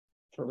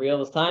For real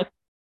this time.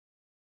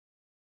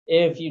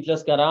 If you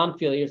just got on,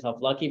 feel yourself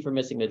lucky for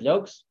missing the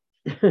jokes.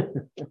 Is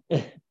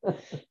that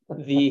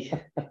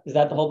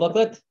the whole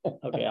booklet?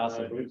 Okay,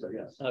 awesome. I believe so,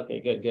 yes.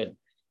 Okay, good.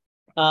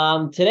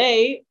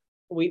 Today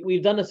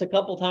we've done this a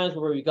couple times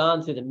where we've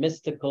gone through the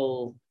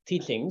mystical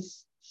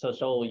teachings.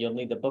 So you'll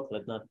need the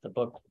booklet, not the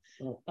book.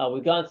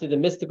 We've gone through the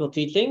mystical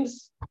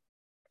teachings,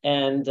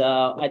 and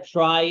I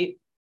try,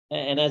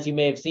 and as you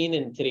may have seen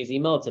in today's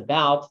email, it's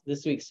about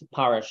this week's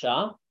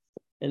parasha.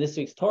 In this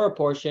week's Torah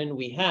portion,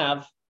 we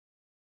have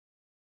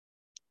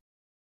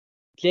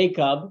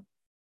Jacob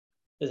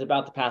is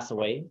about to pass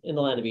away in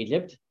the land of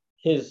Egypt.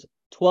 His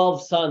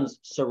 12 sons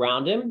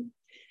surround him,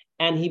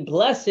 and he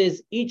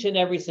blesses each and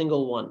every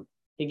single one.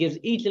 He gives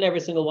each and every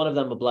single one of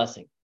them a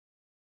blessing.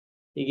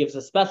 He gives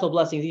a special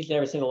blessing to each and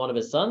every single one of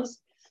his sons.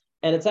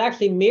 And it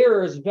actually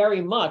mirrors very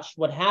much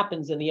what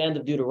happens in the end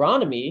of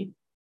Deuteronomy,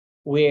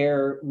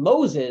 where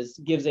Moses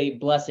gives a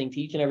blessing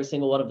to each and every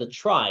single one of the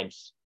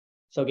tribes.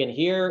 So again,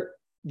 here,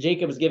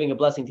 Jacob is giving a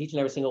blessing to each and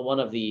every single one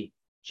of the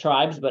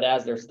tribes, but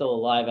as they're still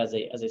alive as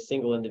a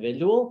single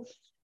individual.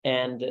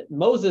 And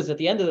Moses, at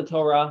the end of the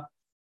Torah,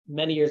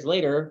 many years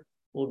later,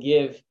 will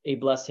give a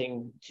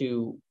blessing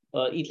to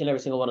each and every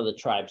single one of the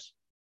tribes.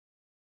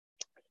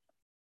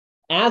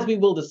 As we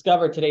will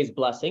discover today's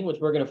blessing, which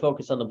we're going to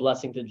focus on the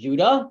blessing to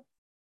Judah,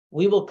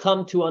 we will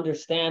come to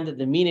understand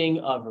the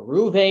meaning of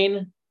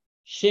Reuven,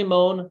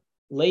 Shimon,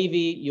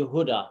 Levi,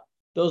 Yehuda.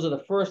 Those are the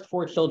first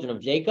four children of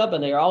Jacob,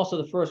 and they are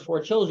also the first four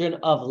children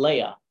of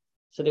Leah.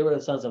 So they were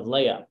the sons of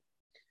Leah.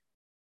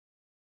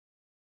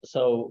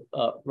 So,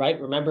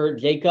 remember,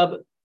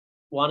 Jacob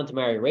wanted to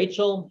marry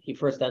Rachel. He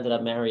first ended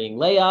up marrying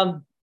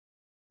Leah.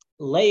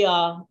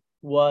 Leah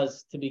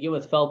was, to begin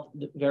with, felt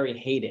very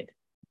hated,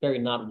 very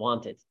not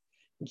wanted.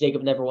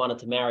 Jacob never wanted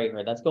to marry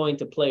her. That's going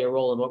to play a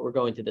role in what we're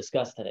going to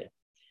discuss today.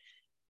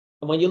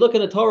 And when you look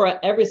in the Torah,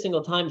 every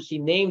single time she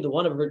named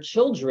one of her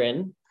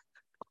children,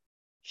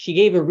 she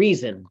gave a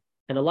reason.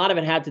 And a lot of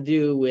it had to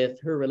do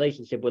with her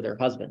relationship with her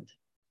husband.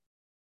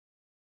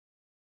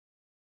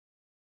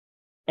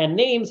 And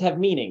names have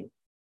meaning.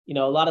 A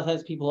lot of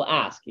times people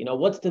ask,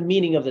 what's the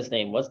meaning of this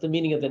name? What's the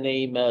meaning of the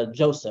name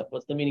Joseph?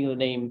 What's the meaning of the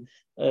name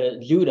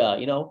Judah?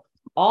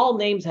 All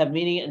names have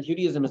meaning, and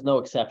Judaism is no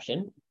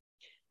exception.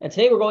 And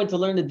today we're going to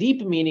learn the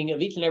deep meaning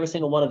of each and every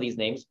single one of these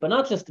names, but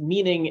not just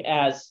meaning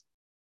as,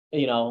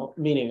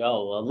 meaning,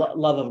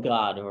 love of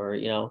God,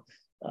 or,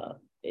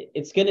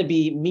 it's going to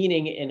be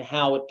meaning in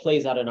how it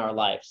plays out in our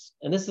lives.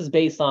 And this is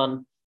based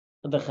on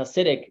the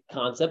Hasidic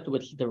concept,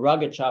 which the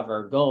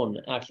Rogatchover Gaon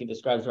actually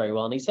describes very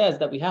well. And he says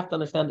that we have to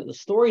understand that the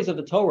stories of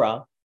the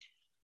Torah,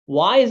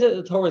 why is it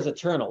the Torah is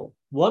eternal?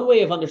 One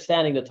way of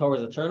understanding the Torah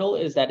is eternal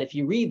is that if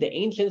you read the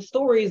ancient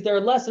stories, there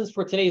are lessons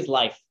for today's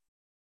life.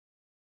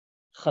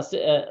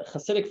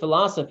 Hasidic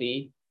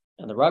philosophy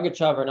and the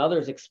Rogatchover and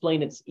others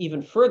explain it's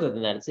even further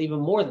than that. It's even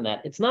more than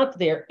that. It's not that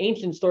they are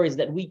ancient stories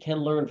that we can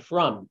learn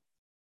from.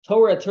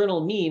 Torah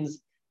eternal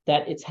means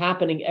that it's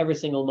happening every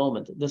single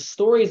moment. The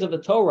stories of the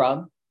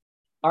Torah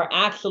are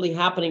actually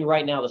happening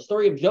right now. The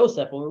story of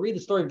Joseph, when we read the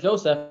story of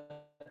Joseph,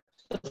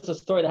 it's a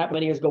story that happened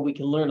many years ago. We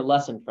can learn a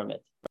lesson from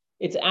it.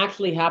 It's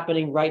actually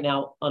happening right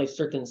now on a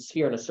certain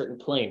sphere, on a certain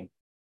plane.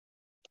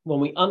 When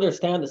we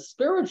understand the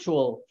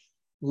spiritual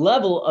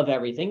level of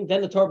everything,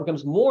 then the Torah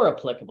becomes more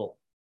applicable.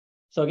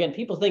 So again,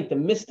 people think the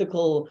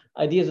mystical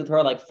ideas of the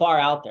Torah are like far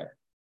out there.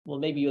 Well,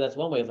 maybe that's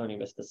one way of learning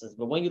mysticism.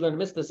 But when you learn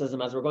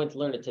mysticism, as we're going to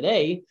learn it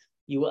today,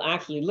 you will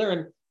actually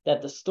learn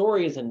that the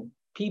stories and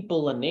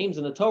people and names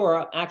in the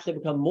Torah actually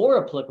become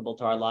more applicable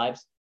to our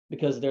lives,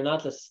 because they're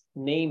not just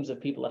names of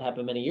people that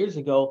happened many years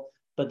ago,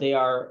 but they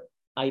are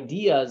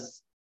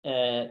ideas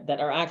that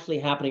are actually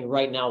happening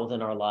right now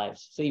within our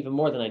lives. So even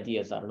more than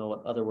ideas, I don't know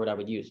what other word I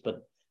would use,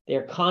 but they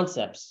are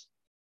concepts,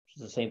 which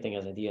is the same thing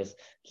as ideas,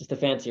 just a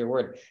fancier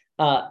word.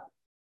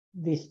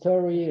 The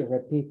story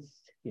repeats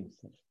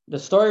itself. The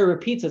story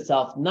repeats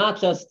itself, not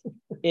just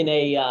in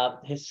a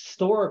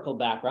historical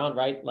background,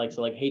 right?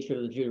 Like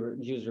hatred of the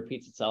Jews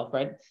repeats itself,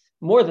 right?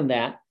 More than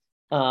that,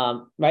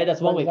 right?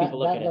 That's one way people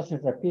look at it. That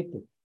doesn't repeat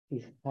it.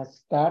 It has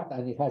started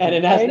and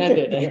it hasn't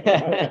ended.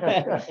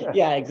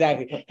 Yeah,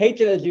 exactly.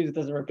 Hatred of the Jews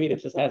doesn't repeat;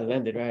 it just hasn't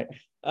ended, right?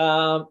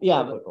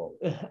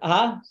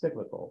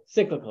 Cyclical.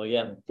 Cyclical,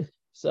 yeah.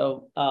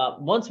 So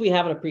once we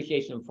have an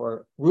appreciation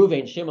for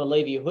Reuven, Shimon,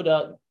 Levi,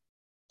 Yehuda,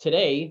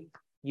 today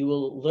you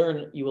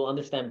will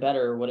understand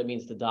better what it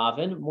means to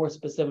daven. More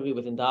specifically,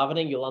 within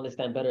davening, you'll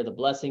understand better the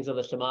blessings of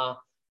the Shema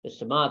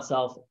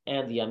itself,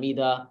 and the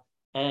Amidah,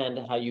 and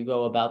how you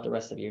go about the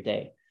rest of your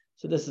day.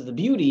 So this is the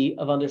beauty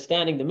of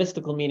understanding the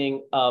mystical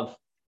meaning of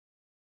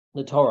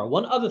the Torah.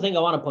 One other thing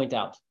I want to point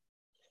out,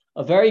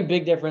 a very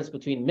big difference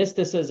between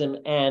mysticism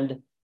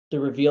and the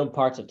revealed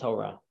parts of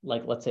Torah,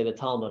 like let's say the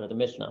Talmud or the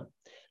Mishnah.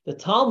 The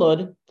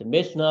Talmud, the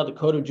Mishnah, the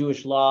Code of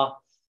Jewish Law,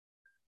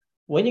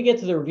 when you get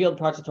to the revealed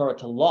parts of Torah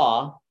to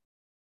law,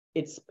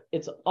 it's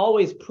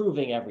always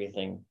proving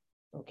everything,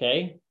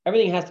 okay?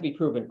 Everything has to be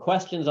proven.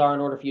 Questions are in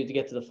order for you to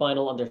get to the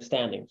final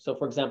understanding. So,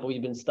 for example,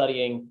 we've been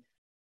studying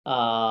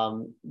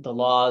the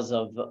laws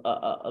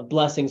of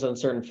blessings on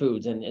certain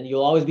foods, and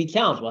you'll always be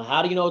challenged. Well,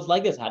 how do you know it's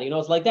like this? How do you know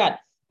it's like that?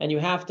 And you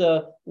have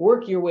to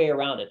work your way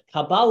around it.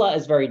 Kabbalah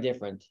is very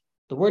different.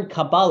 The word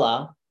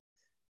Kabbalah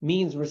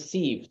means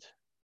received,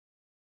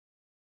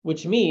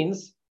 which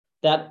means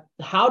that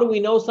how do we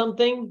know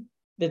something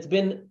that's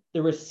been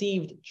the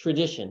received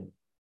tradition?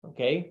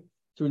 Okay,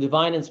 through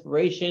divine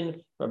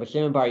inspiration, Rabbi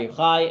Shimon Bar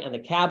Yochai and the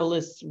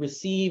Kabbalists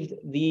received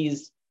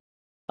these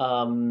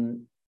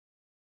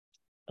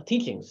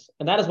teachings.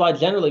 And that is why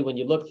generally when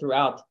you look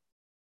throughout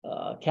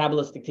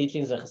Kabbalistic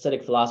teachings and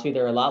Hasidic philosophy,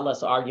 there are a lot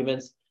less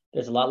arguments,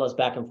 there's a lot less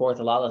back and forth,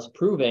 a lot less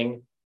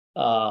proving,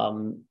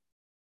 a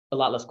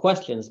lot less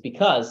questions,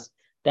 because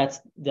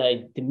that's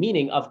the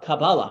meaning of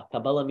Kabbalah.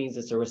 Kabbalah means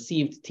it's a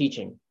received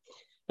teaching.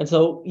 And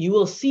so you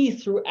will see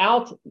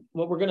throughout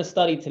what we're going to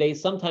study today,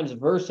 sometimes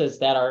verses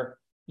that are,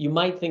 you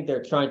might think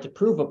they're trying to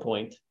prove a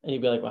point, and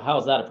you'd be like, well, how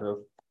is that a proof?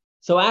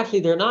 So actually,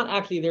 they're not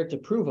actually there to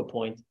prove a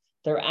point.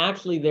 They're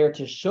actually there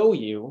to show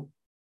you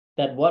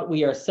that what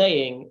we are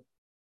saying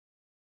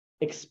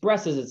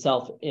expresses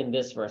itself in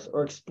this verse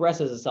or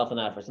expresses itself in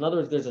that verse. In other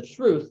words, there's a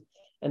truth,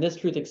 and this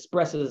truth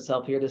expresses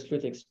itself here. This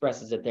truth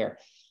expresses it there.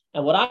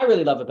 And what I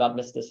really love about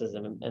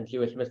mysticism and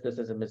Jewish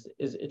mysticism is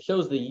it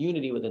shows the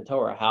unity within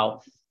Torah,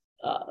 how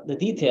the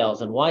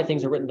details and why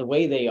things are written the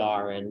way they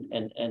are,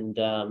 and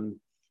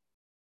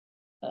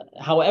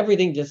how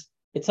everything just,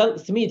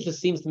 to me, it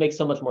just seems to make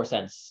so much more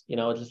sense. You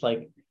know, it's just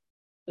like,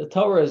 the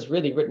Torah is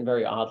really written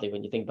very oddly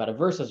when you think about it.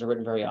 Verses are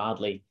written very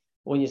oddly.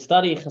 When you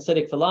study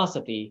Hasidic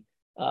philosophy,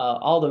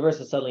 all the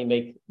verses suddenly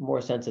make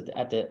more sense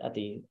at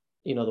the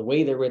the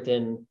way they're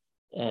written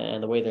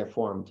and the way they're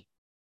formed.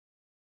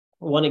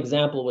 One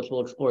example, which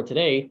we'll explore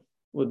today,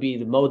 would be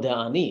the Modeh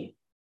Ani.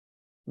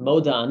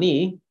 Modeh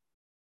Ani,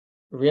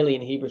 really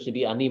in Hebrew, should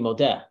be Ani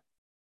Modeh.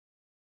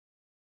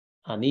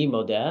 Ani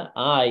Modeh,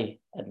 I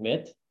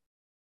admit,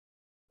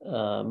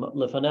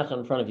 Lefanecha,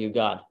 in front of you,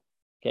 God.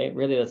 Okay,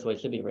 really that's the way it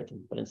should be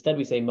written. But instead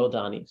we say Modeh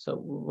Ani. So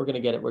we're going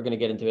to get it. We're going to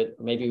get into it.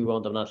 Maybe we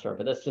won't, I'm not sure.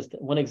 But that's just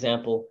one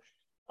example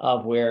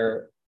of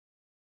where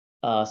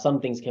some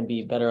things can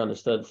be better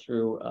understood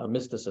through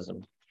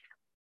mysticism.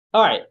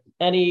 All right.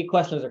 Any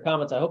questions or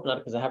comments? I hope not,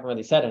 because I haven't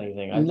really said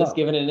anything. I've just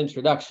given an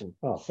introduction.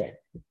 Okay.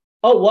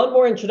 Oh, one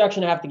more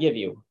introduction I have to give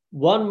you.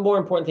 One more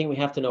important thing we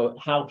have to know,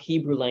 how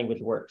Hebrew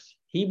language works.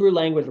 Hebrew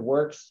language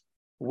works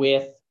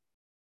with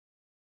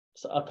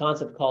a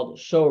concept called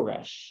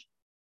shoresh.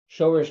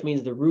 Shoresh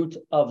means the root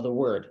of the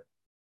word.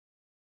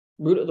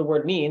 Root of the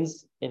word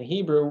means, in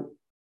Hebrew,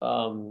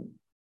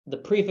 the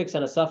prefix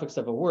and a suffix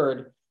of a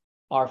word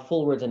are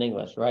full words in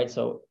English, right?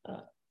 So,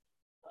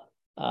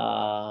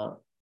 like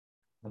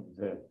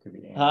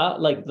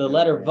the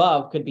letter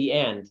vav could be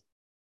and.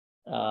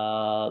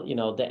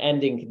 The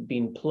ending could be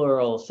in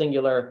plural,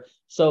 singular.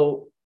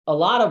 So a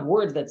lot of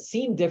words that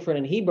seem different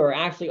in Hebrew are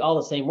actually all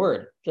the same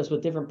word, just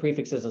with different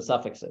prefixes and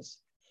suffixes.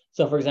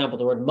 So, for example,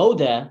 the word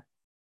modeh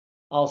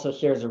also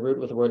shares a root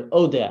with the word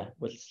odeh,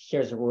 which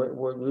shares a root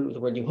with the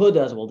word Yehuda,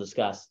 as we'll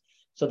discuss.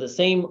 So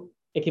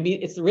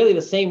it's really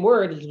the same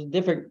word, it's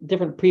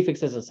different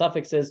prefixes and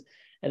suffixes,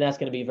 and that's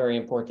going to be very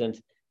important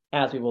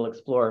as we will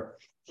explore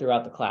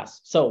throughout the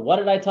class. So what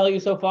did I tell you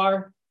so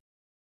far?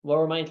 What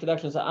were my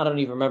introductions? I don't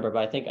even remember,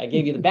 but I think I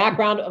gave you the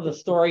background of the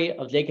story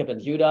of Jacob and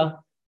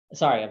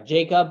of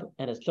Jacob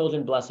and his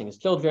children blessing his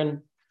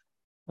children.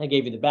 I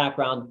gave you the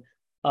background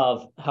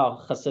of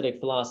how Hasidic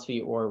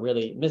philosophy, or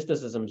really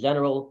mysticism in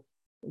general,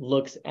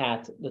 looks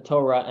at the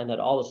Torah, and that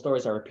all the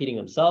stories are repeating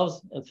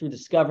themselves. And through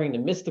discovering the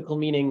mystical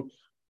meaning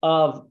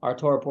of our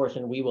Torah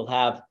portion, we will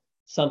have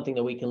something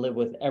that we can live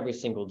with every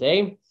single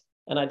day.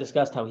 And I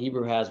discussed how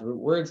Hebrew has root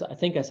words. I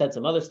think I said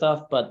some other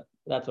stuff, but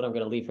that's what I'm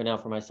going to leave for now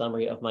for my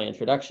summary of my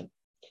introduction.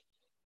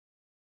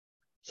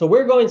 So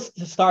we're going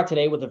to start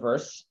today with a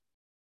verse.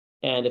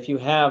 And if you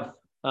have,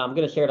 I'm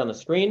going to share it on the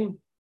screen.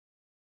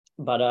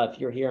 But if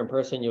you're here in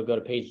person, you'll go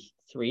to page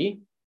 3.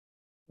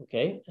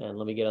 Okay, and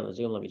let me get on the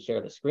Zoom. Let me share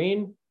the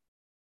screen.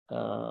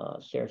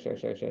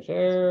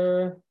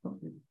 Share.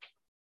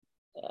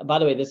 By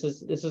the way, this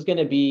is going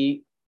to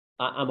be,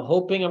 I'm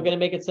hoping I'm going to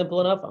make it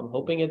simple enough. I'm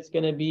hoping it's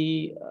going to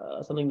be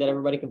something that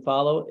everybody can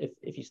follow.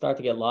 If you start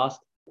to get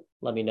lost,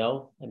 let me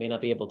know. I may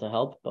not be able to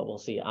help, but we'll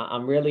see.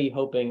 I'm really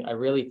hoping, I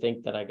really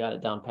think that I got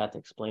it down pat to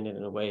explain it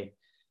in a way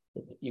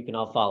that you can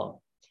all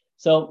follow.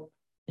 So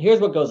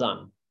here's what goes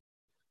on.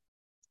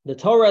 The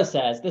Torah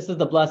says, this is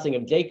the blessing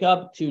of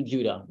Jacob to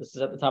Judah. This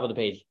is at the top of the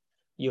page.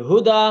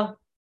 Yehuda,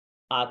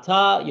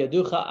 ata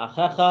yaducha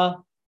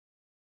achecha.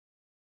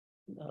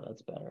 No,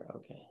 that's better.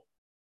 Okay.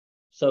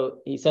 So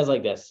he says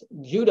like this: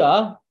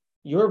 Judah,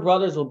 your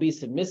brothers will be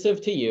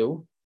submissive to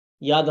you.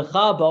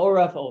 Yadacha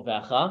ba'oref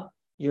ovecha.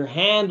 Your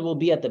hand will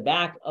be at the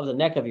back of the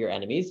neck of your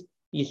enemies.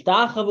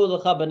 Yishtachavu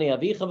lecha b'nei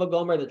avicha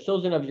v'gomer. The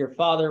children of your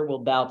father will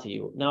bow to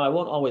you. Now, I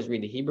won't always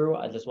read the Hebrew.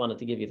 I just wanted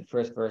to give you the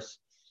first verse.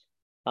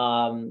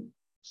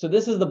 So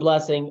this is the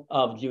blessing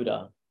of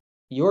Judah.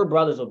 Your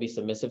brothers will be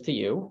submissive to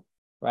you,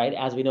 right?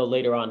 As we know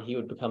later on, he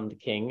would become the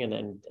king,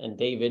 and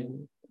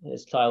David,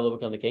 his child, will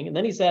become the king. And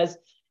then he says,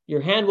 Your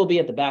hand will be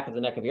at the back of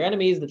the neck of your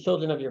enemies. The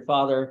children of your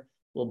father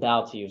will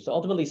bow to you. So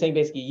ultimately saying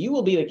basically, you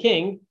will be the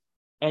king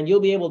and you'll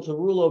be able to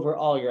rule over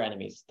all your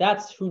enemies.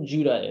 That's who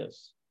Judah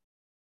is.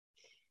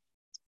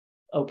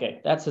 Okay,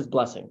 that's his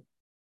blessing.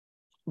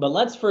 But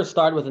let's first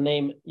start with the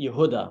name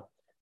Yehuda.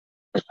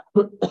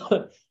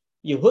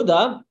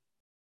 Yehuda,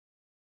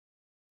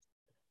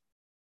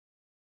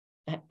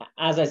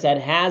 as I said,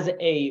 has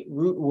a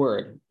root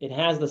word. It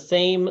has the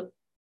same.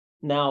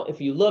 Now,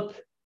 if you look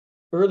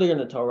earlier in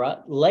the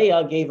Torah,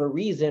 Leah gave a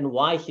reason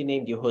why she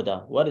named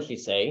Yehuda. What did she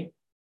say?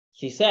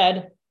 She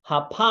said,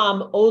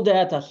 Hapam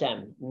odet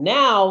Hashem.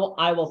 Now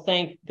I will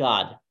thank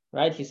God.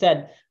 Right? She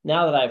said,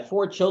 now that I have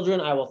 4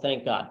 children, I will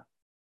thank God.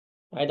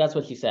 Right? That's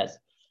what she says.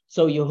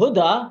 So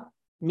Yehuda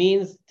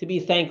means to be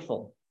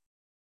thankful.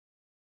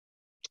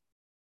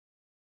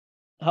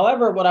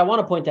 However, what I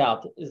want to point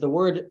out is the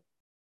word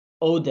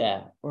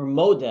Odeh or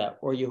Modeh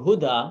or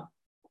Yehuda,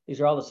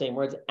 these are all the same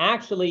words,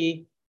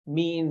 actually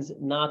means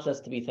not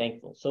just to be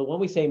thankful. So when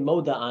we say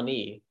Moda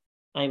Ani,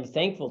 I'm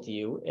thankful to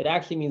you, it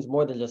actually means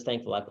more than just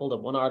thankful. I pulled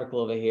up one article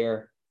over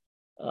here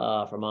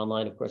from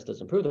online. Of course, it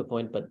doesn't prove the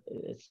point, but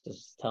it's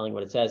just telling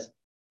what it says.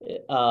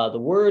 The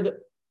word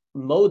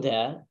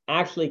Modeh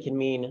actually can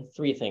mean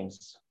 3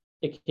 things.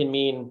 It can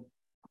mean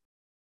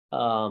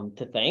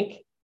to thank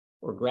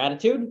or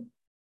gratitude.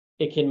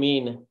 It can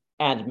mean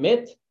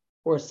admit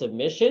or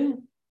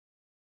submission.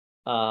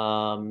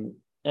 And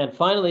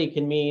finally, it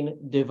can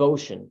mean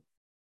devotion.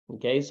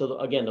 Okay, so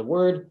again, the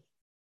word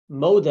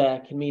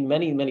Modeh can mean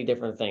many, many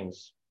different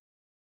things.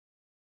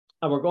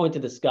 And we're going to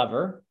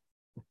discover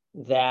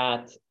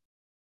that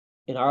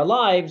in our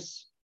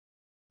lives,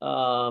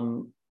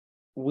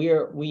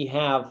 we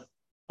have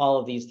all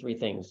of these 3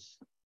 things.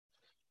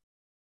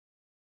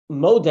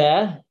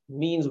 Modeh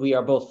means we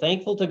are both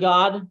thankful to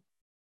God,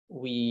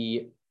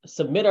 we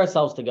submit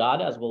ourselves to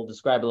God, as we'll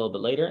describe a little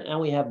bit later, and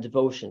we have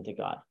devotion to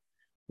God.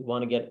 We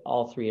want to get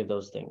all 3 of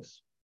those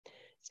things.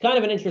 It's kind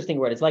of an interesting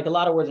word. It's like a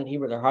lot of words in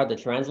Hebrew that are hard to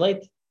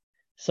translate.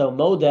 So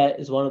Modeh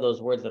is one of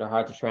those words that are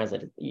hard to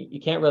translate.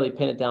 You can't really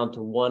pin it down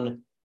to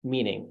one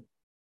meaning.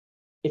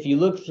 If you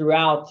look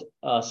throughout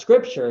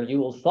scripture, you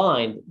will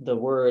find the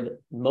word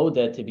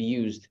Modeh to be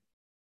used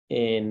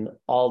in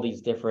all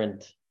these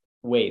different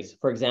ways.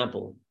 For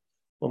example,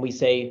 when we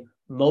say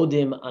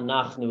Modim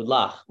anachnu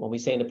lach, when we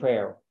say in the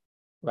prayer,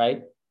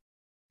 right?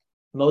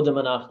 Modim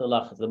anachnu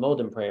lach is the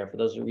Modim prayer. For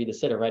those who read the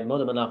Siddur, right?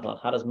 Modim anachnu lach.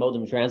 How does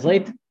Modim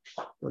translate?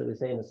 What do we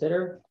say in the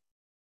Siddur?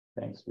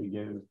 Thanks we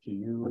give to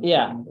you.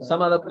 Yeah,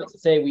 some other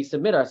places say we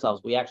submit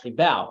ourselves. We actually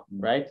bow,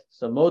 right?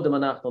 So Modim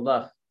anachnu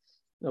lach.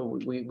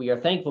 We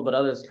are thankful, but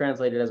others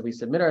translate it as we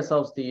submit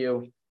ourselves to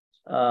you.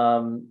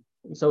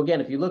 So again,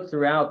 if you look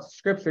throughout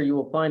scripture, you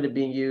will find it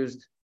being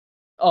used.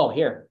 Oh,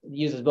 here, it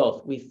uses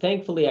both. We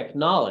thankfully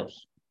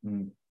acknowledge.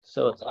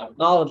 So it's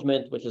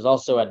acknowledgement, which is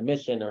also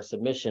admission or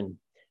submission.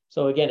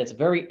 So again, it's a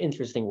very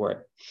interesting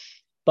word.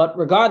 But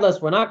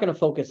regardless, we're not going to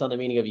focus on the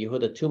meaning of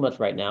Yehuda too much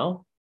right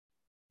now.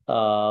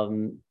 Right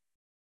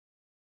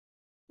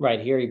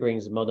here, he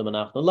brings Modim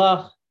anachnu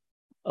lach.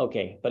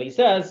 Okay, but he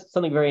says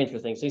something very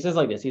interesting. So he says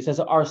like this. He says,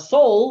 our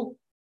soul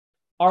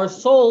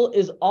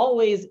is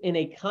always in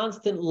a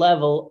constant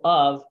level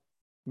of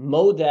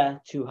Modeh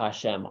to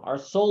Hashem. Our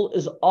soul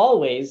is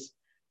always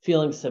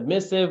feeling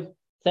submissive,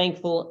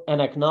 thankful,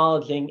 and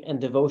acknowledging and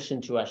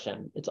devotion to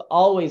Hashem. It's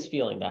always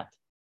feeling that.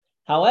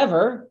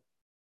 However,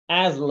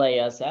 as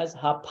Leah says,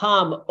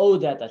 Hapam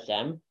odet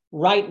Hashem,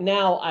 right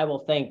now I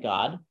will thank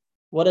God.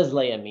 What does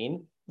Leah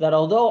mean? That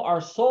although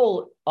our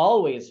soul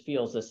always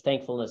feels this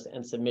thankfulness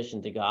and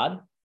submission to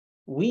God,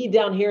 we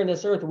down here in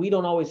this earth, we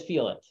don't always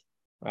feel it,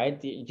 right?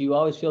 Do you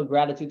always feel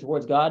gratitude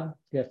towards God?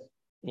 Yes.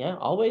 Yeah,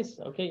 always?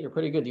 Okay, you're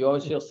pretty good. Do you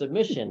always feel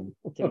submission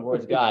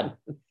towards God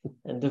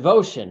and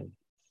devotion,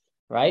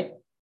 right?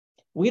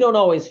 We don't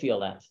always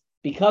feel that.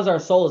 Because our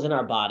soul is in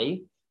our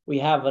body, we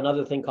have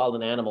another thing called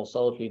an animal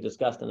soul, which we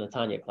discussed in the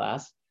Tanya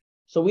class.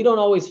 So we don't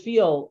always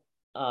feel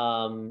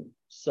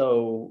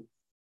so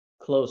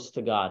close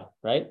to God,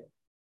 right?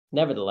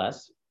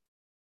 Nevertheless,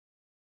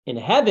 in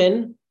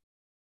heaven,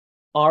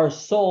 our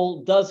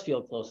soul does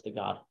feel close to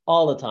God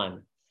all the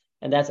time.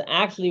 And that's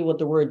actually what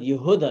the word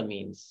Yehuda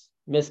means,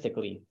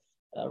 mystically.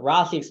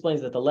 Rashi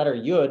explains that the letter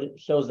Yud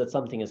shows that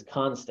something is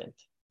constant.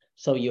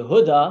 So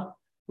Yehuda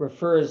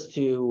refers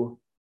to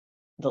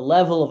the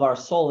level of our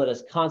soul that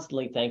is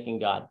constantly thanking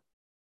God.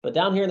 But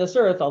down here in this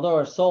earth, although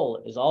our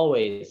soul is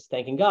always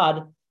thanking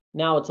God,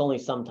 now it's only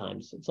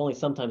sometimes. It's only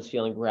sometimes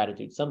feeling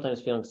gratitude,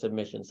 sometimes feeling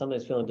submission,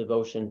 sometimes feeling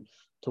devotion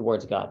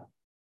towards God.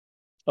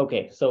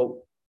 Okay,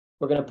 so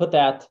we're going to put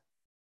that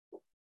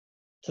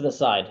to the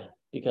side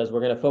because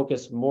we're going to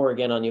focus more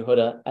again on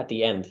Yehuda at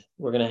the end.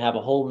 We're going to have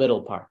a whole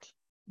middle part.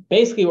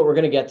 Basically, what we're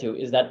going to get to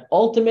is that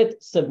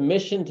ultimate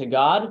submission to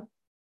God,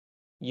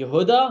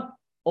 Yehuda,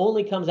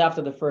 only comes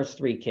after the first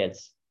 3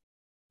 kids.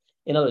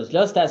 In other words,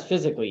 just as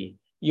physically,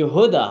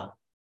 Yehuda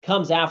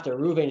comes after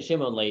Reuven,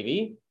 Shimon,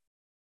 Levi,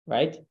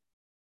 right?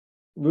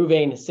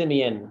 Reuven,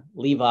 Simeon,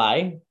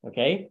 Levi,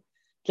 okay?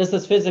 Just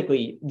as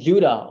physically,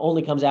 Judah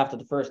only comes after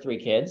the first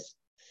 3 kids.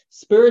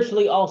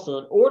 spiritually also,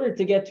 in order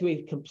to get to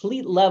a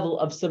complete level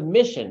of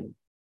submission,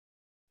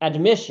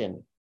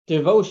 admission,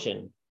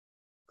 devotion,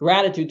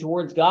 gratitude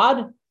towards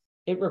God,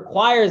 it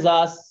requires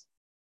us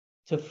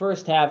to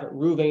first have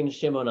Reuven,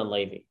 Shimon, and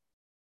Levi.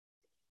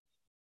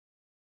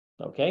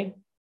 Okay?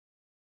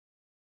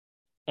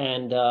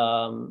 And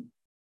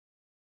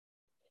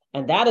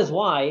that is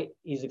why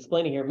he's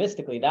explaining here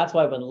mystically. That's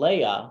why when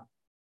Leah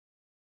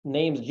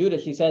names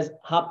Judah, she says,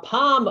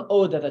 Hapam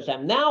Odat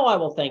Hashem. Now I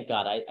will thank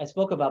God. I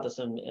spoke about this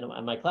in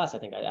my class. I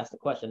think I asked the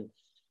question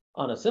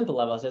on a simple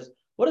level. I says,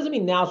 what does it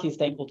mean now she's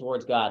thankful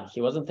towards God?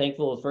 She wasn't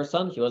thankful for the first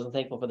son. She wasn't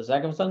thankful for the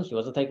second son. She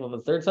wasn't thankful for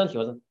the third son. She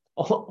wasn't.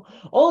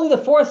 Only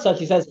the fourth son,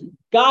 she says,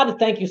 God,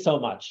 thank you so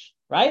much.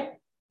 Right?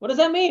 What does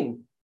that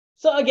mean?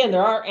 So again,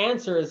 there are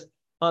answers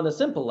on the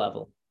simple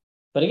level.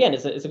 But again,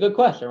 it's a good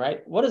question,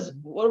 right? What does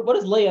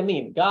Leah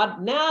mean?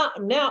 God, now,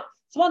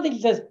 it's one thing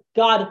she says,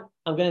 God,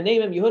 I'm going to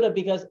name him Yehuda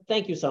because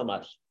thank you so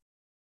much.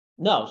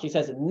 No, she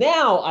says,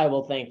 now I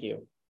will thank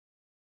you.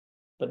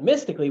 But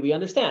mystically, we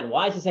understand.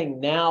 Why is she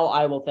saying, now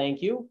I will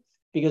thank you?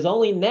 Because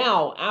only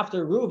now,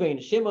 after Reuven,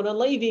 Shimon, and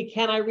Levi,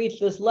 can I reach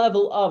this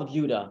level of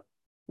Judah,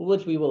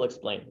 which we will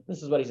explain.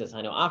 This is what he says.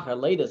 I know,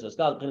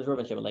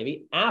 Reuven, Shimon,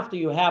 Levi. After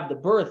you have the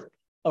birth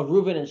of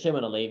Reuven and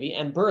Shimon and Levi,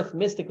 and birth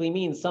mystically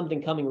means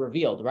something coming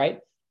revealed, right?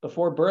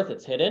 Before birth,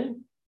 it's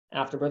hidden.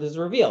 After birth, it's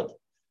revealed.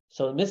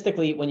 So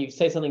mystically, when you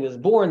say something is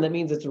born, that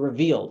means it's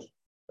revealed.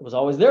 It was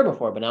always there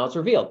before, but now it's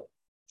revealed.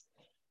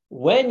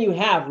 When you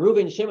have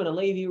Reuven, Shimon, and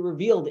Levi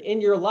revealed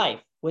in your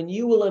life, when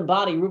you will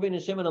embody Reuven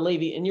and Shimon and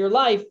Levi in your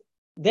life,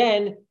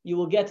 then you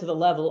will get to the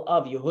level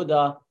of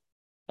Yehuda,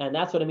 and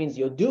that's what it means.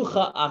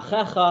 Yoducha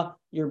achecha,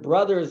 your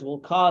brothers will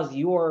cause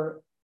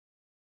your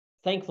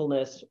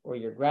thankfulness or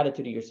your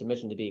gratitude or your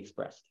submission to be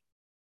expressed.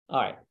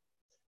 All right.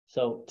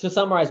 So to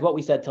summarize what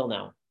we said till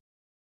now,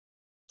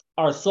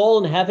 our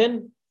soul in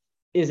heaven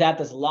is at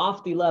this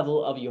lofty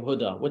level of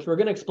Yehuda, which we're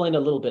going to explain a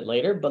little bit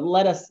later, but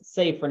let us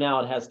say for now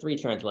it has three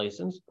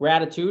translations: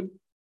 gratitude,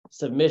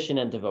 submission,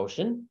 and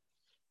devotion.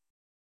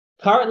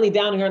 Currently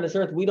down here on this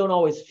earth, we don't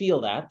always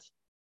feel that.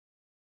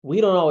 We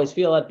don't always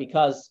feel that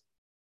because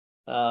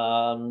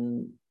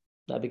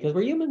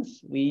we're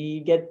humans. We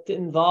get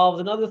involved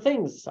in other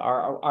things.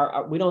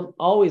 We don't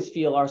always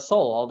feel our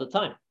soul all the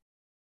time.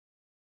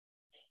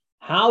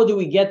 How do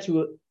we get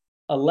to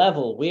a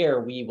level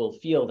where we will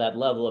feel that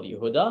level of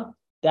Yehuda?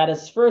 That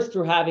is first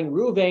through having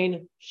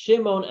Reuven,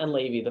 Shimon, and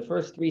Levi, the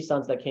first three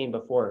sons that came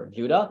before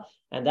Judah.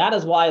 And that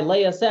is why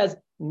Leah says,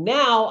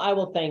 now I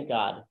will thank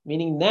God.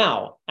 Meaning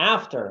now,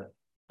 after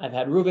I've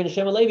had Reuven,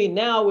 Shimon, and Levi,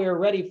 now we are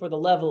ready for the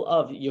level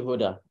of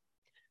Yehuda.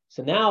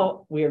 So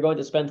now we are going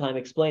to spend time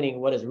explaining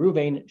what is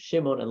Reuven,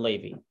 Shimon, and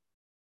Levi.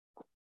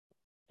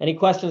 Any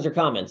questions or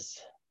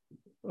comments?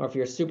 Or if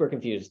you're super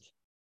confused?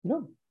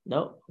 No.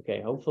 No?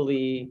 Okay,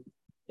 hopefully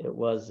it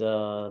was...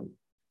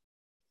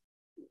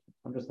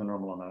 I'm just the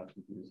normal amount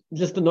confused.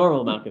 Just the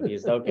normal amount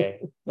confused.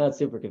 Okay. Not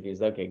super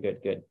confused. Okay, good.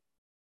 Any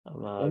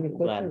glad.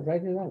 questions,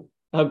 write it out.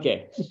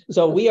 Okay.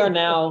 So we are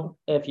now,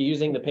 if you're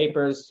using the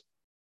papers,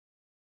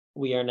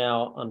 we are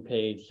now on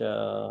page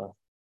bottom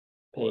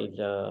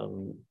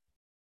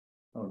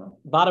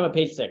of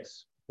page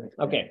 6.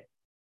 Okay.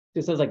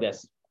 It says like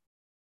this.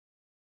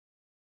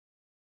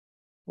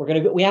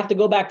 We have to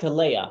go back to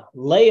Leah.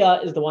 Leah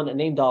is the one that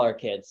named all our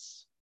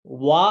kids.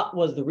 What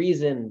was the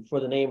reason for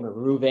the name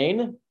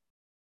Reuven?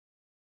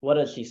 What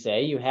does she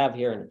say? You have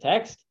here in the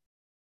text.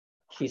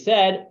 She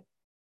said,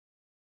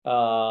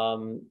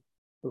 Reuven.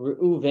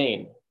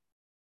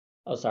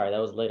 Oh, sorry, that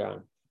was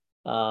later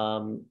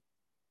on.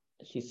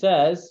 She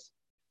says,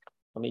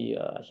 I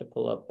should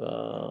pull up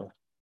a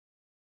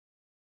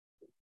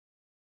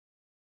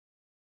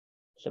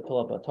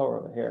Torah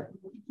over here.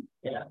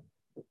 Yeah.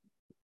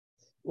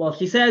 Well,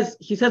 she says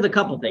a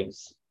couple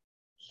things.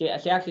 She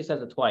actually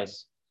says it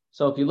twice.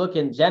 So if you look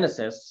in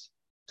Genesis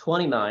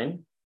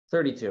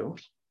 29:32,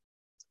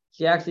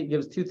 she actually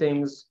gives two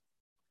things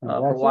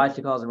for why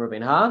she calls him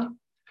Reuven. Huh?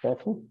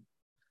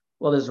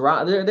 Well, there's a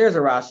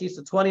Rashi.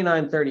 So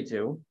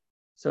 29:32.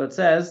 So it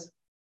says,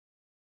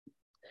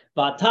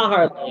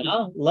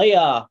 Vatahar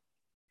Leah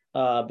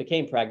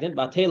became pregnant.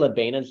 Vatela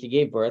Bain, and she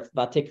gave birth.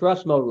 Vatikra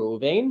shmo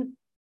Reuven.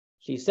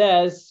 She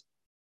says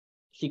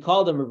she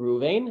called him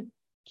Reuven.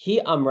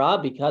 Ki Amra,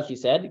 because she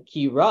said,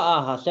 Ki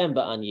Ra'a Hashem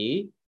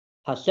ba'ani.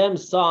 Hashem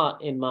saw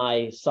in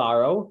my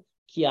sorrow.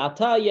 Ki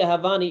Ata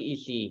Yehavani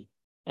Ishi.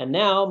 And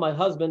now my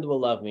husband will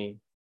love me.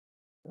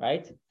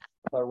 Right?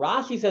 But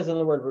Rashi says in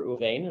the word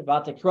Reuven,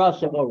 Vatikra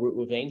shemo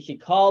Reuven. She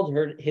called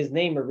his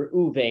name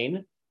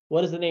Reuven.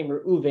 What does the name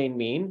Reuven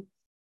mean?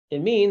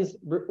 It means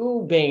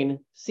Reuven,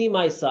 see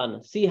my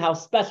son, see how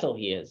special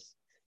he is.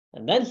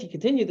 And then she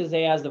continued to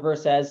say, as the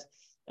verse says,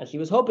 and she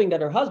was hoping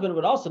that her husband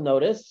would also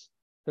notice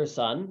her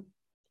son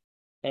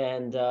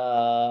and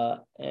love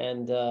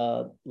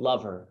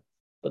her.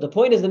 But the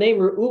point is, the name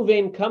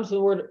Reuven comes from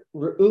the word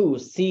Reu,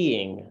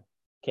 seeing.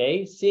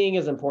 Okay, seeing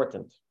is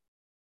important.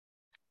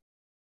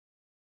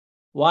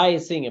 Why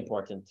is seeing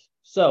important?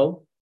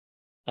 So,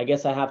 I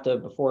guess I have to,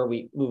 before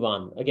we move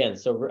on, again,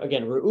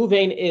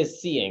 Reuven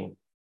is seeing.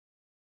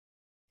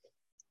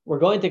 we're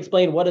going to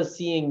explain what does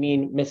seeing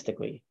mean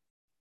mystically.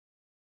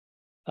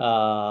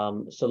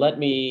 So let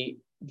me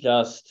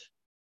just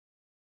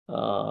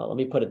let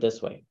me put it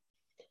this way.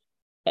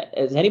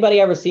 Has anybody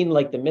ever seen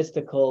like the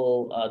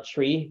mystical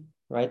tree,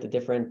 right? The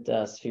different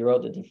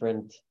sphero, the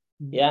different,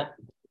 yeah.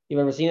 You've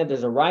ever seen it?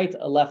 There's a right,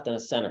 a left, and a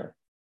center.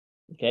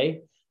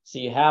 Okay. So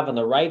you have on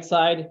the right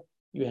side,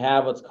 you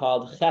have what's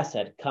called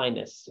chesed,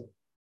 kindness.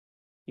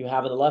 You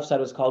have on the left side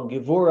what's called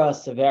gevura,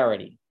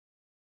 severity.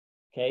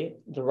 Okay.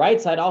 The right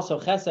side also,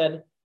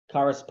 chesed,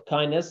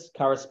 kindness,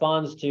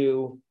 corresponds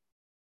to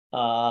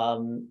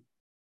love.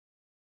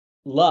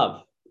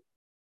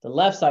 The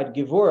left side,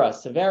 gevura,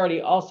 severity,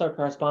 also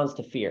corresponds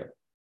to fear.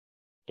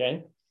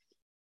 Okay.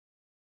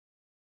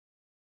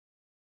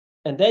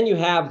 And then you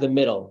have the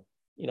middle,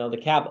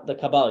 the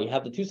Kabbalah. You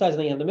have the two sides, and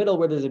then you have the middle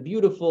where there's a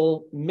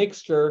beautiful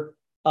mixture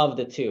of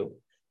the two.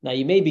 Now,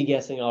 you may be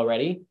guessing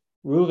already,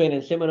 Reuven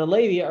and Shimon and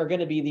Levi are going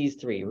to be these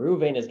three.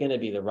 Reuven is going to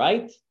be the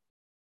right.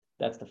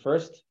 That's the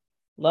first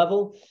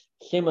level.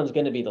 Shimon's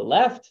going to be the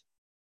left.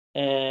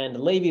 And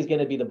Levi is going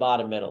to be the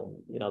bottom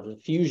middle, the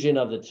fusion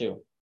of the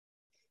two.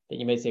 Then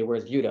you may say,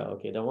 where's Judah?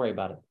 Okay, don't worry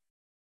about it.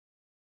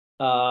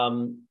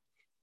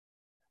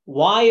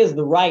 Why is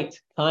the right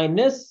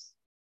kindness?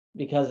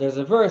 Because there's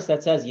a verse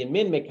that says,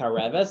 Yemin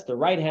mekareves, the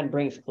right hand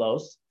brings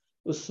close.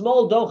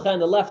 Usmol docha,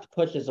 and the left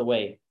pushes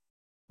away.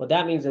 What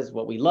that means is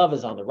what we love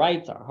is on the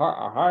right,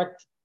 our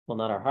heart, well,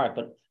 not our heart,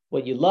 but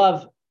what you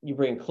love, you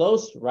bring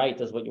close. Right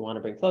is what you want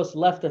to bring close.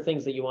 Left are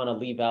things that you want to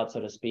leave out,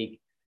 so to speak.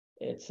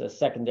 It's a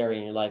secondary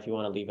in your life you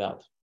want to leave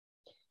out.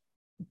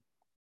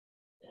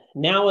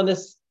 Now in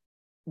this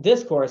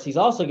discourse, he's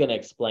also going to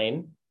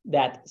explain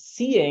that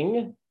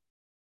seeing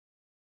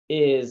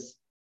is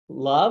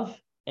love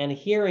and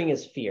hearing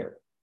is fear.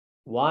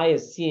 Why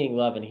is seeing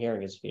love and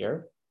hearing is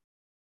fear?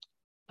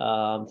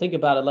 Think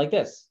about it like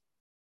this.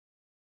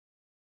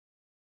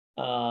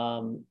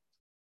 When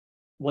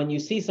you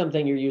see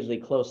something, you're usually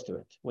close to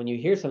it. When you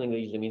hear something, that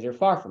usually means you're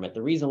far from it.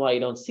 The reason why you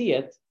don't see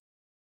it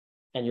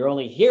and you're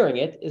only hearing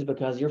it is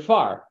because you're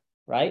far,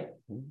 right?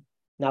 Mm-hmm.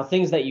 Now,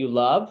 things that you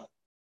love,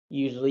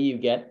 usually you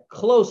get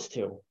close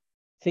to.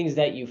 Things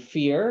that you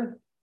fear,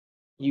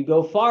 you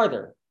go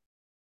farther.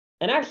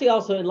 And actually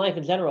also in life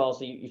in general,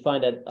 also you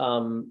find that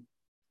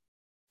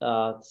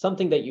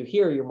something that you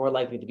hear, you're more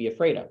likely to be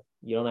afraid of.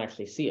 You don't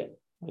actually see it.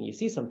 When you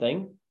see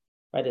something,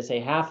 right, they say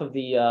half of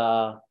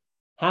the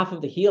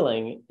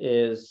healing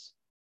is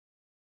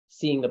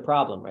seeing the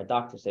problem, right?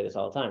 Doctors say this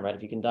all the time, right?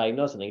 If you can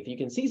diagnose something, if you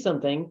can see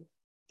something,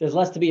 there's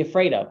less to be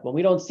afraid of. When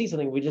we don't see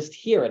something, we just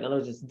hear it. In other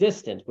words, it's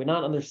distant. We're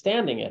not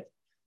understanding it.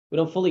 We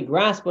don't fully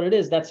grasp what it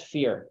is. That's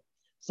fear.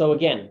 So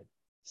again,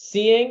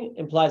 seeing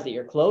implies that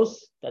you're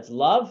close. That's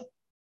love.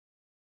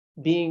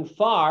 Being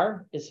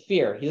far is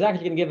fear. He's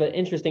actually going to give an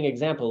interesting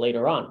example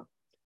later on.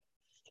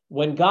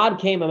 When God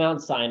came on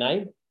Mount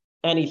Sinai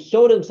and he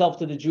showed himself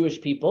to the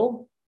Jewish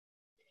people,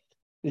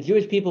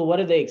 what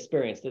did they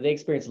experience? Did they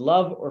experience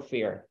love or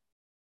fear?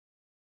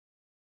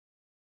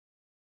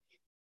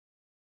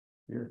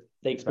 Fear.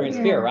 They experienced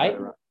fear, right?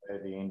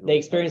 They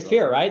experienced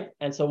fear, right?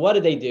 And so what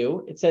did they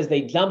do? It says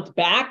they jumped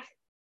back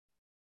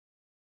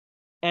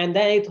and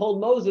then they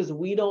told Moses,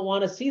 we don't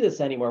want to see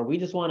this anymore. We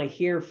just want to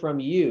hear from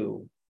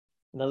you.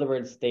 In other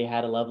words, they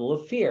had a level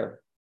of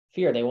fear.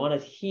 They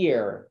wanted to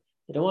hear.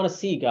 They don't want to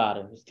see God.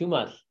 It was too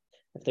much.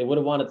 If they would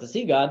have wanted to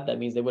see God, that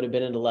means they would have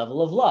been at a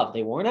level of love.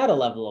 They weren't at a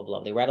level of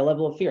love. They were at a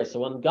level of fear. So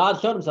when God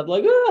showed himself,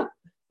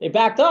 they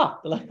backed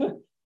off. They're like,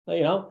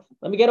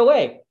 let me get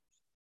away.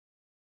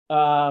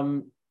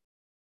 So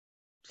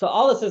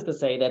all this is to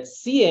say that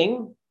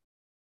seeing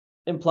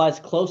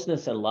implies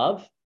closeness and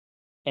love,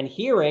 and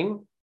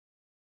hearing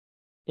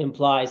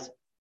implies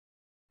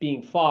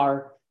being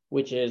far,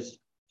 which is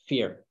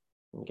fear.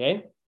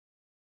 Okay?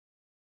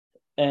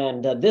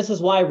 And this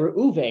is why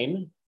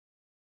Reuven,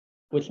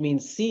 which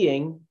means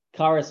seeing,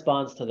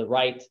 corresponds to the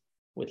right,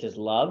 which is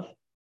love.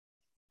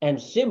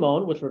 And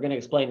Shimon, which we're going to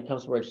explain,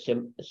 comes from word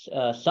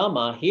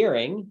shama,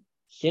 hearing.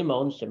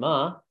 Shimon,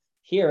 shema,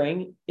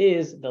 hearing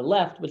is the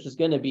left, which is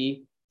going to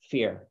be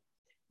fear.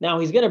 Now,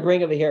 he's going to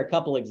bring over here a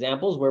couple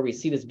examples where we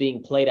see this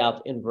being played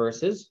out in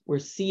verses. We're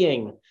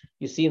seeing,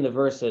 you see in the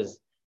verses,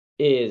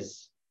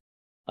 is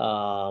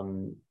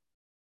love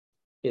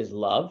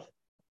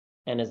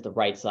and is the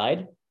right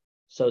side.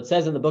 So it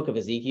says in the book of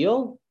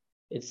Ezekiel,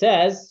 it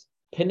says,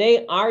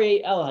 Penei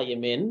Aryeh El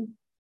Hayamin.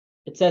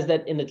 It says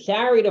that in the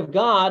chariot of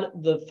God,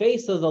 the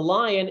face of the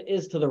lion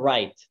is to the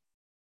right.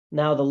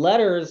 Now, the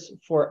letters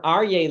for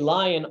Aryeh,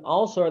 lion,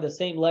 also are the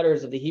same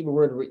letters of the Hebrew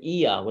word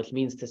Re'iyah, which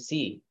means to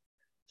see.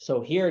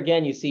 So here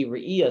again, you see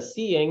Re'iyah,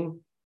 seeing,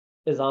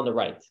 is on the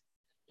right.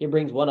 He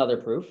brings one other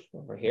proof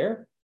over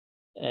here.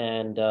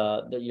 And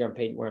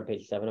we're on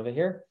page 7 over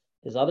here.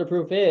 His other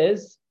proof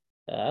is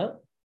when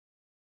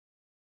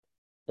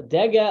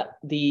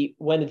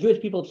the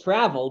Jewish people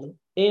traveled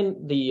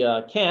in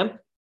the camp,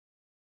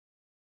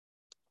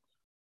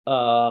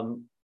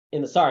 when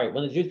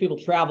the Jewish people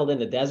traveled in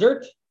the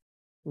desert,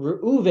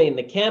 Reuven,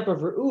 the camp of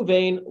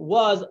Reuven,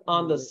 was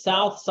on the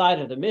south side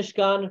of the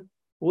Mishkan,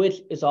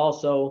 which is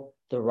also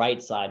the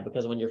right side,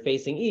 because when you're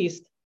facing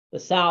east, the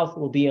south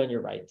will be on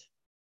your right.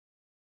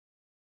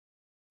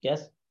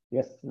 Yes?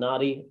 Yes.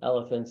 Naughty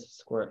elephants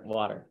squirt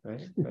water,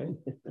 right? Right.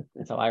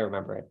 That's how I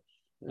remember it.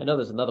 I know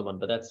there's another one,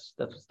 but that's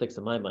what sticks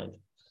in my mind.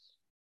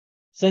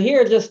 So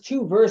here are just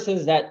two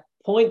verses that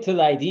point to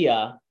the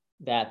idea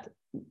that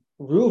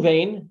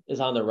Ruvain is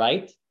on the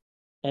right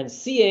and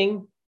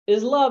seeing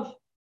is love.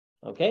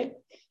 Okay.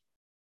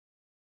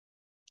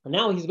 And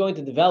now he's going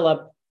to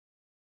develop.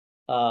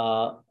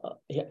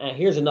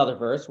 Here's another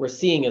verse where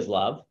seeing is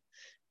love.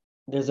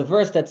 There's a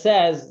verse that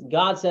says,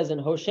 God says in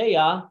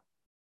Hosea,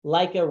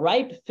 like a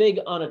ripe fig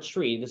on a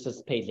tree. This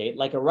is page 8.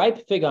 Like a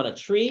ripe fig on a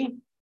tree.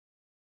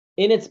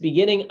 In its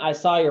beginning, I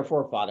saw your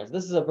forefathers.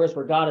 This is a verse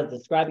where God is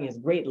describing his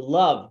great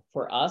love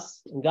for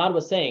us. And God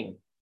was saying,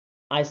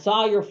 I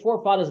saw your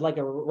forefathers like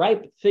a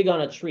ripe fig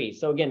on a tree.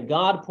 So again,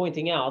 God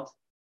pointing out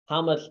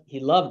how much he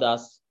loved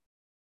us.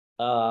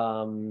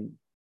 And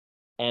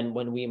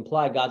when we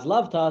imply God's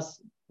love to us,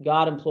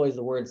 God employs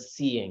the word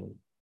seeing,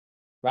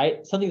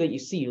 right? Something that you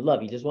see, you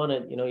love. You just want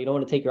to, you don't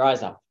want to take your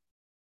eyes off.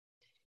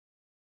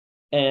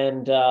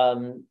 And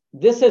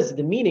this is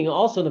the meaning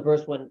also in the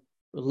verse when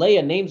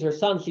Leah names her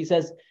son. She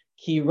says,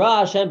 Ki ra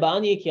Hashem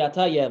ba'ani ki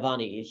ata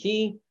yevani.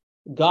 She,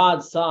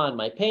 God saw in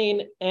my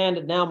pain,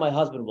 and now my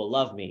husband will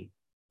love me.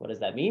 What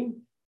does that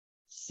mean?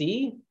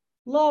 See,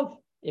 love.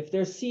 If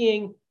there's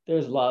seeing,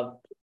 there's love.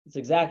 It's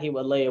exactly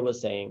what Leah was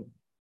saying.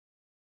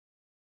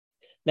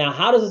 Now,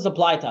 how does this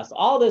apply to us?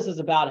 All this is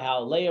about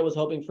how Leah was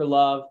hoping for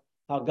love,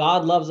 how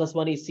God loves us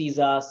when he sees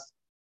us.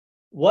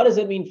 What does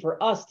it mean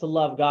for us to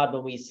love God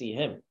when we see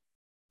him?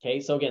 Okay,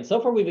 so again,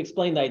 so far we've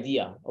explained the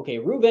idea. Okay,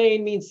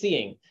 Ruvain means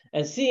seeing,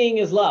 and seeing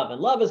is love,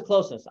 and love is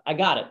closeness. I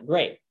got it,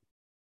 great.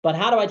 But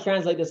how do I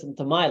translate this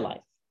into my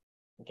life?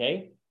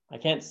 Okay, I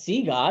can't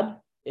see God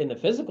in the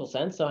physical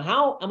sense, so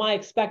how am I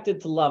expected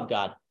to love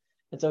God?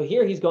 And so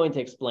here he's going to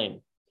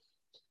explain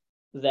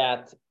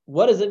that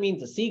what does it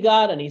mean to see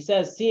God? And he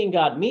says seeing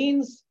God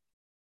means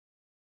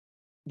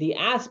the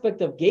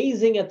aspect of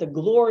gazing at the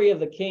glory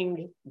of the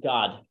King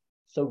God.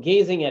 So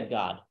gazing at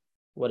God.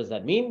 What does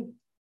that mean?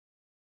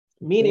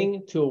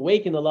 Meaning to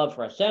awaken the love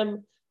for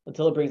Hashem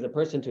until it brings the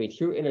person to a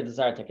true inner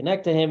desire to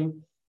connect to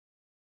him.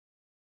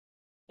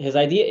 His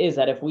idea is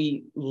that if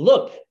we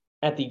look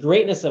at the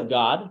greatness of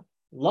God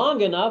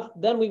long enough,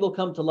 then we will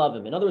come to love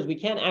him. In other words, we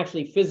can't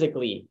actually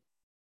physically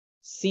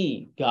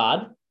see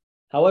God.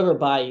 However,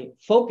 by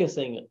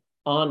focusing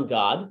on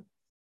God,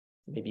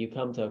 maybe you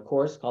come to a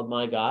course called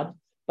My God,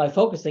 by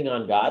focusing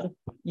on God,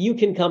 you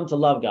can come to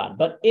love God.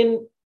 But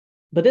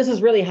this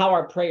is really how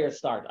our prayers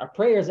start. Our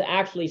prayers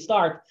actually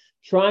start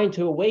trying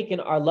to awaken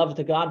our love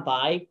to God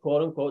by,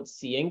 quote unquote,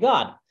 seeing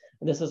God.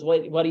 And this is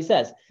what he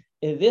says.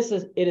 It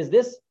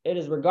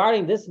is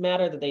regarding this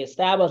matter that they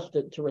established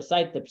to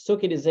recite the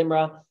Psuki de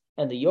Zimra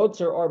and the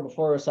Yotzer Or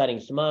before reciting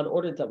Shema, in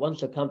order that one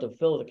should come to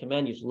fulfill the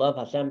command, you should love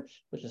Hashem,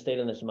 which is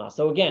stated in the Shema.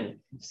 So again,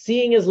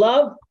 seeing is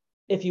love.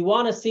 If you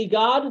want to see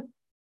God,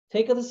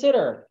 take a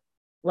siddur.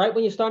 Right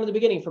when you start in the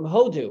beginning, from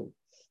Hodu.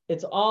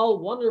 It's all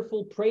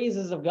wonderful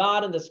praises of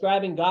God and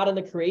describing God in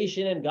the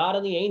creation and God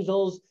and the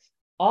angels,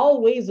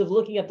 all ways of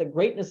looking at the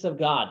greatness of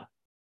God.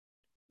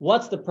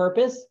 What's the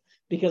purpose?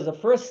 Because the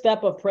first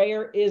step of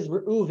prayer is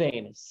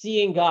Reuven,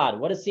 seeing God.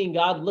 What is seeing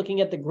God?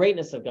 Looking at the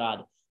greatness of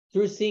God.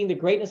 Through seeing the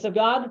greatness of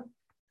God,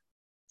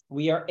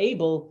 we are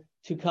able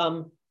to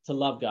come to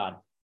love God.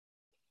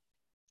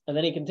 And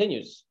then he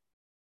continues.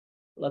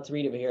 Let's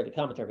read over here, the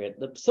commentary of it.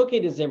 The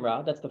Psuke de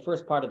Zimra, that's the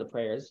first part of the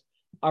prayers,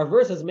 are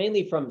verses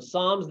mainly from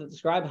Psalms that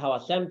describe how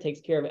Hashem takes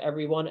care of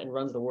everyone and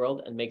runs the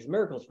world and makes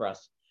miracles for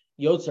us.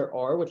 Yotzer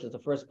Or, which is the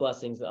first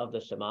blessings of the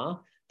Shema,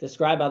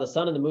 describe how the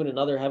sun and the moon and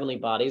other heavenly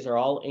bodies are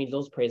all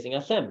angels praising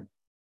Hashem.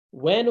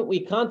 When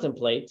we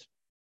contemplate,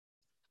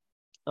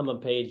 I'm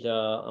on page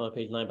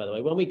 9, by the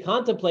way. When we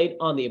contemplate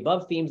on the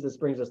above themes, this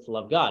brings us to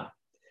love God.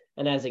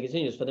 And as it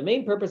continues, for the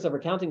main purpose of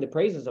recounting the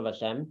praises of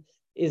Hashem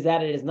is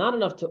that it is not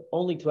enough to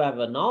only to have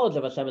a knowledge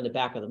of Hashem in the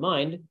back of the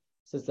mind,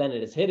 since then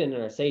it is hidden,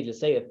 and our sages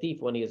say a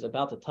thief, when he is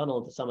about to tunnel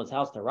into someone's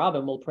house to rob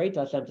him, will pray to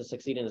Hashem to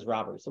succeed in his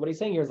robbery. So what he's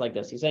saying here is like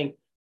this. He's saying,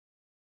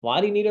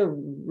 why do you need to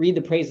read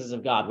the praises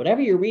of God?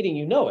 Whatever you're reading,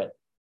 you know it.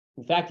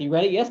 In fact, you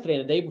read it yesterday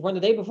and the day before and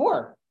the day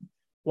before.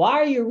 Why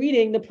are you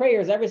reading the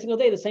prayers every single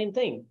day, the same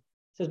thing?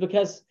 He says,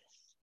 because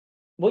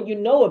what you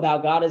know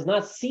about God is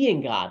not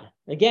seeing God.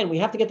 Again, we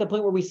have to get to the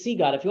point where we see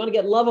God. If you want to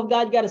get love of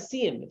God, you got to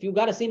see him. If you've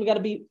got to see him, you got to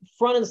be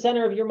front and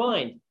center of your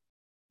mind.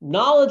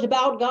 Knowledge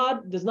about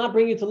God does not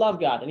bring you to love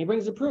God. And he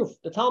brings the proof.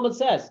 The Talmud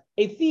says,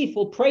 a thief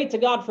will pray to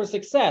God for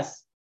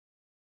success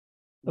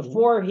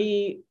before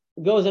he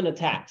goes and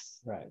attacks.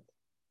 Right.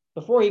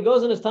 Before he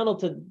goes in his tunnel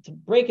to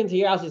break into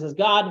your house, he says,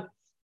 God,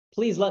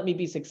 please let me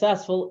be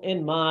successful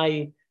in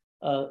my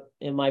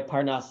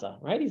parnasa.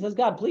 Right? He says,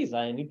 God, please,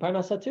 I need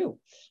parnasa too.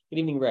 Good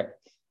evening, Rick.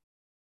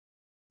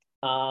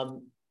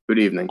 Good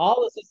evening.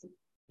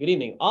 Good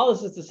evening. All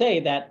this is to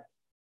say that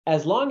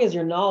as long as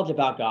your knowledge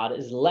about God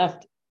is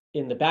left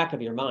in the back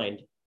of your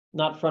mind,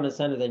 not front and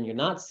center, then you're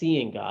not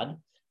seeing God.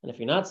 And if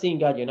you're not seeing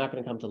God, you're not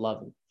going to come to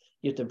love him.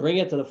 You have to bring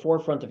it to the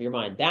forefront of your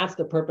mind. That's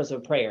the purpose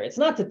of prayer. It's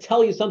not to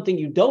tell you something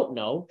you don't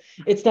know.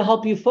 It's to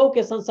help you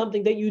focus on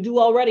something that you do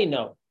already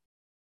know.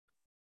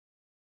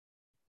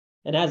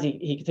 And as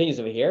he continues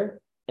over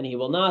here, and he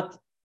will not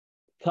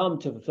come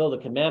to fulfill the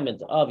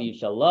commandment of you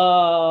shall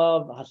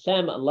love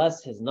Hashem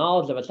unless his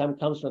knowledge of Hashem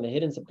comes from the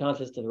hidden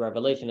subconscious to the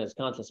revelation of his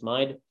conscious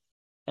mind,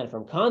 and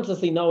from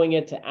consciously knowing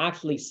it to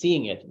actually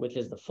seeing it, which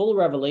is the full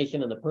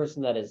revelation in the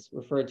person that is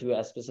referred to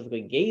as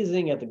specifically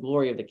gazing at the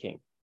glory of the king.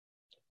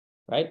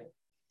 Right?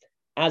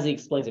 As he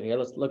explains it here,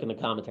 let's look in the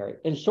commentary.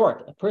 In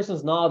short, a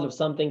person's knowledge of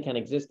something can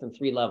exist in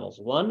three levels.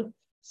 One,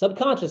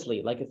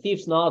 subconsciously, like a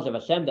thief's knowledge of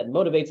Hashem that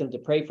motivates him to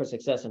pray for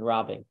success in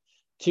robbing.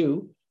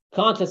 Two,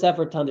 conscious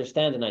effort to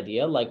understand an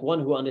idea, like one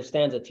who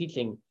understands a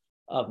teaching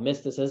of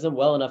mysticism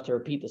well enough to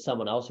repeat to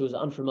someone else who is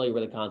unfamiliar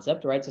with the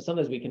concept, right? So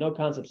sometimes we can know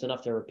concepts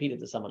enough to repeat it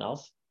to someone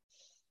else.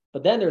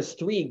 But then there's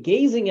three,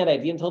 gazing at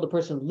idea until the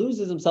person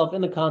loses himself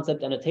in the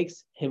concept and it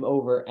takes him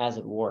over, as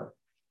it were.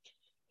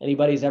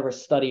 Anybody's ever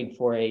studied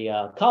for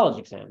a college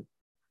exam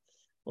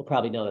will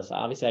probably know this.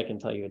 Obviously, I can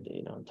tell you,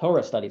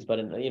 Torah studies, but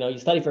you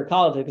study for a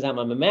college exam.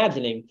 I'm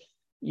imagining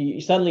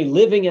you suddenly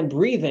living and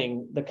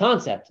breathing the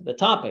concept, the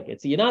topic.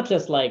 You're not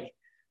just like,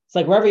 it's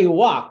like wherever you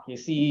walk, you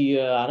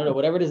see, I don't know,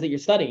 whatever it is that you're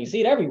studying, you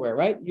see it everywhere,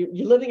 right?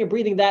 You're living and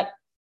breathing that.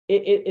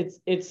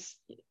 It's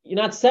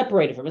you're not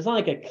separated from it. It's not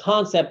like a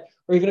concept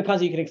or even a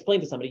concept you can explain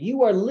to somebody.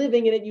 You are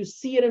living in it. You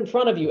see it in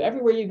front of you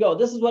everywhere you go.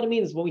 This is what it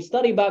means when we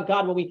study about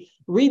God, when we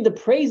read the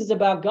praises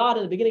about God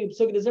in the beginning of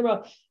Pesukei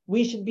D'Zimra,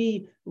 we should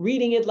be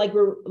reading it like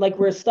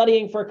we're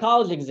studying for a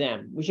college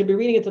exam. We should be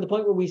reading it to the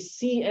point where we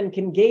see and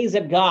can gaze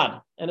at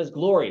God and his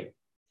glory.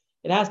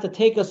 It has to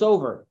take us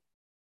over.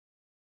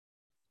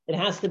 It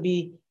has to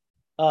be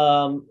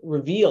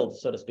revealed,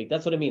 so to speak.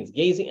 That's what it means.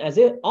 Gazing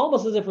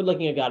almost as if we're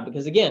looking at God,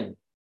 because again,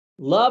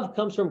 love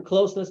comes from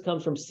closeness,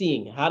 comes from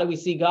seeing. How do we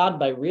see God?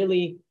 By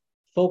really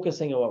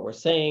focusing on what we're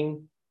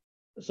saying.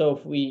 So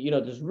if we,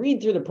 just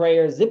read through the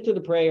prayers, zip through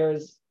the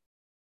prayers,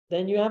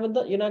 then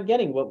you're not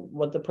getting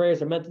what the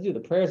prayers are meant to do. The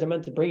prayers are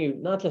meant to bring you,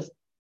 not just,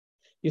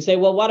 you say,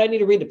 well, why do I need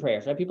to read the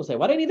prayers? Right? People say,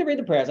 why do I need to read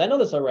the prayers? I know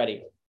this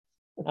already.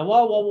 And why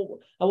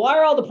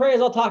are all the prayers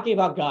all talking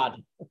about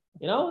God?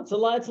 It's a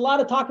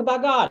lot of talk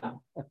about God.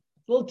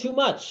 It's a little too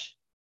much.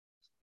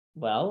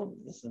 Well,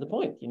 this is the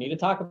point. You need to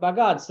talk about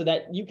God so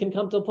that you can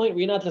come to a point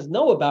where you not just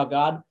know about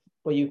God,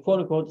 but you quote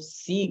unquote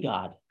see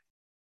God.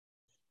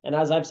 And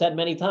as I've said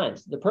many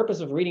times, the purpose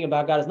of reading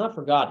about God is not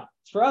for God.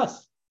 It's for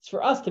us. It's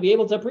for us to be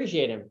able to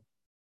appreciate him.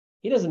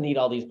 He doesn't need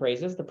all these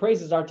praises. The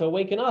praises are to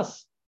awaken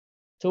us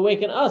to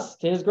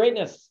his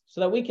greatness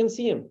so that we can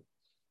see him.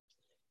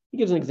 He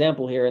gives an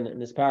example here in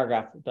this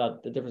paragraph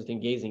about the difference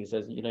in gazing. He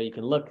says, you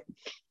can look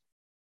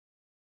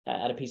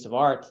at a piece of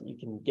art, you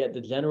can get the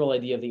general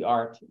idea of the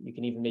art, you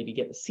can even maybe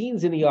get the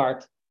scenes in the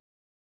art,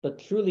 but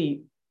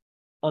truly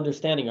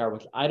understanding art,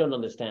 which I don't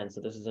understand,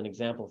 so this is an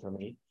example for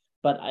me,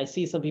 but I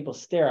see some people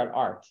stare at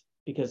art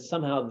because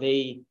somehow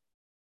they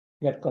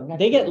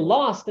get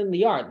lost in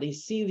the art. They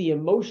see the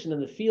emotion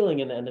and the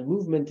feeling and the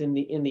movement in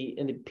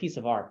the piece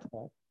of art.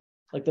 Right?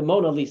 Like the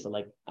Mona Lisa,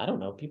 I don't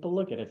know, people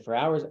look at it for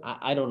hours.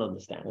 I don't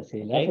understand it.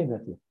 He's laughing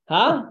at you.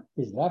 Huh?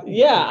 He's laughing.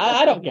 Yeah,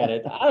 I don't get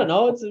it. I don't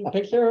know. It's a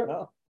picture.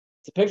 No.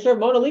 It's a picture of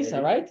Mona Lisa,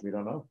 Maybe. right? We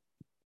don't know.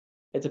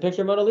 It's a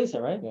picture of Mona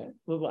Lisa, right? Yeah.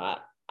 Well,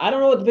 I don't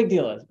know what the big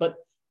deal is, but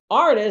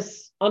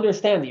artists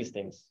understand these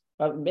things,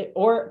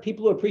 or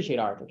people who appreciate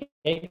art.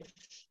 Okay,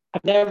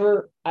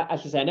 I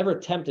should say, I never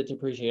attempted to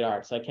appreciate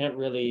art, so I can't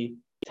really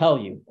tell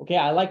you. Okay,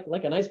 I like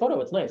a nice photo;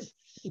 it's nice,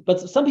 but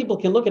some people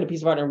can look at a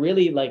piece of art and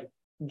really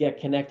get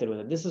connected with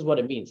it. This is what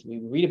it means. We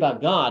read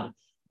about God.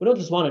 We don't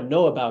just want to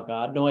know about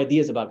God, know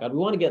ideas about God. We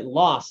want to get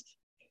lost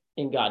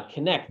in God,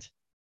 connect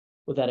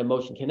with that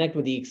emotion, connect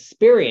with the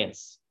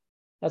experience.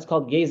 That's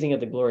called gazing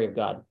at the glory of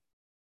God.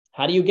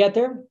 How do you get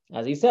there?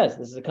 As he says,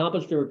 this is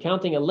accomplished through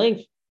recounting at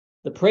length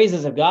the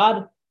praises of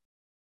God.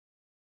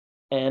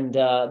 And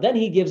then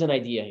he gives an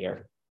idea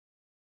here.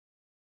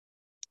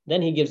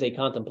 Then he gives a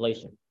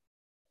contemplation.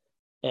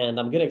 And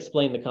I'm going to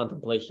explain the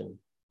contemplation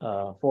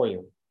for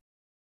you.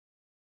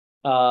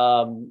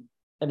 And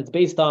it's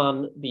based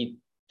on the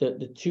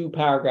two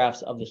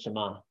paragraphs of the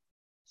Shema.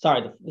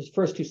 Sorry, the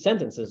first two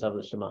sentences of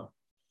the Shema.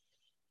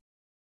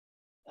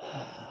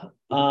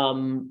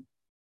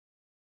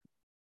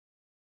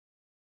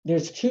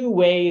 There's two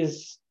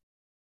ways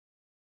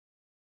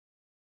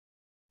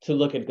to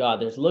look at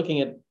God. There's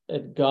looking at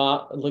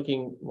God,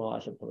 well, I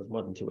should put there's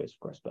more than two ways, of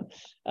course,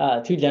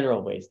 but two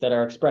general ways that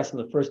are expressed in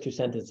the first two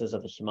sentences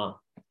of the Shema.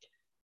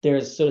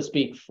 There's, so to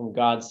speak, from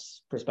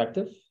God's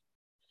perspective,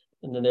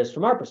 and then there's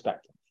from our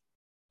perspective.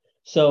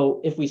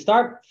 So if we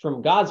start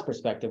from God's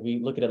perspective, we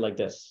look at it like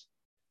this.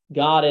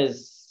 God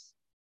is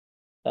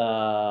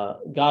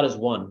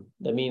one.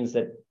 That means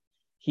that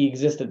he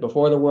existed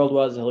before the world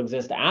was, he'll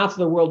exist after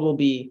the world will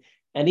be,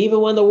 and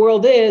even when the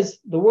world is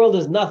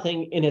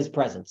nothing in his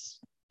presence,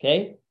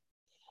 okay?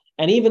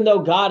 And even though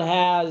God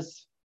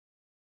has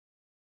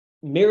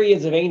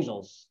myriads of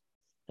angels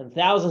and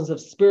thousands of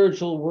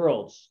spiritual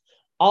worlds,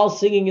 all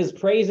singing his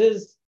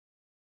praises,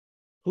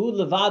 Hu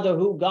levado,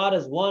 who God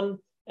is one,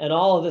 and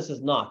all of this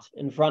is not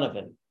in front of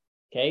him.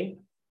 Okay?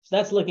 So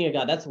that's looking at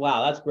God. That's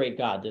wow, that's great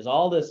God. There's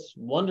all this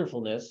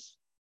wonderfulness,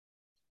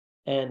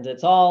 and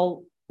it's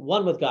all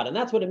one with God. And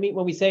that's what it means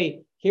when we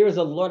say, here is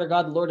the Lord our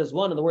God, the Lord is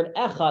one. And the word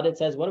echad, it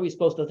says, what are we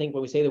supposed to think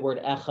when we say the word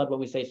echad, when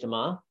we say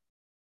Shema?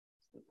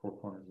 The 4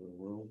 corners of the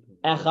world.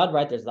 Echad,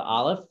 right? There's the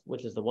Aleph,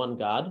 which is the one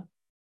God.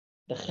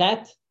 The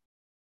Chet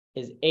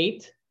is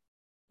 8,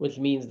 which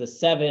means the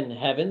 7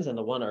 heavens and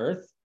the 1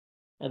 earth.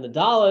 And the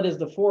Dalet is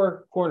the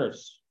 4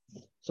 corners.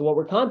 So what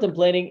we're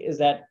contemplating is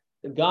that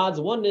God's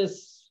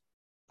oneness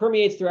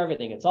permeates through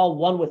everything. It's all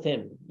one with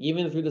him,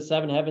 even through the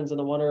 7 heavens and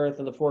the 1 earth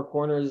and the 4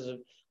 corners,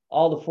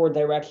 all the 4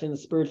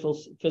 directions,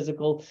 spiritual,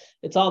 physical.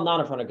 It's all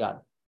not in front of God.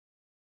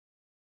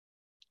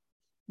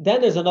 Then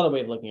there's another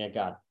way of looking at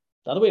God.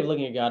 The other way of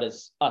looking at God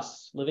is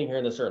us living here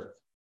on this earth.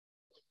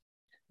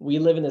 We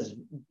live in this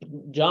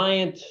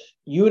giant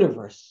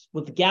universe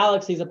with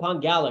galaxies upon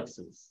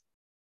galaxies,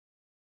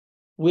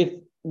 with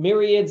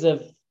myriads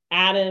of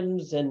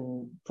atoms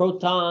and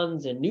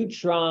protons and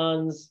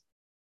neutrons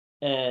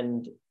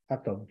and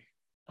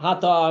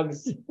hot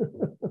dogs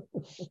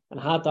and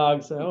hot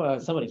dogs. Oh,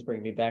 somebody's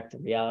bringing me back to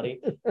reality.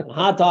 And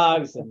hot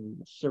dogs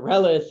and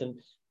Shirelish and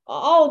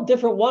all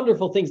different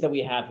wonderful things that we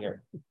have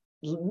here.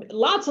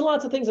 Lots and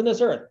lots of things on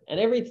this earth, and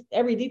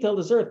every detail of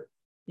this earth,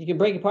 you can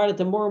break apart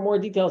into more and more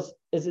details.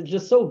 It's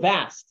just so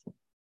vast.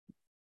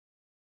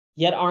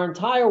 Yet our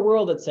entire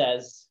world, it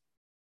says,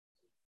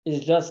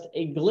 is just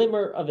a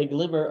glimmer of a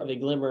glimmer of a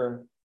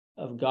glimmer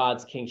of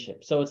God's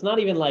kingship. So it's not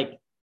even like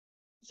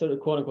sort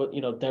of quote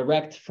unquote,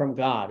 direct from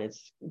God.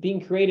 It's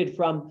being created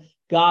from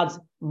God's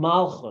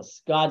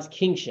malchus, God's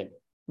kingship.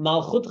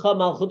 Malchutcha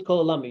malchut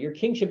kol olam. Your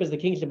kingship is the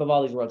kingship of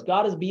all these worlds.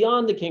 God is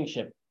beyond the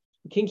kingship.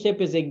 Kingship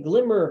is a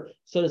glimmer,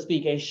 so to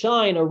speak, a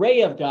shine, a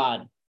ray of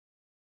God.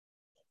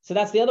 So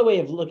that's the other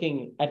way of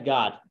looking at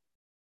God.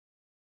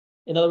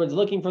 In other words,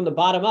 looking from the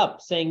bottom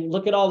up, saying,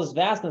 look at all this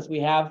vastness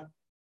we have,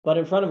 but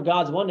in front of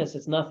God's oneness,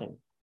 it's nothing.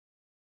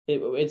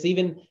 This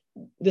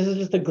is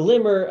just a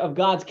glimmer of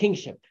God's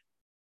kingship.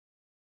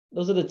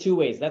 Those are the 2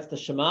 ways. That's the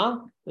Shema.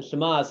 The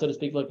Shema is, so to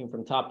speak, looking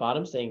from top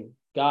bottom, saying,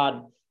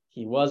 God,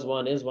 he was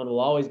one, is one, will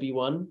always be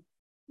one.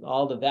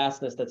 All the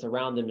vastness that's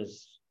around him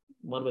is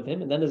one with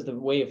him. And then there's the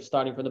way of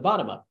starting from the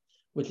bottom up,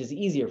 which is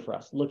easier for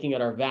us, looking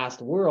at our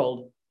vast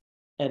world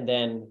and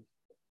then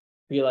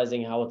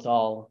realizing how it's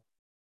all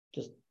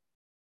just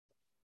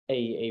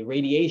a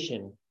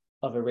radiation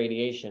of a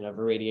radiation of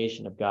a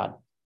radiation of God.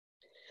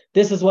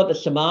 This is what the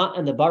Shema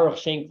and the Baruch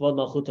Shem Kvod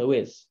Malchuto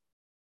is.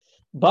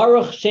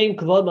 Baruch Shem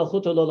Kvod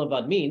Malchuto Lo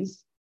Levad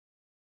means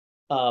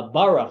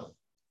Baruch,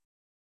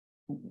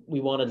 we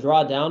want to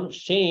draw down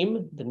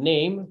Shem, the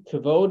name,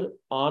 Kvod,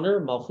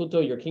 honor,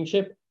 Malchuto, your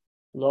kingship,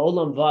 Lo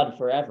Olam Vad,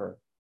 forever.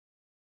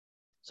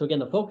 So again,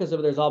 the focus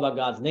over there is all about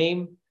God's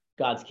name,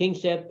 God's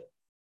kingship,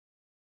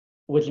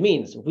 which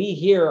means we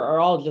here are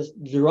all just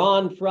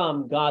drawn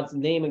from God's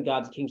name and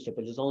God's kingship,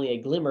 which is only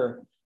a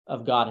glimmer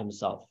of God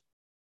himself.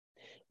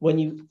 When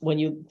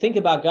you think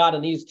about God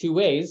in these 2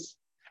 ways,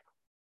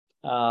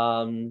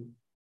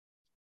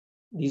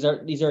 these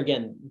are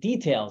again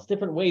details,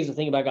 different ways of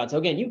thinking about God. So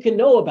again, you can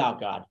know about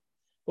God,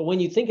 but when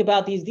you think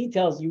about these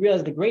details, you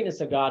realize the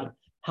greatness of God.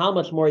 How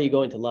much more are you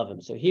going to love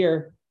him? So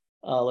here,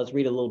 let's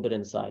read a little bit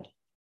inside,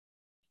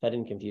 if I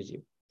didn't confuse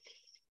you.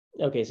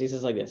 Okay, so he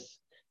says like this.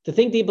 To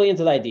think deeply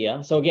into the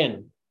idea. So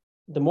again,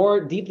 the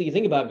more deeply you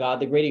think about God,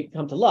 the greater you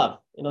come to love.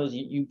 In other words,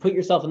 you put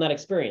yourself in that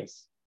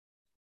experience.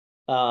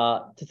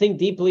 To think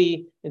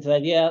deeply into the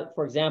idea,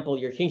 for example,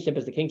 your kingship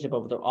is the kingship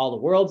of all the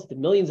worlds. The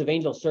millions of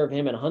angels serve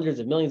him, and hundreds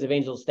of millions of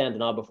angels stand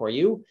in awe before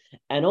you.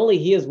 And only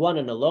he is one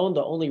and alone,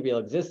 the only real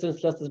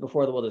existence, just as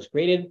before the world was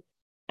created.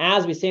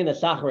 As we say in the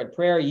Shacharit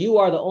prayer, you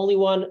are the only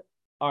one,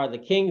 are the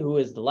king who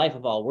is the life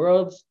of all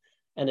worlds.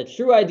 And the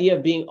true idea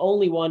of being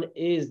only one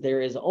is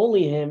there is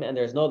only him and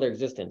there's no other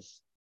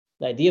existence.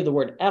 The idea of the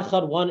word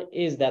echad, one,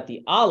 is that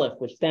the aleph,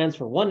 which stands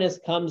for oneness,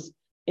 comes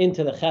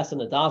into the ches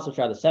and the das, which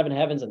are the 7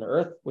 heavens and the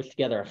earth, which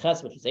together are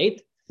ches, which is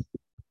 8,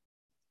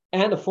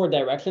 and the 4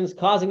 directions,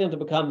 causing them to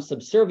become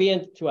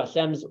subservient to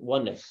Hashem's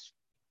oneness.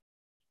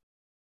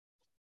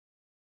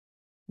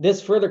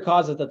 This further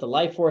causes that the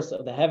life force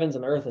of the heavens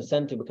and the earth is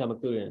sent to become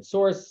included in its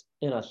source.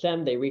 In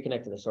Hashem, they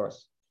reconnect to the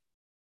source.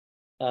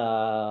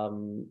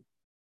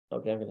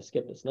 Okay, I'm going to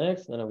skip this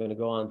next. Then I'm going to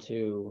go on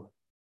to,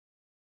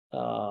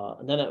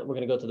 and then we're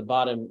going to go to the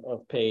bottom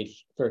of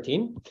page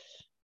 13.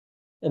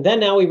 And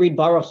then now we read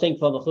Baruch Shem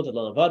Kvod Malchuto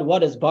Lo Levad.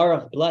 What is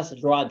Baruch, blessed,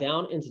 draw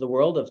down into the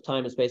world of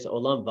time and space,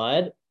 Olam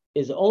Vad,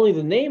 is only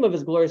the name of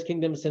his glorious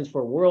kingdom, since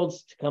for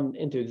worlds to come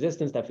into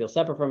existence that feel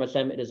separate from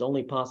Hashem, it is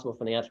only possible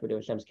from the attribute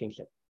of Hashem's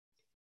kingship.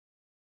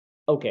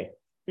 Okay.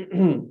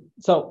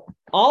 So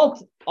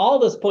all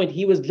this point,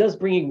 he was just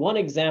bringing one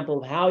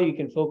example of how you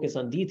can focus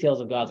on details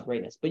of God's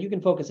greatness, but you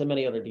can focus on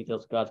many other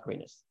details of God's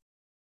greatness.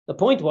 The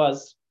point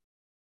was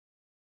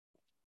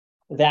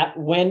that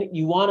when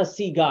you want to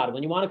see God,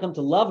 when you want to come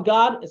to love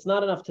God, it's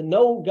not enough to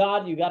know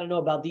God, you got to know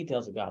about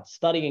details of God,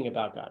 studying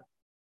about God.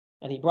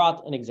 And he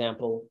brought an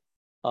example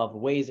of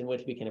ways in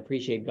which we can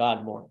appreciate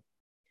God more.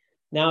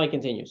 Now he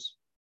continues.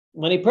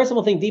 When a person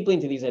will think deeply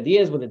into these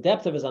ideas with the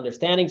depth of his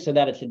understanding so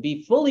that it should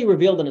be fully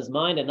revealed in his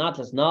mind and not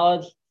just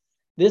knowledge,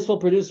 this will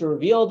produce a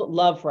revealed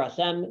love for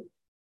Hashem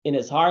in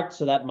his heart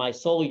so that my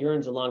soul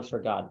yearns and longs for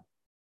God.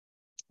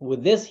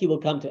 With this, he will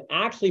come to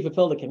actually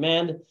fulfill the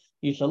command,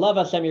 you shall love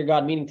Hashem your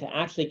God, meaning to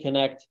actually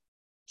connect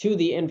to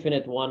the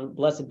infinite one.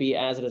 Blessed be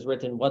as it is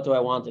written, what do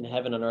I want in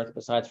heaven and earth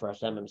besides for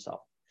Hashem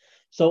himself?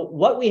 So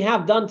what we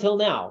have done till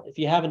now, if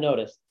you haven't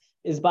noticed,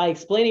 is by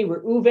explaining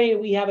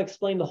Reuven, we have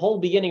explained the whole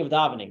beginning of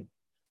davening.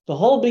 The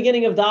whole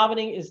beginning of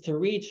davening is to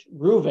reach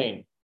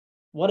Reuven.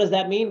 What does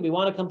that mean? We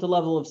want to come to a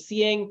level of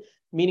seeing,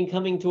 meaning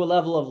coming to a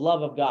level of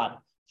love of God.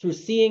 Through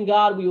seeing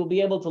God, we will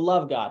be able to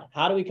love God.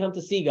 How do we come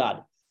to see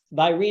God?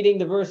 By reading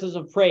the verses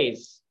of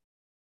praise.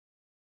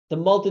 The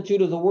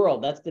multitude of the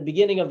world, that's the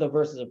beginning of the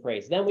verses of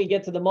praise. Then we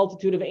get to the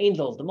multitude of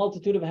angels, the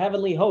multitude of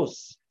heavenly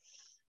hosts.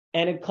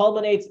 And it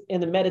culminates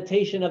in the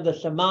meditation of the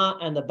Shema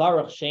and the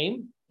Baruch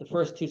Shem, the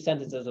first two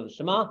sentences of the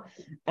Shema.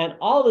 And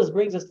all this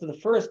brings us to the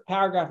first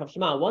paragraph of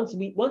Shema.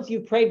 Once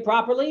you've prayed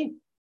properly,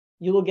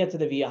 you will get to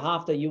the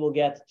V'ahavta, you will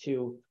get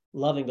to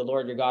loving the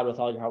Lord your God with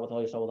all your heart, with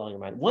all your soul, with all your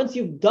mind. Once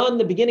you've done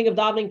the beginning of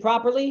davening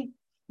properly,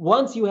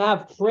 once you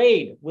have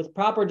prayed with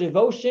proper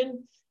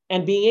devotion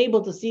and being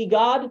able to see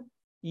God,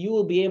 you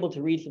will be able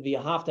to reach the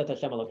V'ahavta et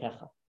Hashem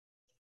Elokecha.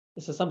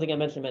 This is something I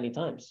mentioned many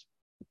times.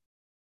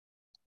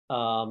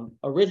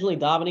 Originally,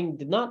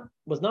 davening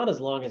was not as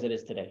long as it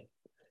is today.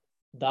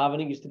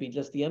 Davening used to be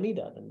just the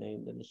Amidah,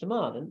 then the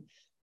Shema.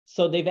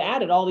 So they've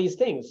added all these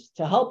things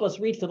to help us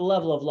reach to the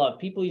level of love.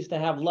 People used to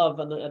have love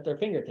at their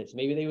fingertips.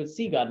 Maybe they would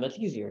see God much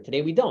easier.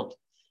 Today we don't.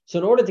 So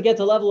in order to get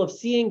to the level of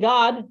seeing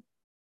God,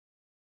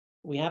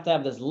 we have to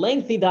have this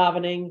lengthy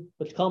davening,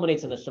 which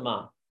culminates in the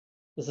Shema.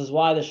 This is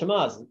why the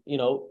Shemas,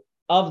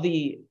 of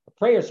the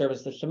prayer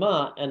service, the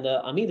Shema and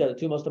the Amidah are the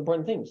two most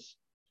important things.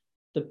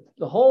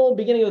 The whole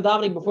beginning of the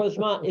davening before the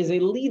Shema is a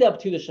lead up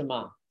to the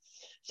Shema.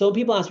 So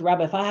people ask,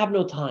 Rabbi, if I have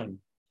no time,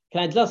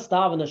 can I just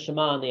daven the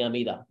Shema and the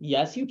Amidah?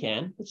 Yes, you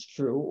can. It's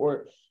true.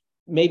 Or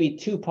maybe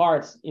two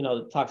parts,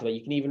 it talks about,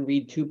 you can even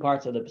read two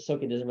parts of the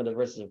Pesukei Dezimra or the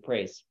verses of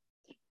praise.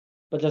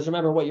 But just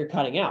remember what you're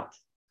cutting out.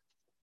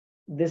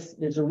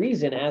 There's a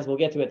reason, as we'll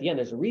get to at the end,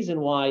 there's a reason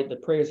why the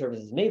prayer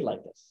service is made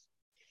like this.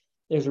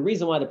 There's a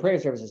reason why the prayer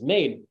service is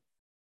made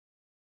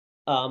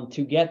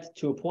to get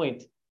to a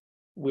point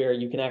where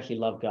you can actually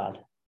love God.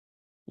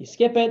 You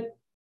skip it,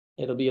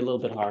 it'll be a little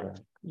bit harder.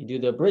 You do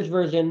the abridged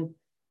version,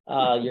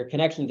 your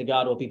connection to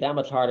God will be that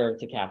much harder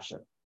to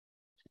capture.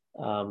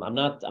 I'm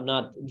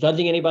not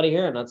judging anybody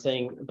here. I'm not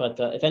saying, but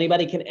if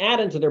anybody can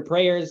add into their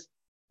prayers,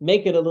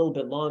 make it a little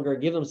bit longer,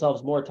 give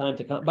themselves more time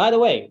to come. By the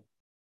way,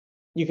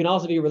 you can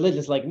also be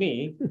religious like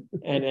me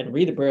and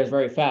read the prayers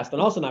very fast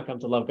and also not come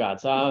to love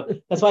God. So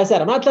that's why I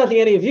said I'm not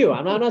judging any of you.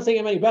 I'm not saying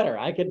I'm any better.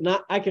 I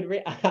could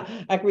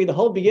read the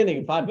whole beginning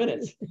in 5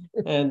 minutes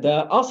and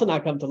also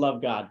not come to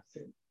love God.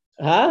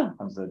 Huh?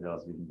 I'm so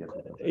jealous you can get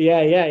that.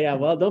 Yeah.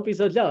 Well, don't be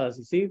so jealous.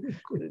 You see,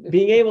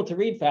 being able to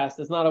read fast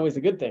is not always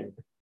a good thing.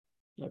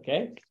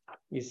 Okay.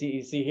 You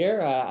see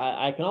here,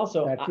 I can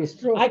also,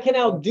 I can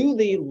outdo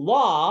the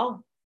law,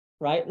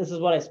 right? This is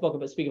what I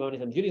speak about many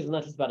times. Judaism is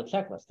not just about a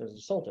checklist. There's a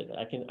soul to it.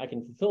 I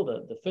can fulfill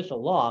the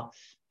official law,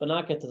 but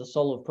not get to the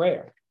soul of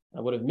prayer. I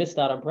would have missed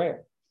out on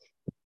prayer.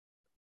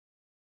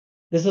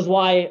 This is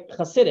why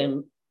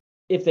Hasidim,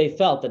 if they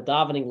felt that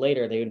davening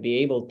later, they would be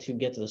able to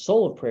get to the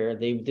soul of prayer,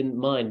 they didn't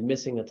mind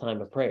missing the time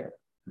of prayer.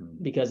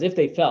 Because if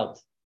they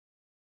felt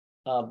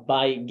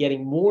by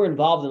getting more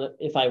involved in it,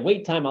 if I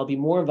wait time, I'll be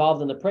more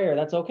involved in the prayer,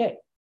 that's okay.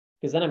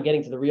 Because then I'm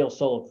getting to the real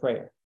soul of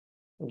prayer.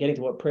 I'm getting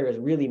to what prayer is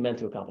really meant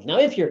to accomplish. Now,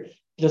 if you're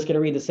just going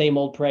to read the same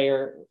old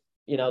prayer,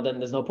 then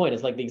there's no point.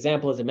 It's like the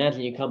example is,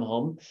 imagine you come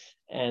home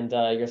and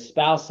your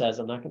spouse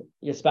says,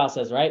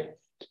 right?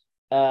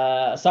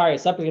 Sorry,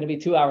 supper's going to be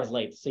 2 hours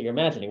late. So you're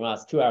imagining, wow,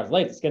 it's 2 hours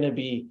late. It's going to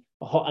be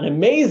an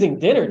amazing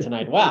dinner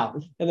tonight. Wow.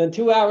 And then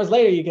 2 hours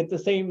later, you get the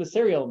same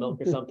cereal milk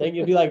or something.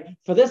 You'll be like,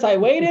 for this, I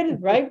waited,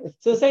 right?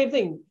 So the same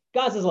thing.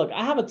 God says, look,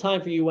 I have a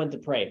time for you when to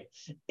pray.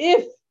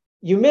 If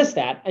you miss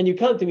that and you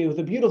come to me with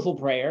a beautiful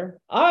prayer,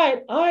 all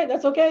right,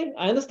 that's okay.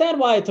 I understand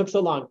why it took so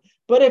long.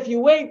 But if you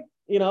wait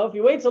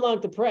so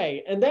long to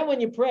pray, and then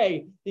when you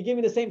pray, you give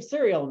me the same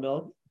cereal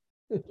milk,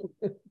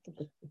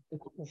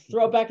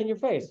 throw it back in your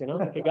face,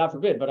 okay, God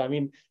forbid. But I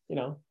mean,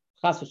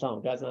 chas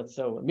v'shalom, God's not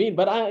so mean,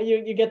 but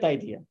you get the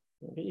idea.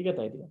 You get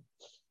the idea.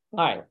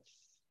 All right.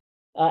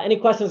 Any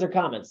questions or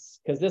comments?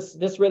 Because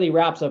this really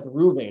wraps up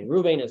Reuven.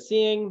 Reuven is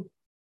seeing.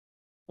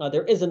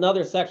 There is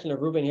another section of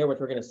Reuven here, which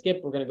we're going to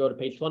skip. We're going to go to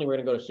page 20. We're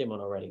going to go to Shimon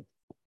already.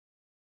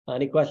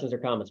 Any questions or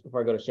comments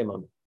before I go to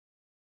Shimon?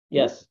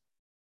 Yes.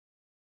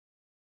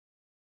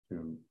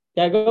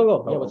 Yeah,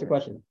 go. Yeah, what's your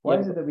question? Why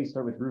is it that we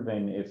start with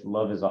Reuven if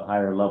love is a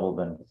higher level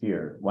than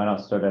fear? Why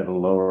not start at a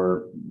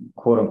lower,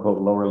 quote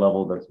unquote, lower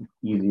level that's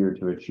easier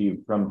to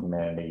achieve from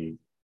humanity,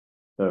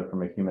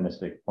 from a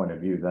humanistic point of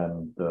view,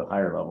 than the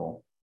higher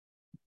level?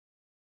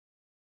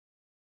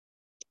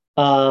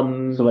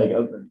 So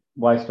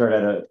why not start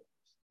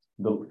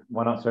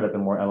at the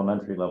more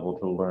elementary level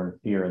to learn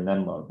fear and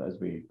then love as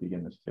we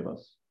begin this tefillah?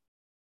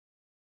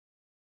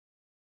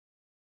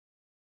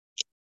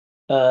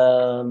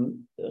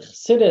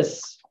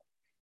 Chassidus,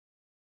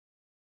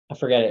 I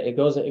forget it. It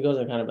goes in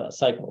kind of a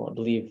cycle, I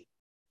believe.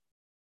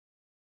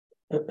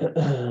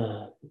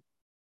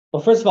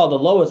 Well, first of all, the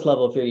lowest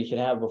level of fear you should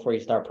have before you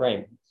start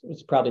praying.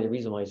 It's probably the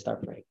reason why you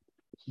start praying.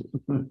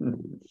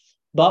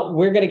 But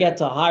we're going to get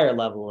to a higher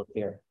level of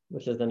fear,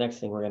 which is the next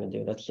thing we're going to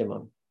do. That's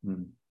Shimon.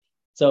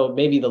 So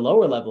maybe the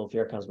lower level of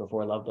fear comes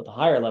before love, but the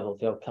higher level of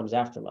fear comes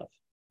after love.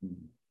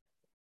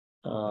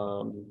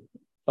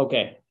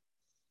 Okay.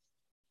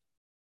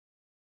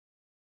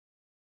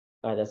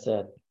 All right, that's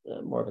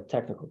more of a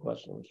technical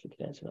question, which we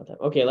can answer another time.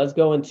 Okay, let's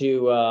go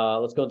into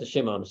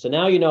Shimon. So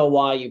now you know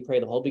why you pray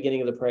the whole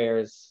beginning of the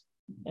prayers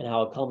and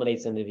how it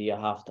culminates into the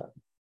Hafta,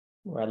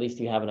 or at least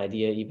you have an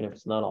idea, even if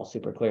it's not all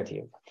super clear to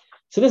you.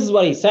 So this is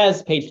what he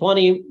says, page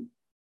 20.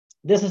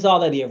 This is all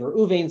the idea of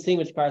Reuven seeing,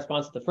 which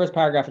corresponds to the first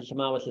paragraph of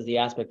Shema, which is the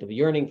aspect of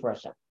yearning for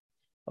Hashem.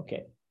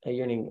 Okay, a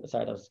yearning.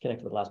 Sorry, that was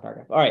connected with the last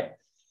paragraph. All right.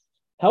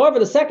 However,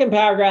 the second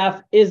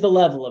paragraph is the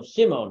level of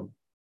Shimon,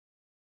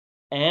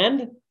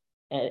 and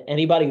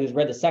anybody who's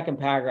read the second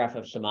paragraph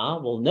of Shema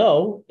will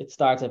know it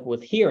starts off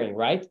with hearing,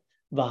 right?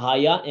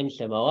 V'haya im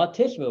shemoa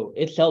tishmu.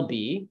 It shall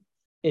be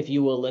if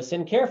you will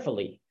listen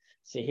carefully.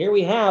 So here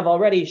we have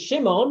already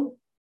Shimon,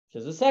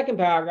 which is the second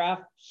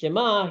paragraph.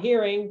 Shema,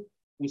 hearing.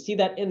 We see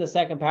that in the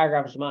second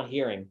paragraph of Shema,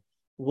 hearing.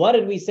 What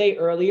did we say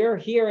earlier?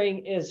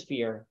 Hearing is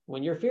fear.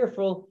 When you're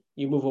fearful,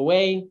 you move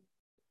away.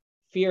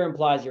 Fear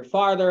implies you're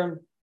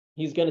farther.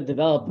 He's going to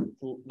develop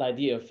the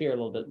idea of fear a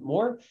little bit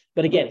more.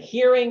 But again,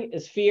 hearing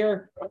is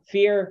fear.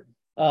 Fear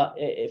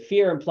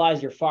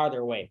implies you're farther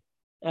away,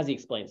 as he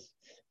explains.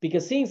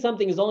 Because seeing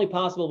something is only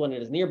possible when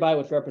it is nearby,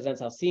 which represents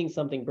how seeing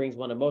something brings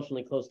one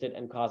emotionally close to it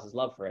and causes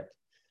love for it.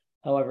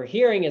 However,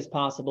 hearing is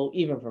possible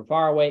even from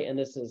far away, and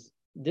this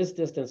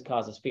distance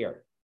causes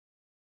fear.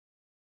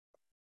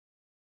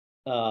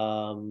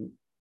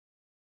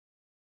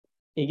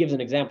 He gives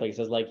an example. He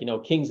says,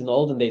 kings in the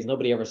olden days,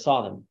 nobody ever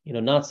saw them.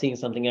 Not seeing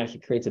something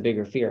actually creates a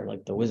bigger fear,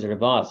 like the Wizard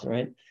of Oz,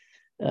 right?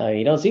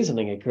 You don't see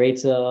something, it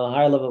creates a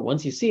higher level.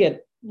 Once you see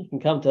it, you can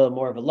come to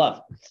more of a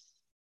love.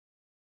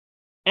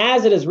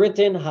 As it is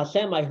written,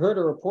 Hashem, I heard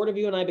a report of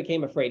you and I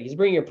became afraid. He's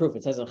bringing a proof.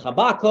 It says in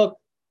Habakkuk,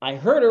 I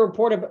heard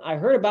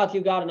about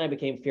you, God, and I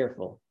became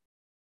fearful.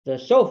 The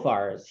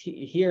shofar is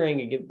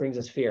hearing, it brings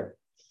us fear.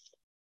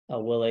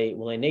 Will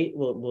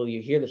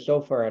you hear the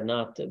shofar and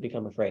not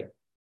become afraid?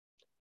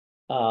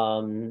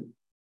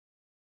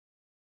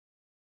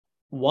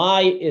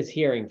 Why is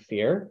hearing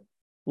fear?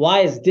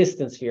 Why is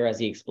distance fear, as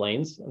he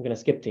explains? I'm going to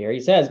skip to here.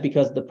 He says,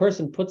 because the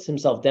person puts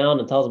himself down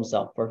and tells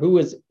himself, for who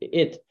is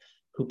it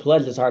who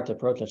pledged his heart to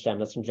approach Hashem?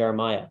 That's from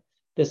Jeremiah.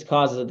 This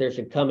causes that there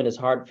should come in his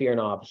heart fear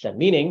and awe of Hashem.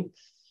 Meaning,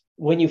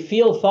 when you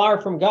feel far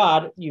from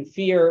God, you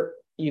feel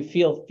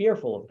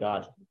fearful of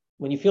God.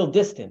 When you feel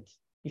distant,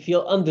 you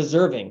feel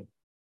undeserving.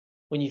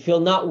 When you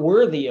feel not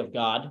worthy of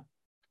God,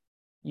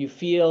 you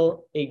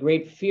feel a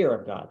great fear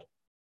of God.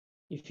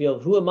 You feel,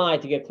 who am I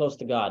to get close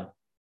to God?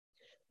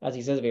 As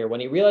he says here,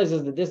 when he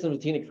realizes the distance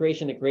between the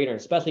creation and the creator,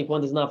 especially if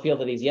one does not feel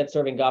that he's yet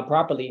serving God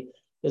properly,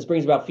 this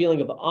brings about a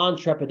feeling of awe and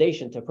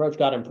trepidation to approach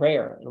God in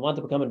prayer and want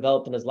to become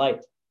enveloped in his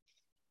light.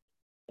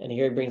 And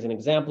here he brings an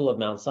example of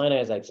Mount Sinai.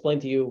 As I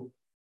explained to you,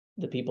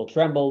 the people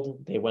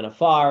trembled, they went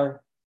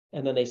afar,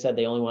 and then they said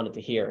they only wanted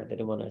to hear. They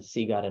didn't want to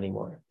see God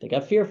anymore. They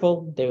got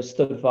fearful, they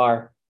stood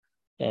far,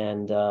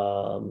 and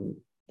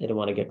they didn't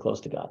want to get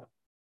close to God.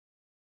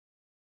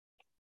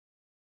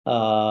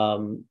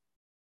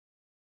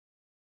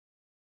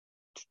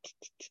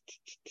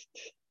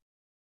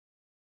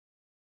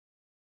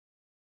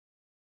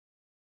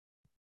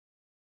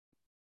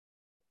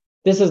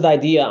 This is the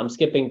idea. I'm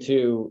skipping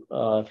to,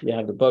 if you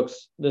have the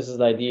books, this is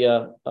the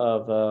idea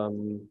of...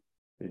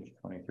 page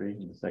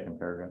 23, the second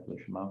paragraph of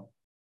the Shema.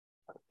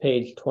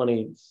 Page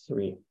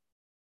 23.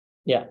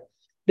 Yeah.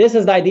 This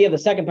is the idea of the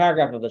second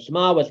paragraph of the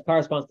Shema, which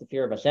corresponds to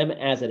fear of Hashem,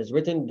 as it is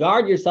written,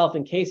 guard yourself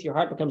in case your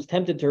heart becomes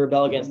tempted to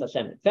rebel against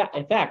Hashem.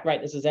 In fact,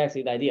 right, this is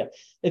actually the idea.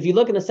 If you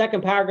look in the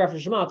second paragraph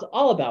of Shema, it's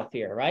all about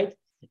fear, right?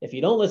 If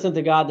you don't listen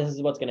to God, this is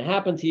what's going to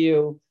happen to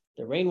you.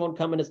 The rain won't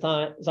come in its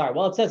time. Sorry,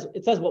 well, it says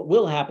what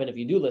will happen if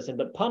you do listen,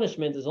 but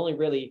punishment is only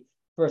really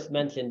first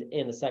mentioned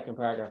in the second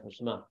paragraph of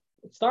Shema.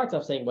 It starts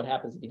off saying what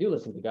happens if you do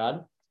listen to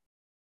God,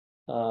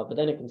 but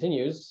then it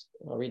continues.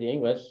 I'll read the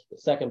English. The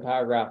second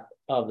paragraph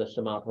of the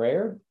Shema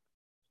prayer.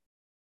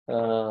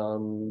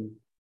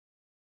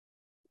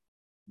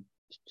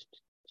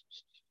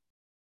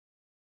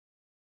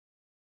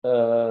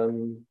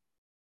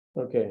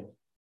 Okay.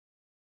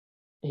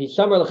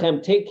 Hishamar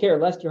lechem, take care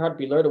lest your heart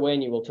be lured away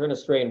and you will turn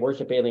astray and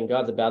worship alien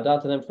gods and bow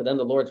down to them. For then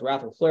the Lord's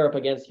wrath will flare up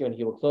against you, and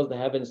he will close the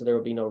heavens, so there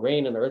will be no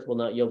rain, and the earth will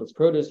not yield its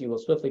produce. You will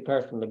swiftly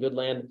perish from the good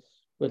land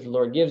which the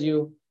Lord gives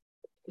you.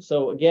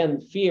 So again,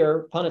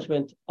 fear,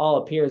 punishment, all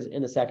appears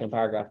in the second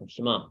paragraph of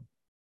Shema.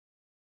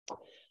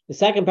 The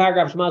second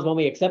paragraph of Shema is when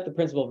we accept the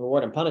principle of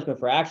reward and punishment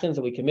for actions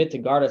and we commit to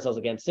guard ourselves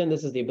against sin.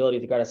 This is the ability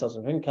to guard ourselves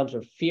from sin. It comes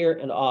from fear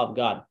and awe of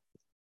God.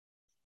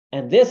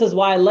 And this is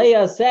why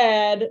Leah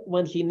said,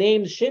 when she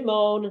named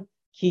Shimon,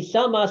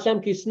 Kishama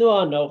Hashem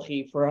Kisnua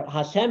Nochi, for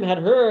Hashem had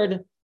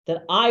heard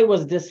that I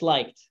was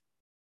disliked.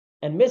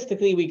 And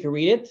mystically, we can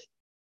read it,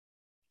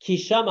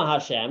 Kishama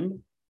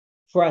Hashem,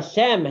 for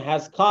Hashem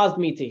has caused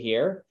me to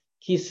hear,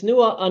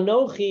 Kisnua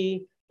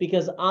Anochi,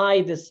 because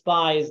I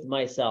despised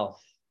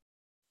myself.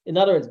 In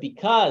other words,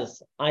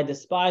 because I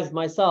despised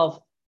myself,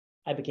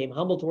 I became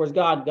humble towards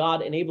God.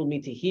 God enabled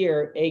me to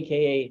hear,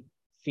 aka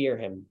fear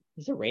him.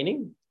 Is it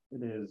raining?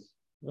 It is.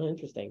 Oh,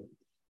 interesting.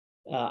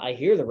 I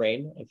hear the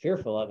rain. I'm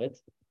fearful of it.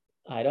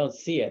 I don't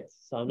see it,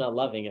 so I'm not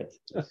loving it.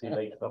 See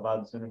like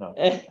Chabad soon enough.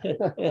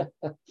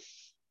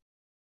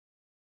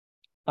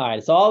 All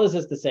right, so all this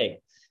is to say,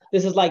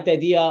 this is like the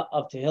idea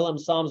of Tehillim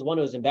Psalms, one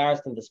who is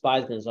embarrassed and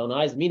despised in his own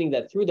eyes, meaning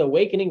that through the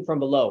awakening from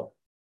below,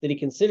 that he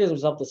considers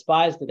himself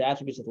despised through the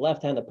attributes of the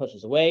left hand that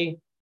pushes away.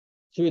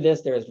 Through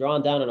this, there is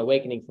drawn down an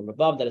awakening from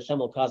above that Hashem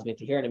will cause me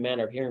to hear in a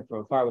manner of hearing from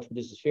afar, which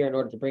produces fear, in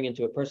order to bring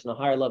into a person a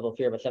higher level of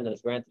fear of Hashem that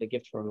is granted a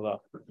gift from above.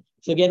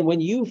 So again,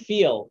 when you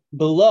feel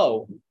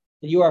below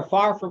that you are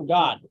far from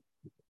God,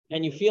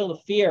 and you feel the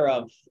fear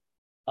of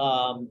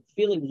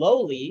feeling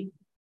lowly,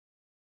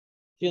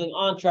 feeling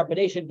on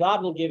trepidation,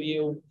 God will give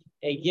you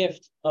a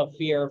gift of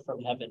fear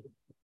from heaven.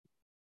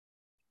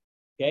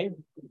 Okay?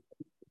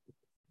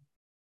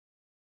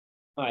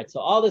 All right, so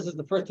all this is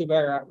the first two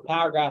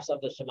paragraphs of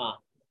the Shema.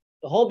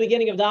 The whole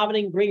beginning of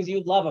davening brings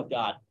you love of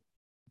God.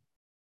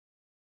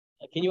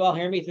 Can you all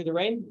hear me through the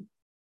rain?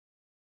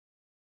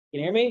 Can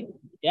you hear me?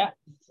 Yeah.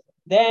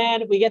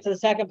 Then we get to the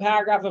second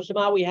paragraph of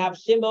Shema. We have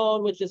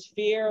Shimon, which is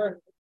fear.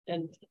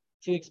 And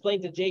to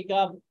explain to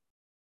Jacob,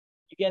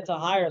 you get to a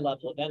higher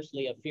level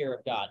eventually of fear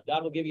of God.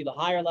 God will give you the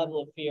higher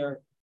level of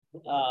fear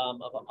of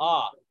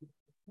awe,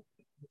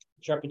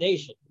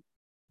 trepidation.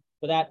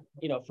 But that,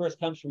 first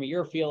comes from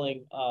your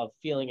feeling of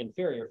feeling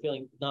inferior,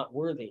 feeling not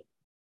worthy.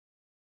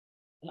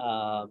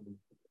 How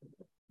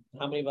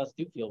many of us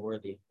do feel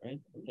worthy, right?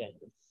 Okay.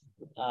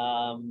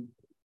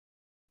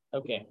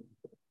 Okay.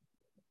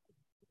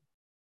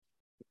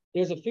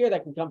 There's a fear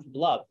that can come from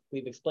love.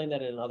 We've explained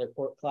that in other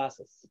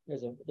classes.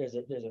 There's a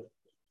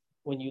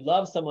when you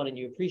love someone and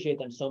you appreciate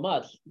them so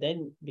much,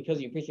 then because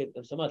you appreciate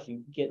them so much,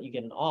 you get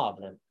an awe of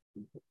them.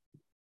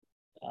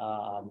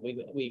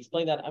 We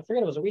explained that. I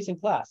forget, it was a recent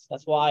class.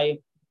 That's why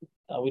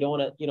we don't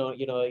want to, you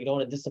don't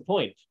want to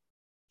disappoint.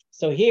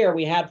 So here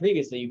we had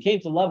previously, you came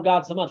to love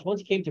God so much. Once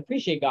you came to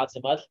appreciate God so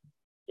much,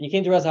 and you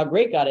came to realize how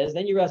great God is,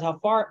 then you realize how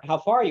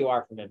far you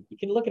are from him. You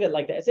can look at it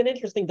like that. It's an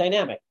interesting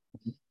dynamic.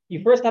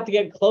 You first have to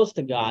get close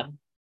to God,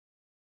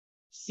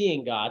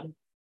 seeing God,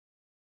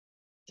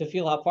 to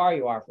feel how far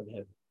you are from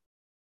him.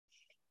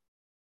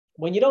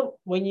 When you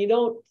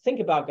don't think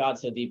about God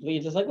so deeply,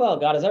 you're just like, well,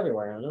 God is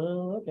everywhere.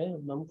 Oh, okay,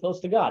 I'm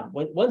close to God.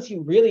 Once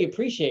you really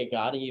appreciate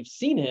God and you've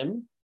seen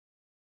him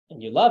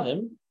and you love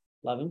him,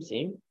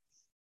 see him,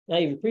 now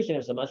you've appreciated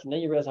him so much, and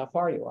then you realize how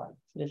far you are.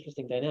 It's an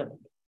interesting dynamic.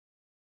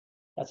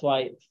 That's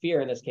why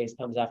fear in this case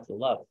comes after the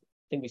love. I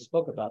think we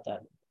spoke about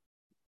that.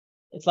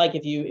 It's like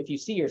if you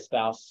see your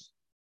spouse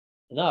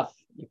enough,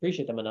 you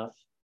appreciate them enough,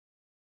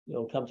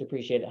 you'll come to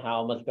appreciate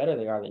how much better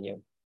they are than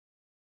you.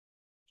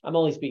 I'm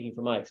only speaking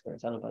from my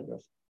experience. I don't know about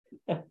yours.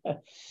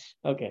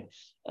 Okay.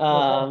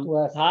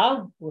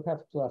 We'll have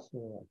to ask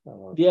you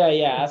that.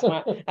 Yeah.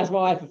 Ask my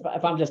wife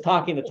if I'm just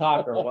talking to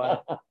talk or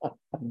what.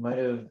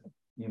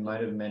 You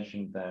might have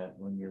mentioned that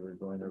when you were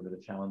going over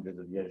the challenges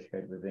of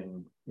Yiddishkeit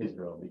within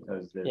Israel,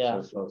 because they're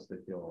so close they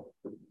feel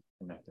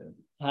connected.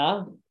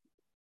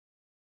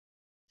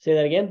 Say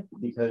that again?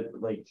 Because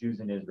like Jews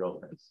in Israel,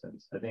 for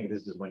instance, I think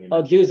this is when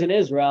you Jews in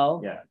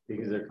Israel. Yeah,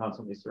 because they're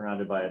constantly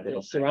surrounded by it.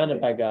 They're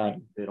surrounded by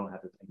God. They don't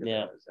have to think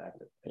about it as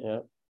active. Yeah.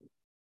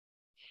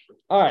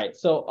 All right,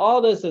 so all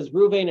this is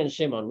Ruvain and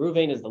Shimon.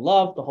 Ruvain is the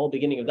love, the whole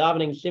beginning of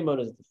davening. Shimon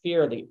is the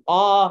fear, the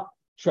awe,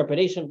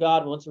 trepidation of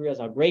God. Once we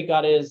realize how great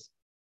God is,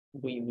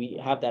 we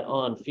have that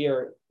awe and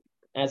fear,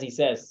 as he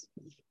says,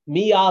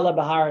 Mi ala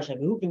bahar Hashem.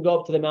 Who can go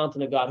up to the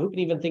mountain of God? Who can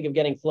even think of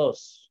getting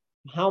close?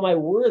 How am I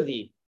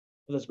worthy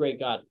of this great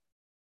God?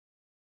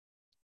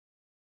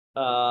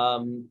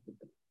 And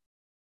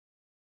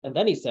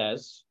then he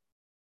says,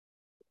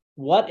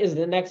 what is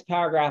the next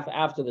paragraph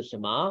after the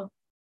Shema?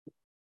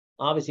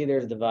 Obviously,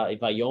 there's the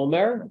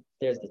Vayomer,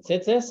 there's the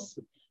Tzitzis.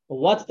 But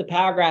what's the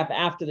paragraph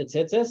after the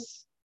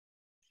Tzitzis?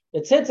 The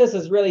Tzitzis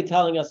is really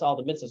telling us all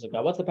the mitzvahs of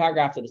God. What's the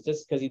paragraph after the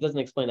Tzitzis? Because he doesn't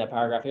explain that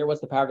paragraph here.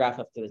 What's the paragraph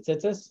after the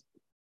Tzitzis?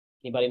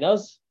 Anybody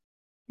knows?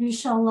 You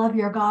shall love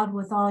your God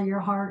with all your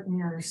heart and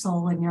your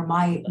soul and your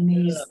might. And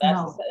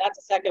that's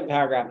the second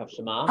paragraph of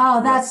Shema.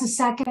 Oh, that's the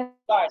second.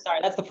 Sorry.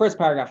 That's the first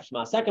paragraph of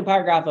Shema. Second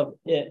paragraph of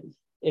it,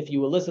 if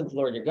you will listen to the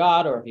Lord your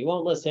God, or if you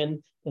won't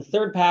listen. The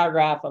third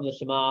paragraph of the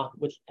Shema,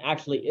 which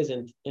actually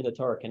isn't in the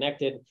Torah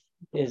connected,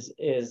 is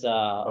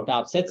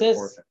about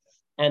tzitzis.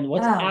 And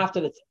what's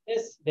after the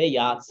tzitzis?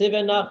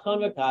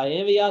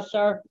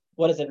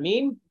 What does it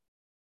mean?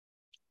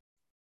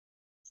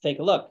 Let's take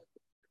a look.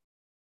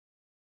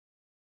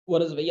 What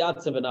does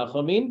v'yatziv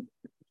v'nachon mean?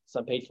 It's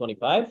on page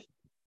 25.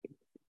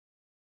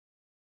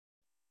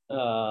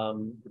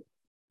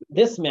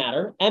 This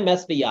matter,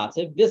 MS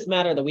v'yatziv, this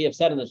matter that we have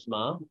said in the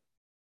Shema,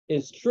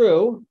 is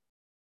true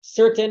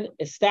certain,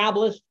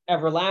 established,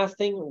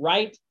 everlasting,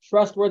 right,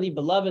 trustworthy,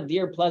 beloved,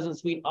 dear, pleasant,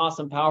 sweet,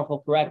 awesome,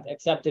 powerful, correct,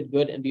 accepted,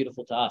 good, and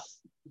beautiful to us.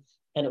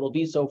 And it will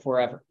be so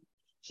forever.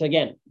 So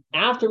again,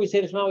 after we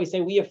say the Shema, we say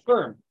we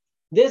affirm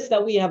this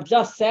that we have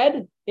just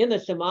said in the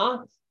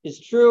Shema is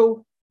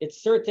true,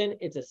 it's certain,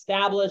 it's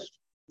established,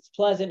 it's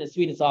pleasant, it's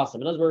sweet, it's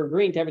awesome. In other words, we're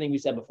agreeing to everything we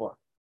said before.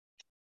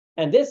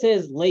 And this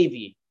is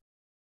Levi.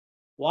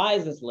 Why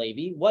is this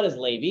Levi? What is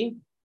Levi?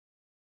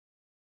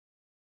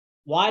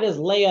 Why does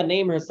Leah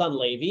name her son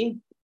Levi?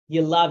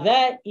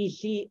 Yilaveh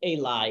ishi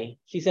Eli.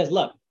 She says,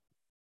 look,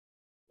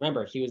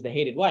 remember, she was the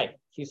hated wife.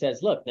 She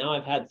says, look, now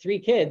I've had 3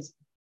 kids.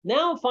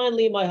 Now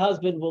finally my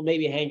husband will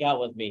maybe hang out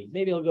with me.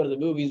 Maybe he'll go to the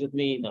movies with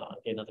me. No,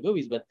 okay, not the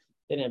movies, but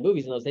they didn't have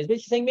movies in those days. But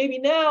she's saying maybe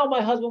now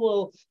my husband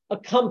will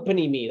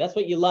accompany me. That's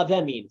what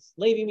Yilaveh means.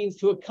 Levi means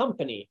to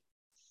accompany.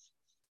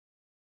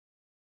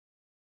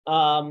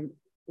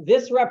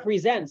 This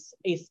represents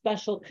a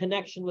special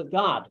connection with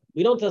God.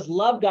 We don't just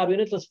love God, we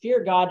don't just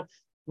fear God,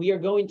 we are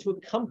going to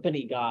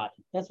accompany God.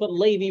 That's what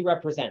Levi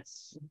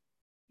represents.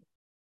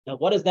 Now,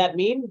 what does that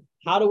mean?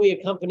 How do we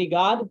accompany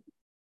God?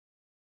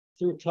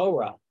 Through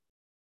Torah.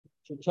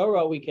 Through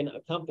Torah, we can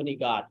accompany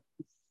God.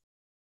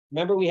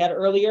 Remember we had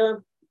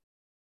earlier,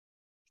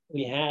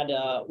 we had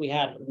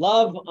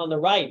love on the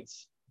right,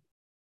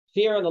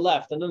 fear on the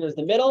left, and then there's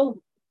the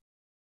middle.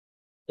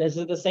 This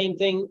is the same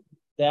thing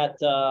that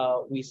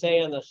we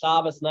say on the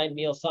Shabbos night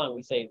meal song.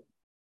 We say,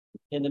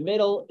 in the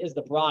middle is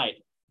the bride.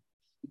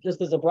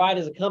 Just as the bride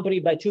is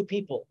accompanied by 2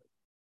 people,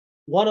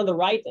 one on the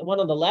right and one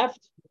on the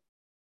left.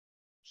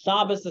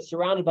 Shabbos is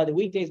surrounded by the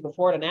weekdays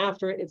before it and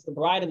after it. It's the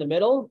bride in the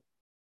middle.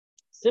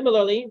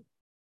 Similarly,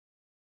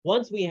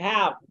 once we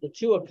have the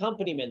 2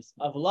 accompaniments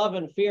of love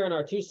and fear on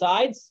our 2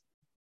 sides,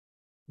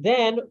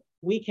 then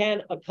we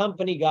can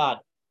accompany God.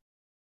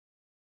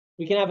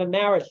 We can have a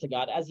marriage to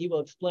God, as he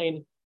will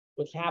explain,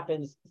 which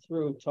happens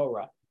through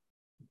Torah.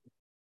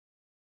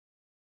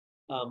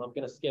 I'm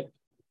going to skip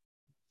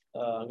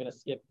to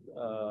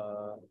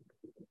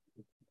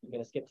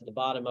the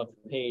bottom of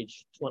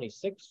page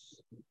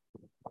 26. It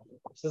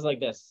says like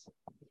this: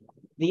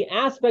 the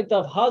aspect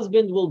of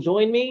husband will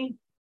join me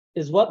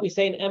is what we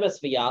say in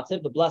Emes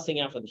V'Yatziv, the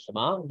blessing after the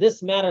Shema.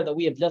 This matter that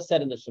we have just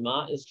said in the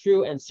Shema is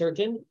true and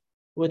certain,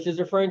 which is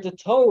referring to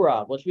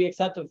Torah, which we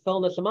accept to fulfill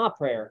in the Shema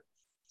prayer,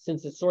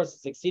 since its source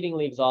is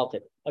exceedingly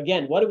exalted.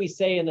 Again, what do we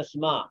say in the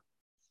Shema?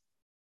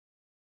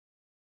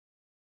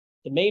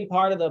 The main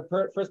part of the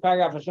first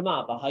paragraph of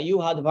Shema, V'hayu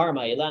hadvar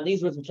ma'elah,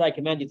 these words which I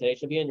command you today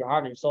should be in your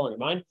heart and your soul and your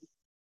mind.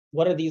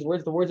 What are these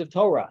words? The words of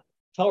Torah.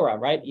 Torah,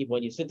 right? Even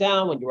when you sit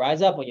down, when you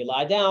rise up, when you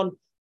lie down,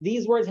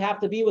 these words have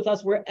to be with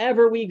us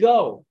wherever we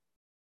go.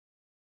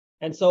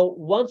 And so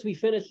once we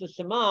finish the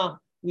Shema,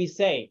 we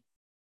say,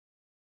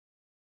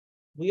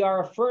 we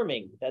are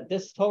affirming that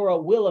this Torah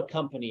will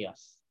accompany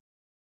us.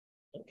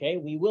 Okay,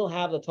 we will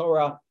have the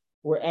Torah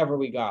wherever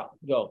we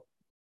go.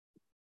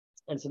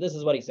 And so this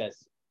is what he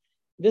says.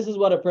 This is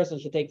what a person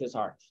should take to his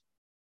heart.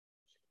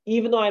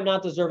 Even though I'm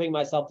not deserving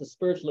myself to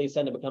spiritually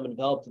ascend and become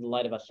enveloped in the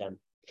light of Hashem,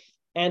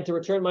 and to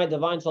return my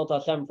divine soul to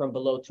Hashem from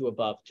below to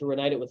above, to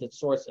reunite it with its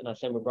source in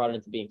Hashem who brought it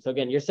into being. So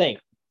again, you're saying,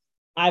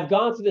 I've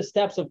gone through the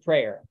steps of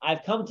prayer.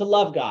 I've come to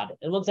love God.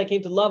 And once I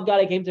came to love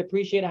God, I came to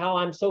appreciate how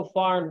I'm so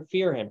far and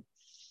fear him.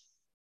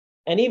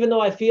 And even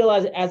though I feel,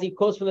 as he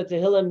quotes from the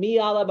Tehillim, Mi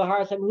ala bahar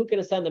Hashem, who can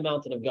ascend the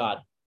mountain of God?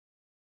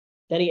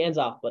 Then he ends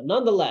off, but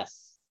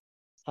nonetheless,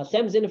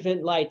 Hashem's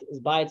infinite light is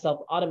by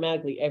itself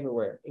automatically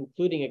everywhere,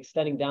 including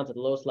extending down to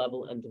the lowest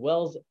level, and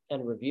dwells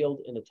and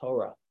revealed in the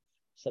Torah.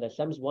 So that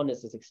Hashem's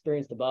oneness is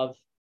experienced above,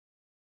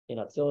 in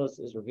Atzilus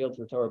is revealed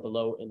through Torah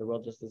below, in the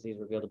world just as he is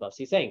revealed above. So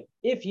he's saying,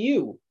 if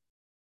you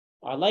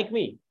are like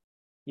me,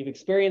 you've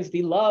experienced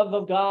the love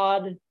of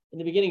God in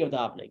the beginning of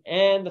davening,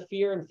 and the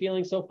fear and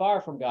feeling so far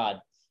from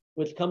God,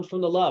 which comes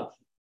from the love.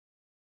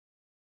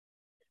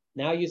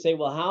 Now you say,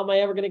 well, how am I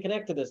ever going to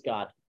connect to this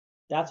God?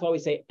 That's why we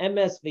say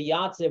Emes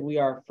V'Yatziv, we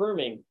are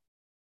affirming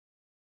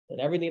that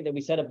everything that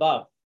we said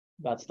above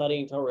about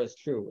studying Torah is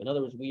true. In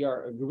other words, we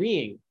are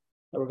agreeing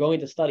that we're going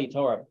to study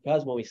Torah,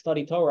 because when we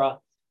study Torah,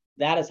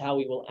 that is how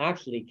we will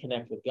actually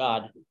connect with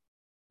God.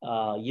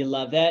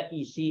 Yilaveh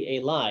ishi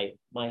Eli,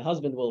 my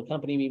husband will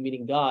accompany me,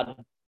 meaning God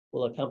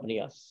will accompany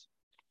us.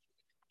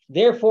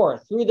 Therefore,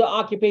 through the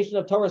occupation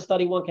of Torah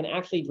study, one can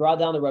actually draw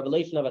down the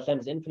revelation of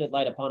Hashem's infinite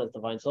light upon his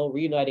divine soul,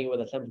 reuniting it with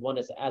Hashem's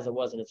oneness as it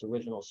was in its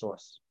original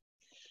source.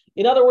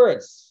 In other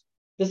words,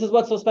 this is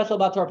what's so special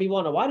about Torah. People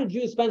wonder, why do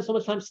Jews spend so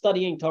much time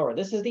studying Torah?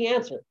 This is the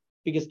answer.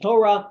 Because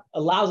Torah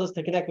allows us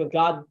to connect with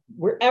God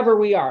wherever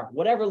we are,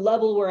 whatever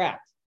level we're at.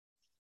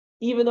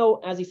 Even though,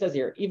 as he says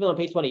here, even on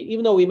page 20,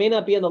 even though we may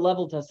not be on the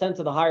level to ascend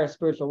to the higher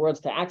spiritual worlds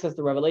to access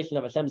the revelation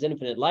of Hashem's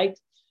infinite light,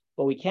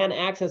 but we can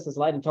access his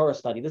light in Torah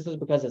study. This is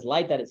because his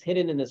light that is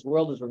hidden in this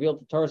world is revealed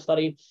to Torah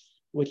study,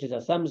 which is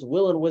Hashem's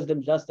will and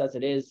wisdom, just as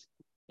it is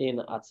in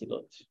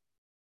Atzilut.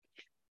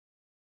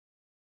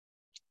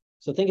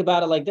 So think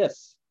about it like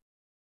this,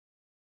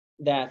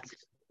 that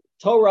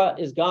Torah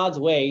is God's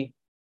way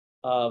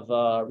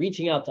of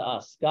reaching out to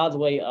us, God's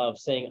way of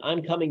saying,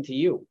 I'm coming to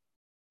you.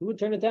 Who would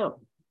turn it down,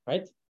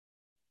 right?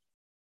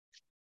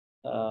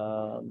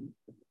 Not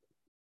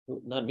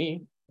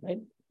me, right?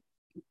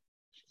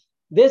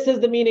 This is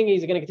the meaning,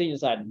 he's going to continue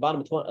inside,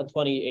 bottom of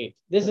 28.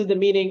 This is the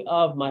meaning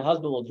of my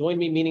husband will join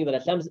me, meaning that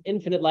Hashem's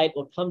infinite light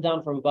will come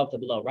down from above to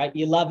below, right?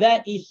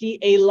 Yilaveh ishi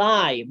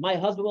elai. My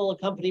husband will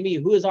accompany me.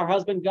 Who is our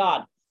husband?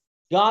 God.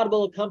 God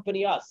will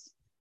accompany us.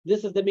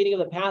 This is the meaning of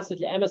the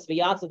passage, Emes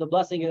v'yatzav, the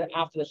blessing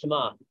after the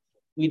Shema.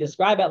 We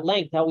describe at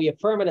length how we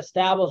affirm and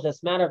establish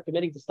this matter of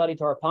committing to study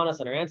Torah upon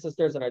us and our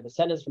ancestors and our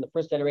descendants from the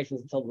first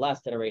generations until the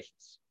last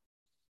generations.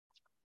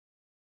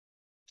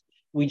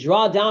 We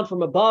draw down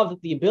from above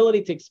the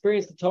ability to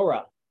experience the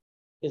Torah.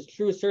 Is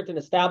true, certain,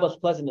 established,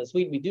 pleasant, and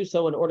sweet. We do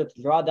so in order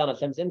to draw down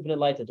Hashem's infinite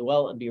light to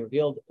dwell and be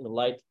revealed in the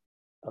light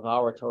of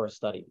our Torah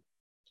study.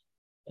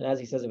 And as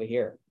he says over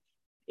here,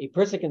 a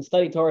person can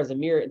study Torah as a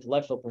mere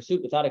intellectual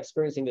pursuit without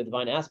experiencing the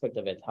divine aspect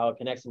of it, how it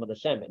connects him with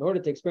Hashem. In order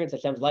to experience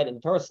Hashem's light in the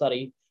Torah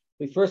study,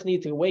 we first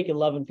need to awaken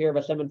love and fear of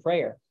Hashem in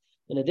prayer.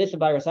 In addition,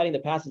 by reciting the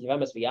passage of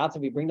Emes v'yatzav,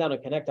 we bring down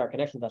and connect our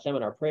connection to Hashem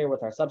and our prayer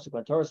with our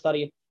subsequent Torah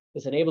study.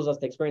 This enables us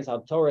to experience how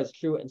Torah is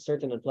true and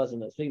certain and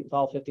pleasant.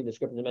 All 15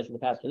 descriptions I mentioned in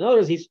the past. In other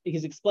words,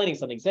 he's explaining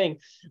something, saying,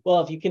 well,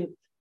 if you can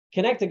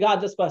connect to God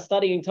just by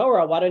studying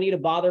Torah, why do I need to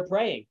bother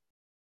praying?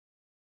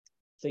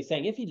 So he's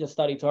saying, if you just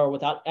study Torah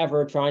without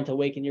ever trying to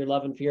awaken your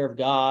love and fear of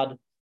God,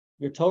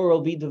 your Torah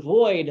will be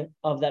devoid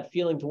of that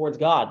feeling towards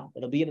God.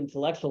 It'll be an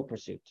intellectual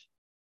pursuit.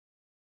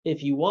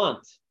 If you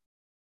want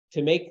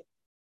to make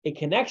a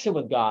connection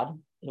with God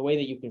in a way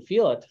that you can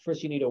feel it,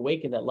 first you need to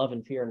awaken that love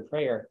and fear in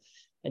prayer.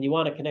 And you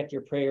want to connect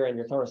your prayer and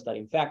your Torah study.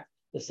 In fact,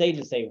 the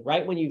sages say,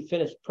 right when you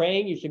finish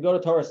praying, you should go to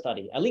Torah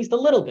study, at least a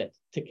little bit,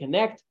 to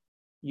connect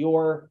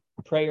your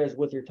prayers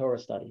with your Torah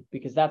study,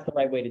 because that's the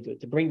right way to do it,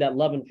 to bring that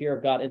love and fear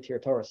of God into your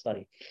Torah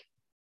study.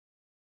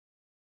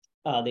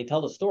 They tell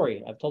the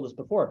story, I've told this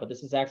before, but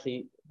this is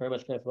actually very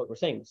much connected to what we're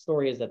saying. The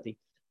story is that the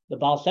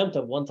Baal Shem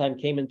Tov one time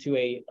came into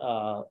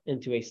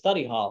a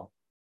study hall,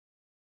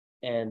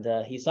 and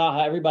he saw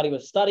how everybody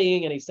was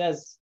studying, and he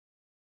says,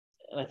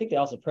 and I think they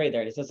also pray there.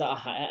 And he says,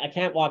 I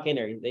can't walk in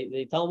there.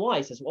 They tell him why.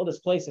 He says, well, this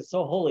place is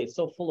so holy. It's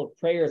so full of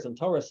prayers and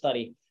Torah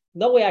study.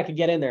 No way I could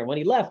get in there. When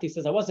he left, he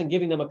says, I wasn't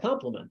giving them a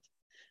compliment.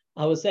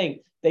 I was saying,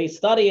 they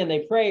study and they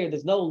pray.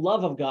 There's no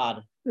love of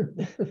God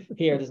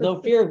here. There's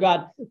no fear of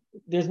God.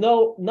 There's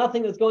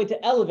nothing that's going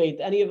to elevate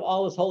any of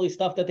all this holy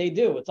stuff that they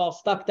do. It's all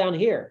stuck down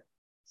here.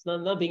 It's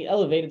not being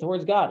elevated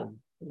towards God.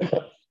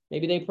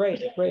 Maybe they pray.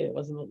 It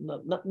wasn't.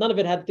 None of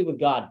it had to do with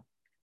God.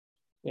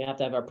 We have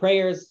to have our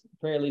prayers.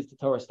 Prayer leads to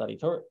Torah study.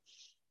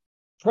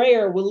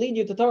 Prayer will lead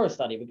you to Torah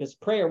study, because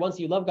prayer, once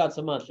you love God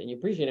so much and you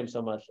appreciate Him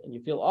so much and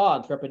you feel awe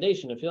and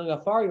trepidation and feeling how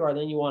far you are,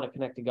 then you want to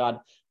connect to God.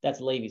 That's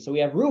Levi. So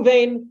we have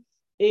Ruvain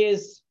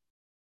is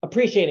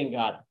appreciating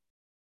God.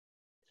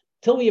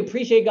 Till we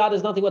appreciate God,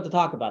 there's nothing what to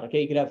talk about.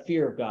 Okay, you could have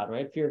fear of God,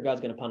 right? Fear of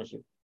God's going to punish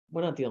you.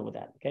 We're not dealing with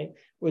that. Okay,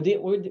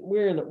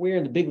 we're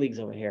in the big leagues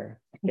over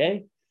here.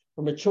 Okay,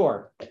 we're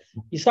mature.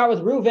 You start with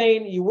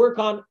Ruvain. You work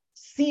on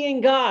seeing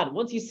God.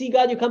 Once you see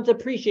God, you come to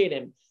appreciate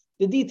Him.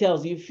 The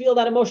details, you feel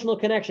that emotional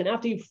connection.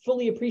 After you've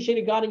fully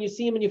appreciated God and you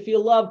see Him and you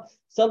feel love,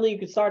 suddenly you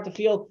can start to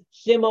feel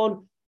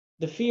Shimon,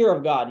 the fear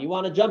of God. You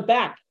want to jump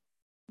back.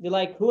 You're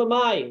like, who am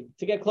I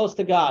to get close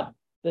to God,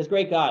 this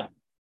great God?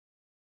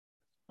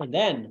 And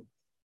then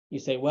you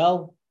say,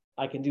 well,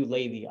 I can do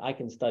Levi. I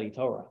can study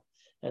Torah.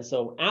 And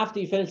so after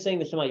you finish saying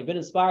the Shema, you've been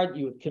inspired,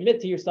 you would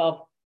commit to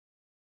yourself,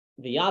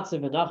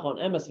 V'yatzav v'nachon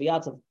emes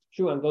v'yatzav,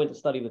 true, I'm going to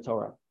study the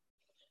Torah.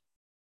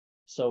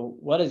 So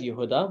what is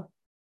Yehuda?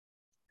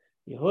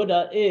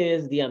 Yehuda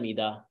is the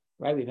Amidah,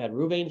 right? We've had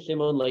Ruvain,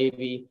 Shimon,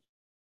 Levi.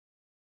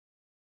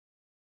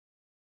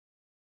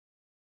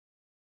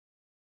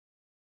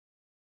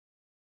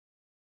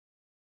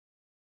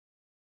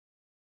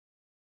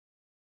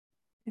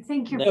 I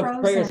think you're The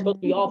prayer is supposed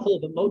to be all full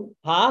of emotion.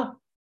 Huh?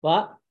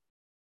 What?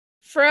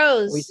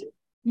 Froze.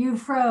 You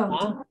froze.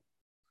 Huh?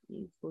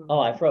 Oh,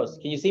 I froze.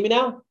 Can you see me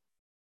now?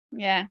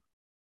 Yeah.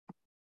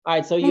 All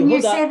right, so Can Yehuda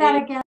you say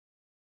that again?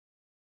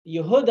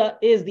 Yehuda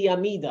is the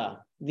Amidah.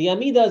 The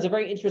Amidah is a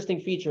very interesting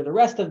feature. The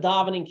rest of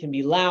davening can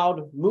be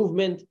loud,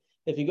 movement.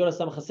 If you go to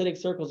some Hasidic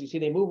circles, you see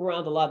they move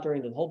around a lot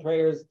during the whole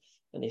prayers,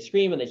 and they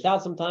scream and they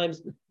shout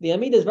sometimes. The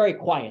Amidah is very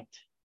quiet.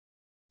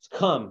 It's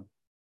calm.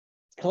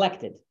 It's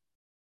collected.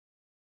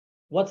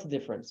 What's the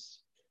difference?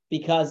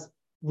 Because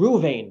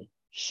Ruvain,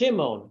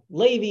 Shimon,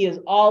 Levi is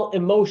all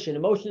emotion.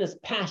 Emotion is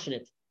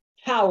passionate,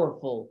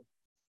 powerful,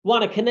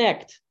 want to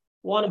connect,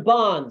 want to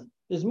bond.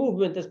 There's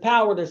movement, there's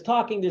power, there's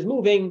talking, there's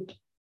moving.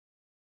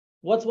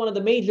 What's one of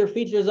the major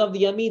features of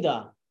the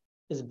Amidah?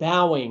 Is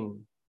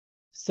bowing,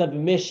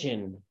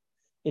 submission.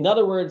 In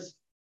other words,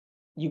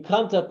 you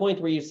come to a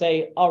point where you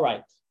say, all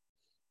right,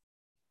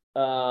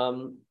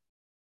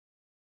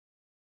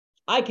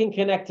 I can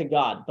connect to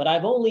God, but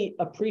I've only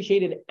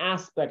appreciated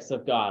aspects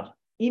of God.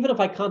 Even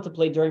if I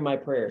contemplate during my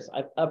prayers,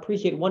 I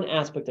appreciate one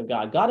aspect of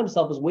God. God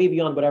Himself is way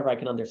beyond whatever I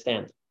can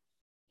understand.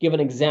 Give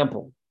an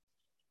example.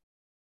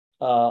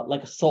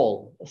 Like a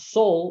soul. A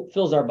soul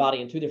fills our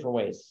body in two different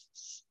ways.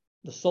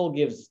 The soul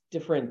gives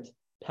different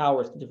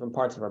powers to different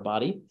parts of our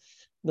body.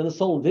 Then the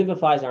soul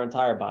vivifies our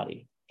entire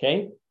body.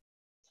 Okay?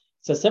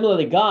 So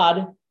similarly,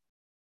 God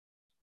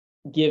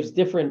gives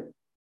different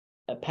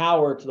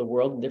power to the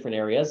world in different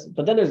areas,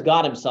 but then there's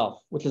God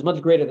himself, which is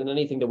much greater than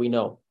anything that we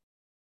know.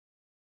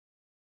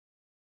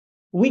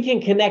 We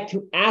can connect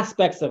to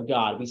aspects of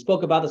God. We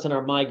spoke about this in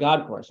our My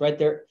God course, right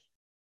there.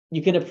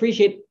 You can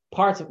appreciate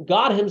parts of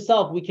God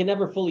himself we can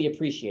never fully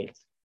appreciate.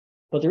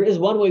 But there is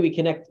one way we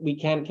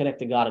can connect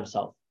to God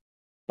himself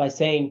by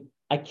saying,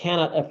 I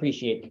cannot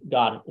appreciate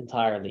God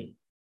entirely.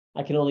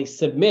 I can only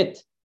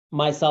submit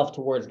myself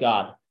towards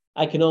God.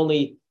 I can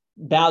only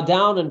bow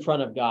down in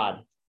front of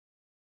God,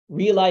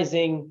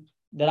 realizing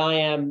that I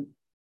am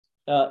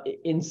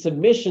in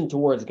submission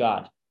towards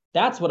God.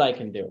 That's what I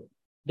can do.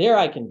 There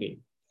I can be.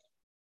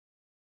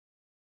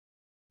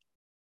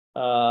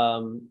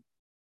 And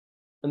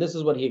this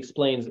is what he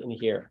explains in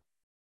here.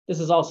 This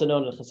is also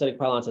known in Hasidic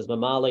parlance as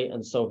Mamali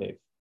and Soviv.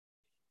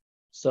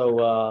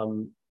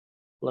 So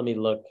let me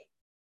look.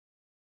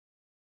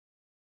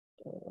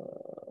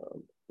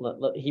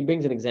 He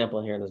brings an example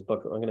in here in this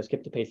book. I'm going to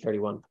skip to page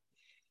 31.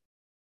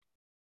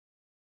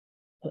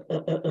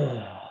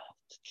 To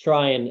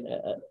try and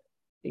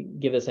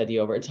give this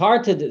idea over. It's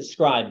hard to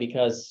describe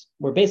because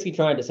we're basically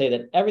trying to say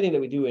that everything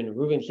that we do in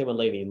Reuven, Shimon,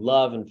 Levi,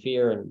 love and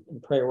fear and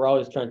prayer, we're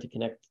always trying to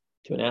connect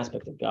to an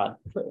aspect of God.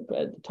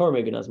 Torah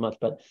maybe not as much,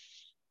 but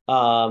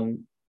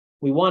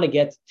we want to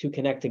get to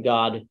connect to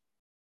God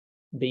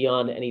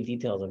beyond any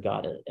details of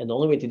God. And the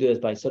only way to do this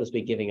is by, so to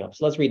speak, giving up.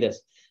 So let's read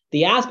this.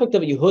 The aspect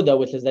of Yehuda,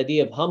 which is the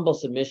idea of humble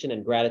submission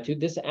and gratitude,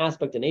 this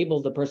aspect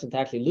enables the person to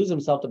actually lose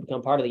himself to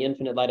become part of the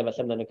infinite light of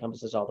Hashem that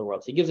encompasses all the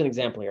world. So he gives an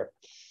example here.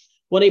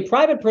 When a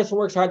private person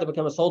works hard to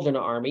become a soldier in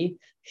an army,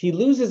 he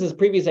loses his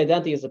previous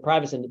identity as a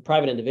private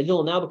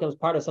individual and now becomes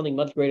part of something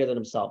much greater than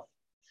himself.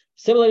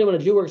 Similarly, when a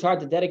Jew works hard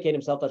to dedicate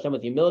himself to Hashem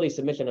with humility,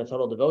 submission, and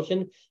total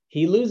devotion,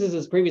 he loses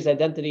his previous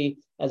identity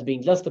as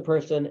being just a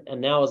person and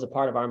now as a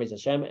part of armies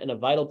Hashem and a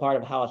vital part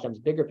of how Hashem's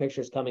bigger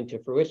picture is coming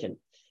to fruition.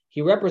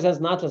 He represents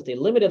not just a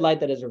limited light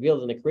that is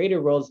revealed in the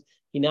creator worlds,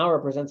 he now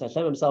represents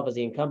Hashem himself as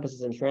he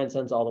encompasses and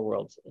transcends all the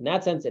worlds. In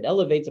that sense, it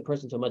elevates a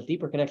person to a much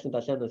deeper connection to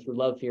Hashem than through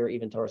love, fear,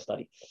 even Torah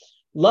study.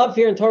 Love,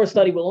 fear, and Torah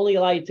study will only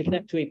allow you to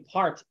connect to a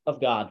part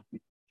of God, the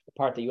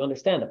part that you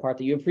understand, the part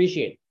that you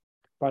appreciate,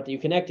 the part that you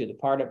connect to, the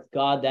part of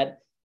God that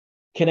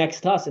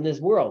connects to us in this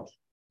world,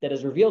 that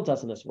is revealed to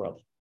us in this world.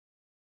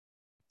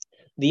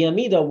 The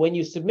Amida, when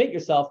you submit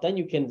yourself, then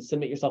you can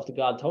submit yourself to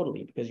God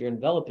totally because you're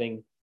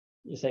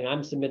saying,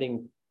 I'm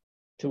submitting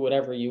to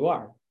whatever you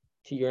are,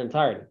 to your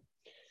entirety.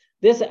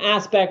 This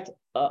aspect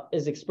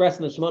is expressed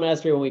in the Shemona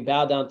Esrei when we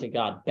bow down to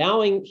God.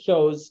 Bowing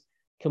shows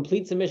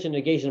complete submission,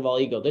 negation of all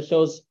ego. This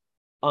shows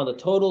on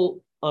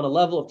a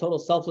level of total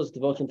selfless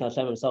devotion to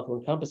Hashem himself, who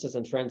encompasses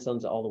and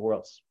transcends all the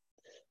worlds.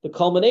 The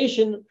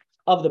culmination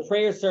of the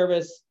prayer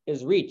service is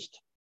to reach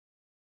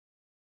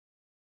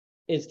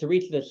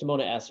the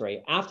Shemona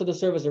Esrei. After the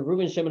service of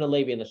Reuven, Shimon, and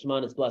Levi and the Shema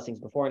and its blessings,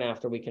 before and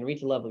after, we can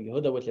reach the level of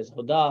Yehuda, which is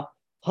Hodah,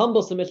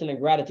 humble submission and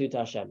gratitude to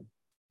Hashem.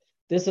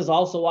 This is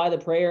also why the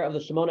prayer of the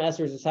Shemona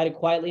Esrei is recited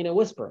quietly in a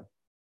whisper.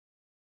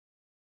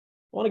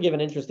 I want to give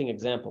an interesting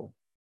example.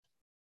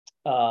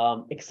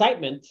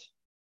 Excitement,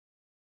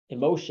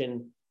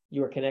 emotion,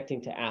 you are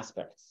connecting to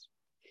aspects.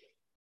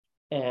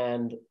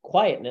 And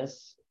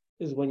quietness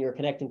is when you're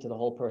connecting to the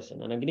whole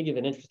person. And I'm going to give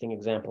an interesting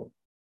example.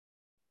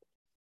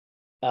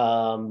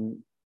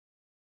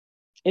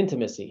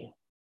 Intimacy.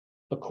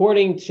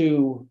 According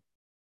to,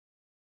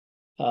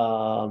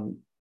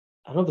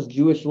 I don't know if it's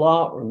Jewish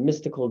law or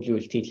mystical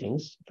Jewish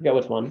teachings, I forget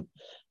which one,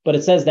 but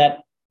it says that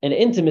in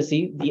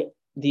intimacy,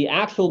 the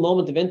actual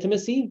moment of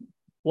intimacy,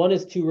 one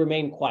is to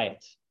remain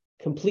quiet,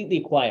 completely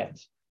quiet.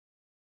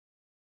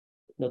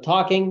 No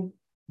talking,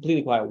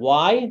 completely quiet.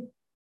 Why?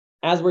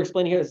 As we're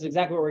explaining here, this is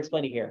exactly what we're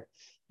explaining here.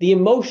 The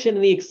emotion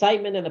and the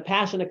excitement and the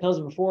passion that comes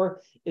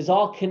before is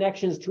all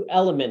connections to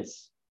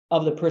elements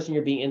of the person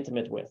you're being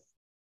intimate with.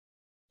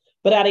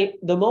 But at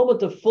the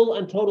moment of full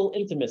and total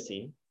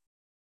intimacy,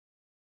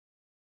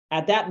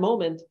 at that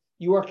moment,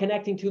 you are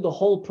connecting to the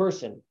whole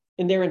person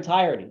in their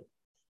entirety.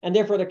 And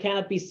therefore, there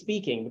cannot be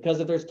speaking, because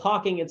if there's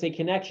talking, it's a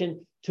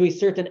connection to a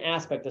certain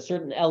aspect, a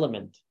certain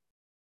element.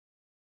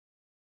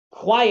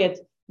 Quiet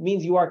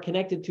means you are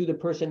connected to the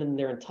person in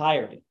their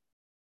entirety.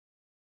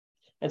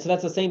 And so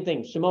that's the same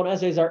thing. Shemona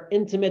Esrei is our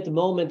intimate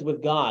moment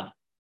with God.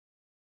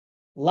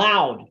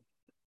 Loud.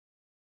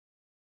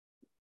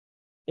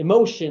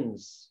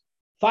 Emotions,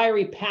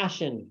 fiery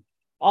passion,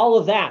 all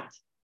of that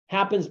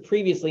happens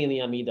previously in the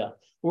Amidah.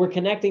 We're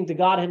connecting to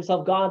God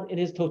himself, God in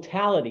his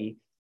totality.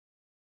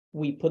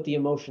 We put the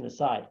emotion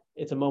aside.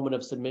 It's a moment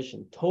of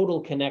submission,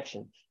 total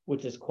connection,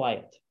 which is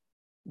quiet,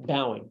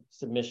 bowing,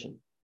 submission.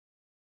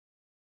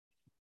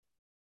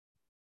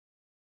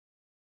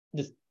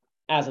 Just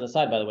as an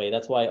aside, by the way,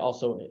 that's why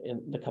also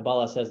in the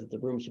Kabbalah says that the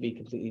room should be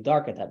completely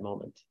dark at that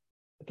moment.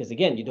 Because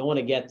again, you don't want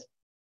to get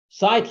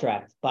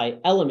sidetracked by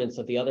elements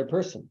of the other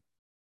person.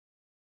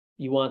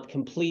 You want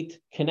complete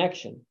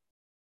connection.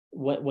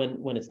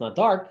 When it's not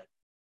dark,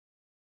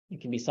 you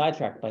can be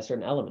sidetracked by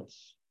certain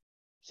elements.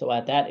 So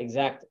at that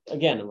exact,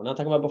 again, we're not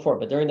talking about before,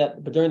 but during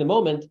the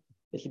moment,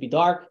 It should be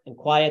dark and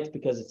quiet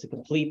because it's a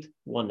complete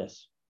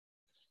oneness.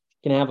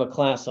 You can have a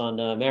class on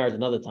marriage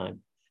another time.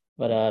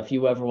 But if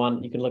you ever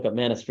want, you can look up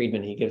Manis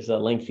Friedman. He gives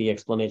lengthy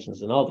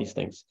explanations and all these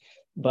things.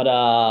 But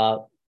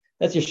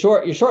that's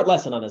your short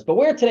lesson on this. But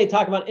we're today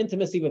talking about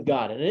intimacy with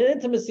God. And in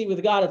intimacy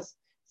with God, it's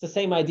the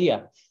same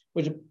idea,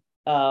 which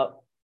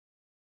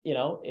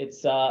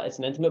it's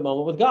an intimate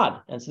moment with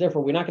God. And so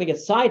therefore, we're not going to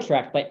get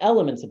sidetracked by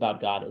elements about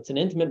God. It's an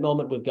intimate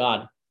moment with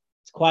God.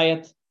 It's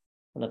quiet,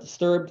 we're not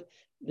disturbed.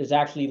 There's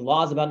actually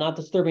laws about not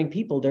disturbing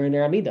people during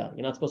their Amidah.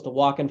 You're not supposed to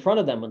walk in front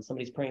of them when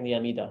somebody's praying the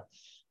Amidah.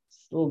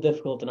 It's a little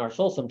difficult in our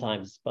soul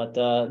sometimes, but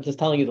just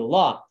telling you the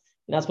law.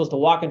 You're not supposed to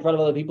walk in front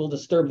of other people,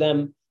 disturb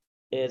them.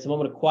 It's a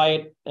moment of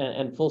quiet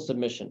and full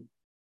submission.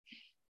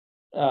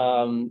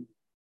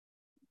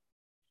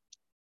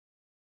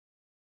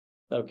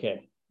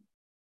 Okay.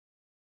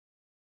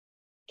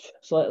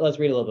 So let's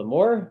read a little bit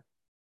more.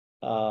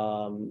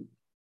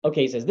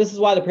 Okay, he says, this is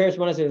why the prayers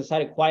are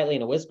recited quietly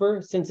in a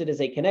whisper, since it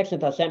is a connection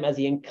to Hashem as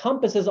he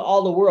encompasses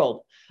all the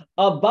world,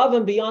 above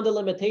and beyond the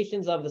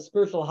limitations of the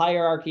spiritual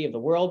hierarchy of the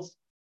worlds.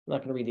 I'm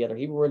not going to read the other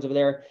Hebrew words over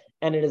there.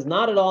 And it is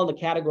not at all in the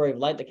category of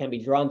light that can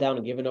be drawn down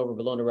and given over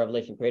below in the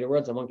revelation created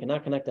words, and one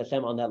cannot connect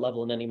Hashem on that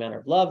level in any manner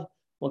of love.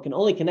 One can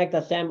only connect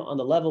Hashem on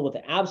the level with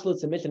the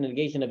absolute submission and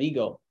negation of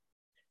ego.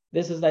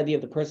 This is the idea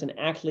of the person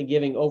actually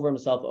giving over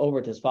himself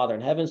over to his Father in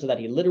heaven, so that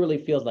he literally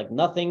feels like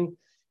nothing,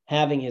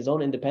 having his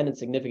own independent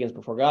significance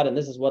before God. And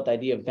this is what the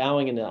idea of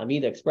bowing in the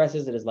Amidah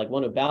expresses. It is like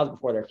one who bows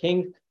before their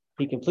king.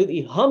 He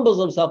completely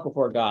humbles himself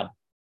before God.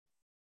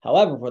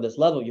 However, for this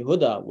level,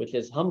 Yehuda, which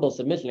is humble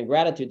submission and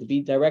gratitude, to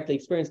be directly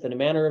experienced in a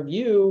manner of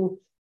view,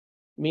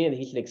 meaning that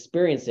he should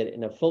experience it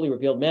in a fully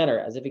revealed manner,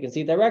 as if he can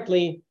see it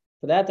directly.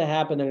 For that to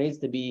happen, there needs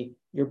to be,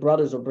 your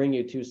brothers will bring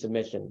you to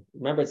submission.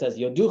 Remember, it says,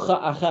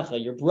 Yoducha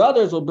achecha, your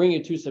brothers will bring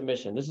you to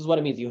submission. This is what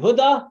it means.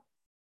 Yehuda,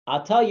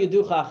 ata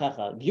Yoducha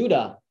achecha.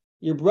 Judah,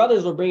 your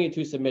brothers will bring you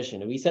to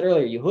submission. And we said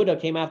earlier,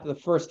 Yehuda came after the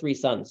first three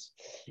sons.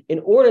 In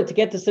order to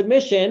get to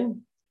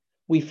submission,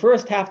 we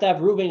first have to have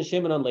Reuven,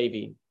 Shimon, and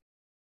Levi.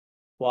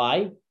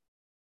 Why?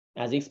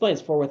 As he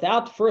explains, for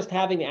without first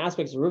having the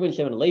aspects of Reuven,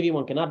 Shimon, and Levi,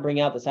 one cannot bring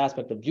out this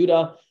aspect of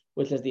Judah,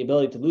 which is the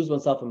ability to lose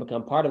oneself and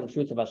become part of the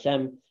truth of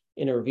Hashem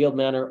in a revealed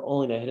manner,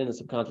 only in a hidden and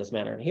subconscious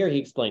manner. And here he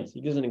explains,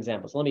 he gives an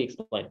example. So let me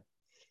explain.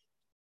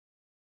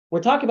 We're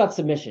talking about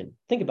submission.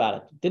 Think about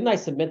it. Didn't I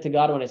submit to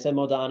God when I said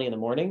Moda'ani in the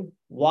morning?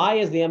 Why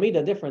is the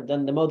Amidah different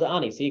than the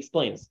Moda'ani? So he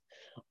explains.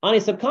 On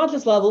a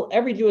subconscious level,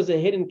 every Jew has a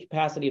hidden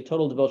capacity of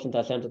total devotion to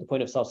Hashem to the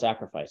point of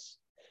self-sacrifice.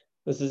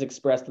 This is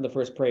expressed in the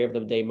first prayer of the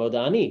day,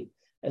 Moda'ani.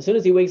 As soon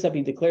as he wakes up,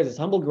 he declares his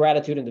humble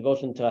gratitude and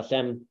devotion to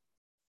Hashem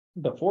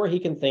before he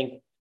can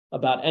think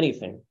about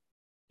anything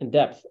in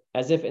depth,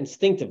 as if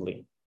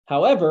instinctively.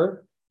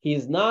 However, he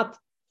is not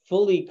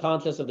fully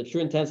conscious of the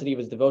true intensity of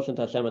his devotion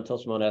to Hashem until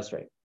Shemona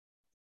Esrei.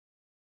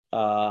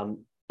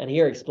 And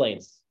here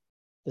explains,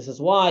 this is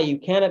why you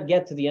cannot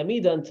get to the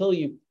Amidah until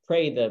you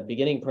pray the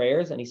beginning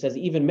prayers. And he says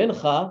even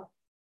Mincha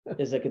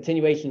is a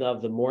continuation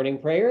of the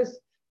morning prayers.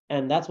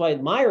 And that's why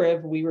at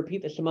Ma'ariv, we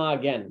repeat the Shema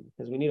again,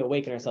 because we need to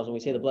awaken ourselves when we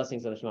say the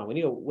blessings of the Shema. We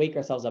need to wake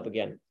ourselves up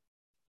again.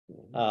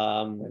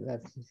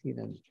 Let's see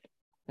them.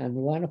 And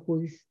one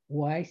who is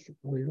wise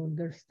will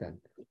understand.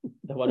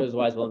 The one who is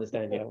wise will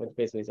understand, yeah, which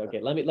basically is okay.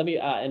 Let me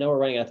I know we're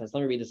running out of time, so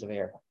let me read this over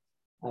here.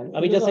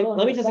 Let me just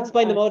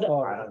explain the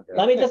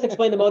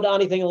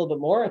Moda'ani thing a little bit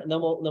more, and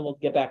then we'll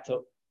get back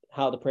to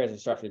how the prayers are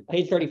structured.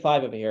 Page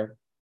 35 over here,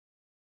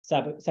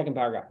 second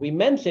paragraph. We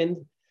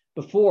mentioned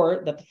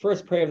before that the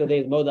first prayer of the day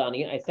is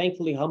Moda'ani. I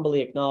thankfully,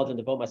 humbly acknowledge and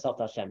devote myself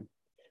to Hashem.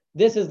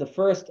 This is the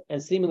first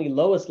and seemingly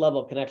lowest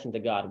level of connection to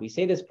God. We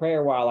say this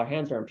prayer while our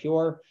hands are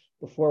impure,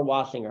 before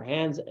washing our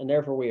hands, and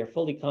therefore we are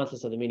fully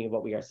conscious of the meaning of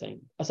what we are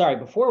saying.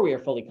 Before we are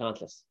fully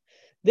conscious.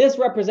 This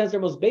represents our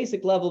most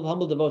basic level of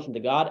humble devotion to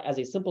God as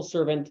a simple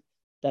servant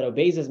that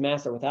obeys his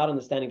master without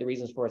understanding the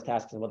reasons for his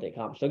tasks and what they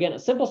accomplish. So again, a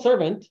simple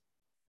servant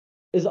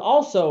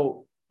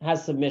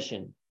has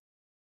submission.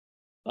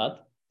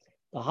 But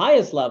the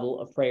highest level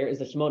of prayer is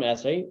the Shemona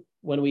Esrei,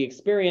 when we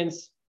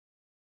experience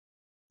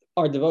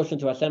our devotion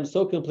to Hashem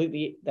so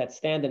completely that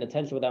stand in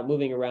attention without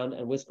moving around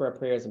and whisper our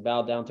prayers and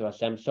bow down to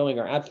Hashem, showing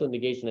our absolute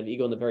negation of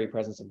ego in the very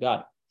presence of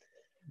God.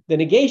 The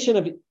negation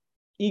of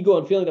ego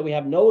and feeling that we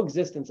have no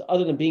existence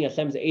other than being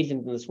Hashem's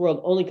agent in this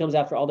world only comes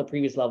after all the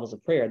previous levels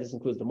of prayer. This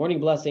includes the morning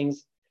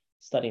blessings,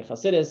 studying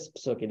Chassidus,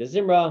 Psukei de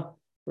Zimra,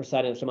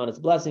 reciting the Shema and its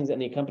blessings,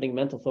 and the accompanying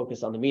mental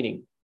focus on the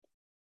meaning.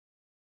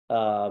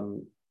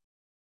 And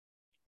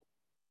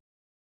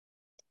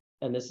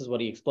this is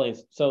what he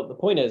explains. So the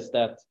point is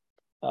that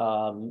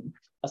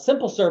a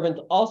simple servant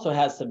also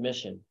has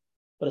submission,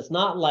 but it's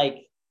not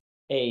like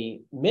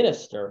a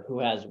minister who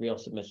has real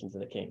submission to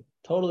the king.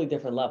 Totally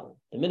different level.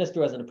 The minister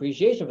who has an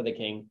appreciation for the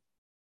king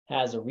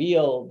has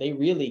they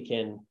really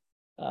can,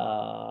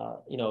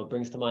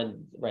 brings to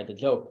mind, right, the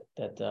joke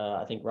that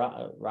I think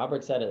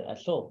Robert said at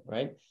Shul,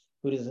 right?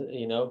 Who does,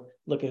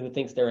 look at who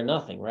thinks they're a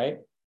nothing, right?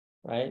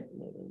 Right?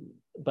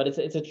 But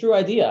it's a true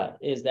idea,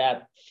 is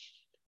that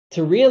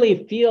to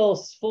really feel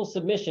full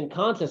submission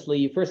consciously,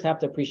 you first have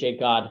to appreciate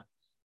God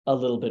a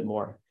little bit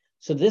more.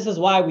 So this is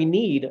why we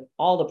need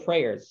all the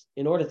prayers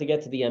in order to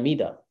get to the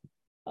Amidah.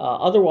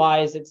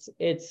 Otherwise, it's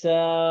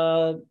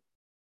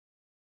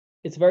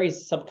very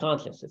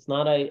subconscious. It's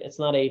not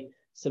a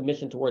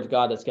submission towards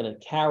God that's going to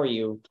carry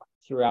you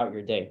throughout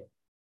your day.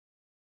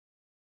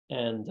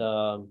 And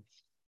I'm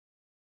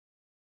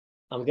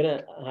going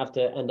to have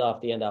to end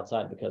off the end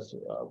outside because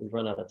we've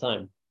run out of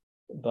time.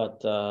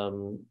 But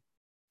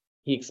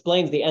he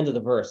explains the end of the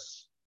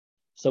verse.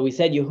 So we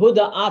said,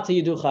 Yehuda ata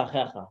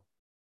yiduchachecha.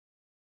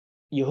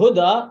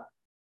 Yehuda,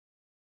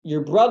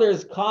 your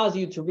brothers cause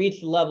you to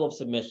reach the level of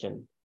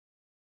submission.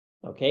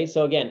 Okay,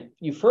 so again,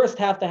 you first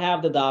have to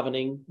have the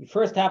davening. You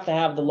first have to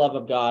have the love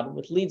of God,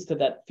 which leads to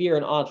that fear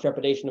and awe,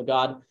 trepidation of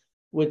God,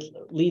 which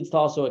leads to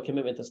also a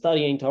commitment to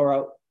studying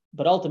Torah.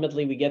 But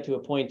ultimately, we get to a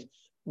point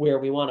where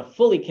we want to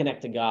fully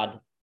connect to God,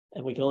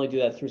 and we can only do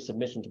that through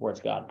submission towards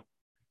God.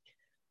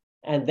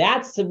 And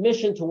that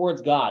submission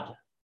towards God,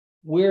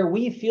 where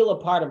we feel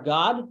a part of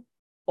God,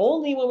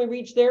 only when we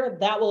reach there,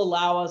 that will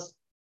allow us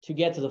to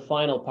get to the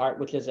final part,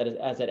 which is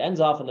as it ends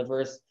off in the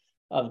verse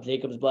of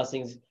Jacob's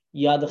blessings,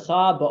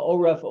 Yadcha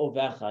ba'oref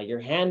ovecha.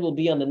 Your hand will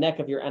be on the neck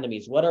of your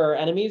enemies. What are our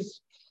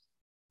enemies?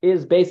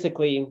 Is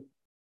basically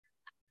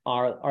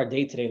our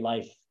day-to-day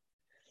life.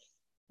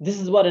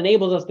 This is what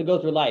enables us to go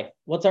through life.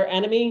 What's our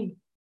enemy?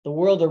 The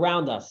world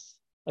around us.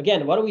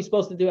 Again, what are we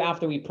supposed to do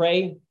after we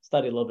pray?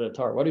 Study a little bit of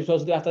Torah. What are we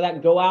supposed to do after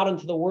that? Go out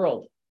into the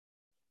world.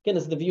 Again,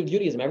 this is the view of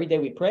Judaism. Every day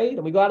we pray,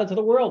 then we go out into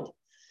the world.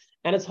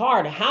 And it's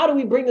hard. How do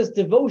we bring this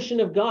devotion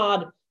of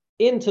God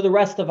into the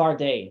rest of our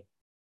day?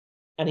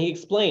 And he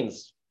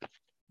explains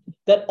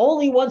that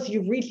only once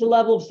you've reached a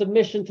level of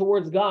submission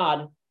towards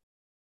God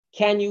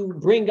can you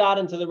bring God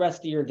into the rest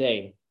of your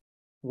day.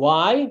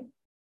 Why?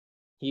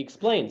 He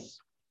explains.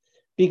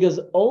 Because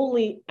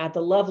only at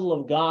the level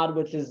of God,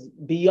 which is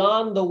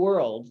beyond the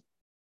world,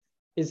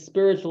 is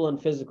spiritual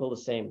and physical the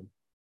same.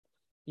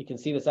 You can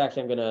see this.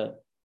 Actually, I'm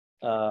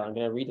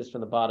gonna read this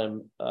from the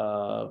bottom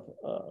of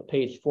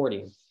page 40.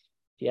 If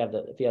you have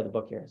the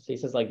book here. So he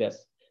says like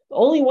this: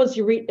 only once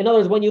you read, in other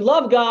words, when you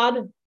love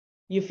God,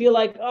 you feel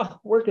like, oh,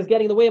 work is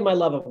getting in the way of my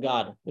love of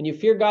God. When you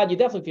fear God, you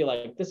definitely feel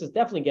like this is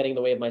definitely getting in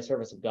the way of my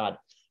service of God.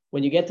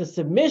 When you get to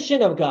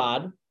submission of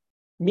God,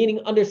 meaning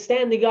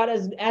understanding God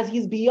as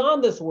he's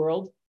beyond this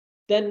world,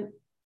 then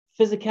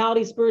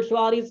physicality,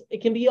 spirituality,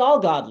 it can be all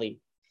godly,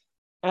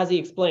 as he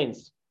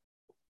explains.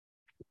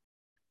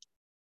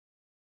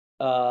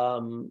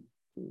 Page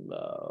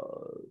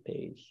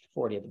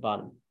 40 at the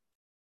bottom.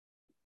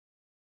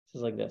 This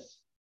is like this.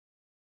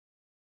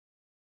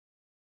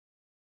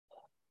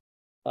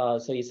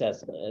 So he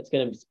says, it's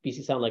going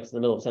to sound like it's in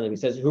the middle of a sentence.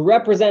 He says, who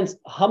represents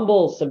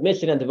humble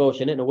submission and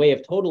devotion in a way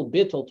of total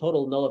bittul,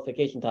 total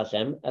nullification to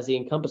Hashem, as he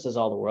encompasses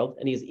all the world,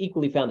 and he is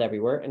equally found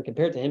everywhere, and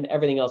compared to him,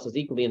 everything else is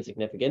equally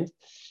insignificant.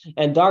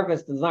 And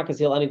darkness does not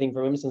conceal anything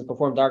from him, since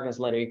before him darkness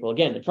and light are equal.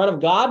 Again, in front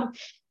of God,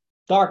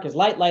 dark is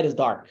light, light is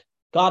dark.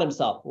 God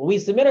himself. When we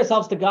submit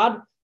ourselves to God,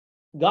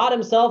 God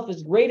himself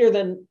is greater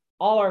than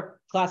all our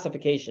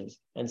classifications.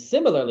 And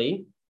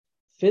similarly,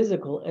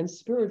 physical and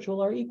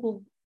spiritual are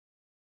equal.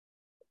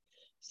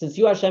 Since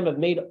you, Hashem, have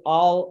made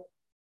all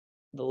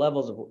the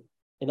levels of,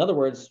 in other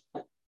words,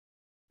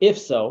 if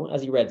so,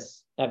 as he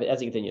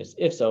continues,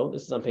 if so,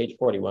 this is on page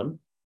 41,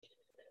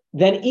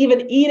 then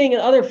even eating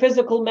and other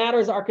physical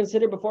matters are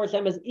considered before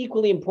Hashem as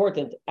equally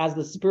important as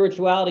the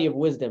spirituality of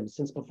wisdom,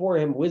 since before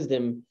him,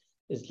 wisdom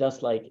is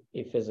just like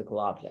a physical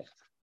object.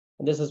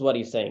 And this is what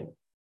he's saying.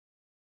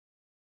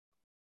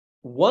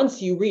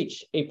 Once you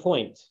reach a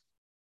point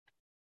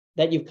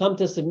that you've come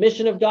to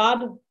submission of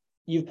God,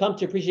 you've come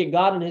to appreciate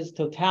God in his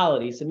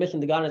totality,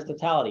 submission to God in his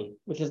totality,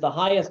 which is the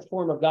highest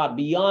form of God,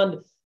 beyond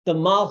the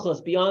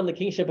malchus, beyond the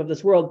kingship of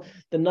this world,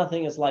 then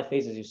nothing in life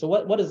phases you. So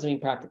what does this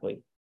mean practically?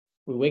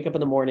 We wake up in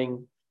the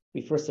morning,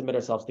 we first submit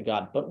ourselves to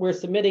God, but we're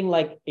submitting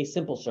like a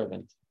simple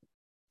servant.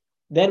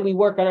 Then we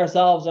work on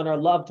ourselves, on our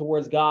love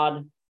towards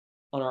God,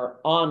 on our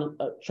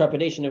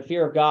trepidation and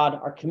fear of God,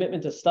 our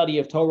commitment to study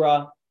of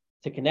Torah,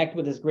 to connect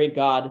with this great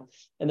God.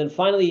 And then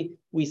finally,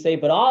 we say,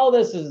 but all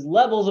this is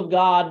levels of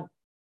God.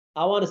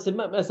 I want to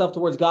submit myself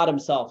towards God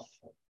himself.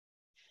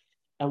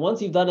 And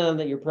once you've done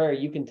it in your prayer,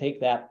 you can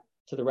take that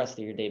to the rest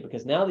of your day,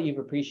 because now that you've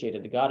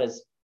appreciated that God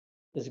is,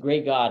 this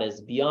great God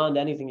is beyond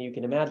anything you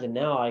can imagine,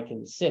 now I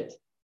can sit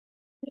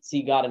and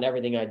see God in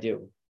everything I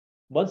do.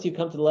 Once you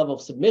come to the level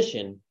of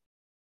submission,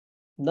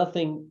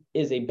 nothing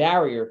is a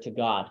barrier to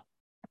God.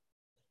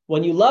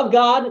 When you love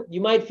God,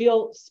 you might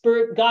feel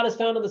God is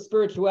found in the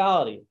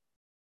spirituality.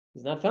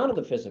 He's not found in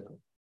the physical.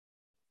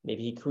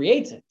 Maybe he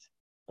creates it,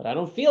 but I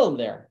don't feel him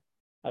there.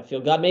 I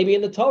feel God maybe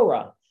in the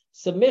Torah.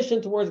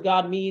 Submission towards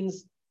God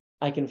means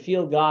I can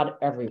feel God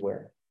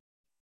everywhere.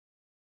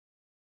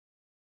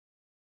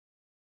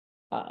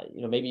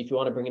 Maybe if you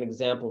want to bring an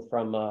example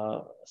from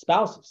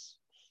spouses,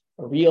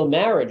 a real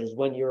marriage is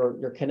when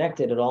you're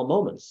connected at all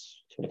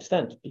moments to an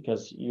extent,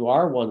 because you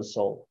are one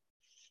soul.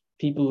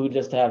 People who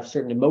just have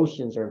certain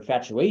emotions or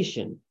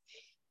infatuation,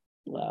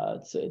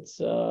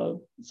 it's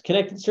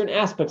connected to certain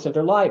aspects of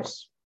their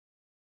lives.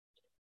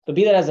 But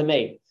be that as it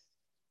may,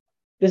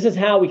 This is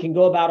how we can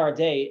go about our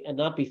day and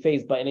not be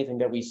fazed by anything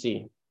that we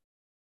see.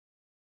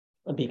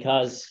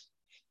 Because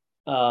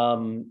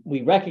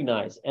we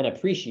recognize and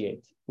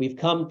appreciate, we've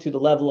come to the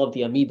level of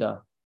the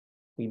Amida.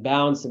 We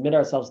bow and submit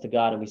ourselves to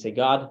God, and we say,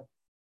 God,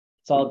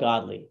 it's all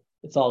godly.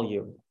 It's all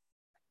you.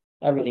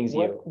 Everything's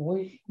you. What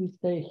we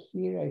say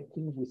here, I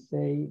think we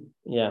say,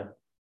 Yeah.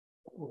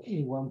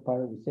 in one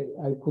part, we say,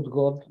 I put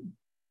God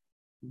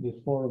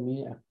before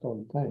me at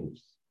all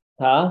times.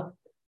 Huh?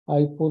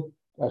 I put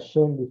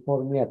Hashem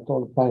before me at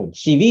all times.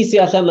 Shivisi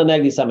Hashem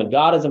lenegdi samin.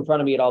 God is in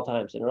front of me at all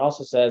times. And it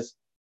also says,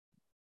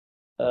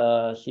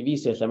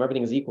 Shivisi Hashem,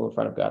 everything is equal in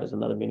front of God is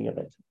another meaning of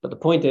it. But the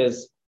point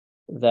is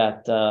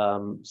that,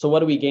 so what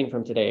do we gain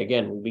from today?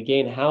 Again, we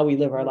gain how we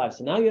live our lives.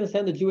 So now you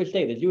understand the Jewish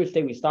day. The Jewish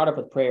day, we start off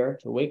with prayer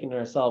to awaken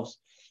ourselves.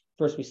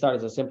 First, we start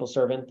as a simple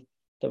servant.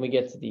 Then we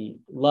get to the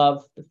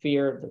love, the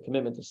fear, the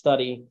commitment to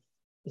study,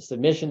 the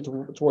submission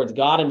towards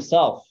God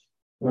himself,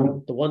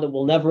 the one that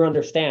we'll never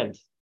understand.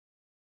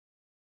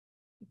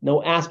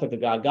 No aspect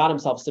of God, God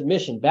himself,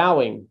 submission,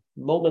 bowing,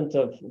 moment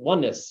of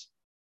oneness.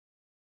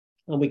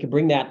 And we can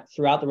bring that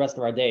throughout the rest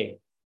of our day.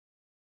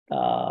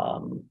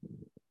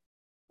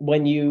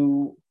 When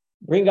you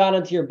bring God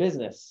into your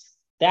business,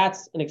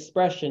 that's an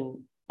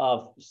expression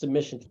of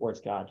submission towards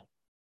God.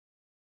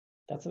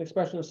 That's an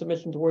expression of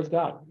submission towards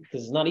God,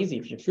 because it's not easy.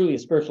 If you're truly a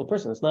spiritual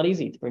person, it's not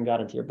easy to bring God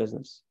into your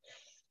business.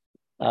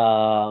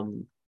 But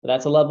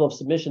that's a level of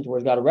submission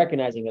towards God,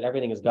 recognizing that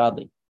everything is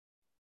godly.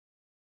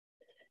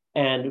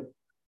 And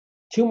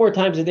 2 more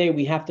times a day,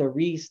 we have to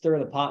re-stir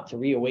the pot to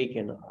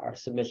reawaken our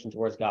submission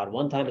towards God.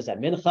 One time is at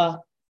Mincha.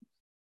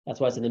 That's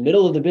why it's in the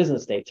middle of the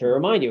business day, to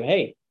remind you,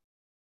 hey,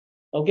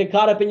 don't get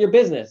caught up in your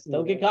business.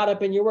 Don't get caught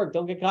up in your work.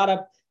 Don't get caught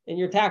up in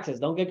your taxes.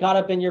 Don't get caught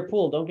up in your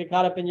pool. Don't get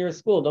caught up in your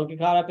school. Don't get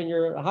caught up in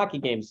your hockey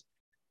games.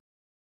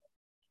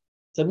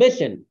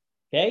 Submission,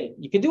 okay?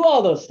 You can do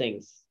all those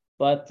things,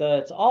 but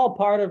it's all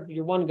part of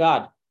your one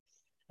God.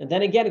 And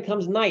then again, it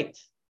comes night.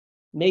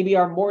 Maybe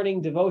our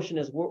morning devotion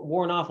is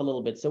worn off a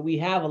little bit. So we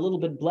have a little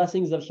bit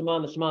blessings of Shema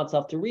and the Shema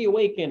itself to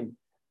reawaken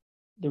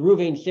the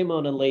Ruvain,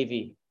 Shimon, and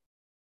Levi.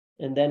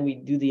 And then we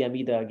do the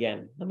Amida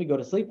again. Then we go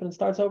to sleep and it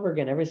starts over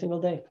again every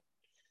single day.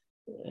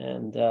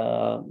 And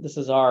this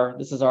is our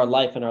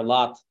life and our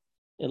lot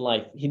in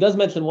life. He does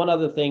mention one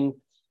other thing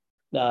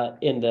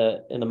in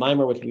the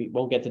Mimer, which we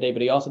won't get today,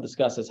 but he also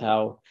discusses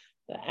how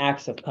the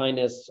acts of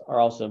kindness are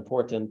also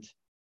important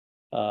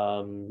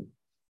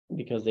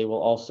because they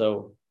will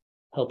also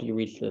help you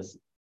reach this.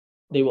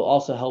 They will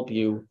also help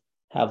you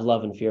have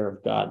love and fear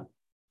of God.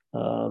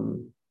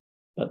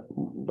 But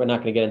we're not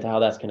going to get into how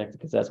that's connected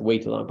because that's way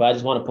too long. But I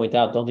just want to point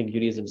out, don't think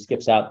Judaism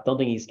skips out. Don't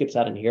think he skips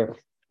out in here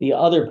the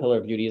other pillar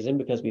of Judaism,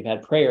 because we've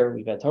had prayer,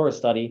 we've had Torah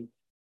study.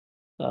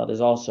 There's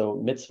also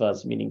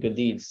mitzvahs, meaning good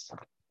deeds.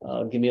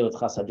 Gemilut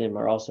chasadim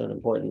are also an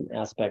important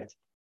aspect.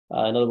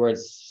 In other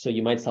words, so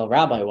you might tell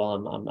Rabbi,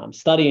 well, I'm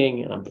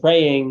studying and I'm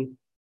praying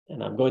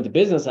and I'm going to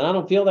business and I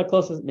don't feel that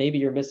close. Maybe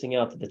you're missing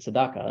out to the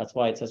tzedakah. That's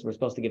why it says we're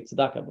supposed to give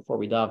tzedakah before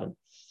we daven.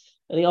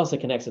 And he also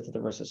connects it to the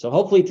verses. So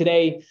hopefully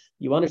today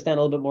you understand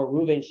a little bit more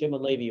Ruvain,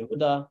 Shimon, Levi,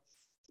 Yehuda.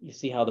 You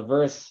see how the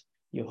verse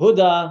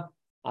Yehuda,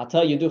 Ata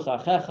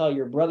Yeducha Achecha,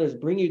 your brothers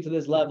bring you to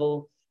this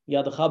level.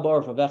 Yaducha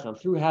Ba'or Favechem.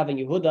 Through having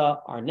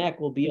Yehuda, our neck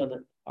will be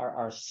on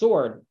our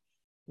sword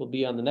will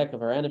be on the neck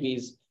of our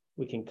enemies.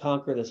 We can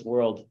conquer this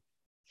world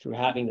through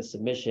having the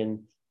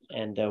submission.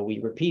 And we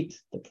repeat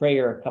the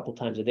prayer a couple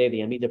times a day,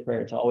 the Amida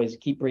prayer, to always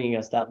keep bringing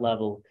us that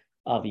level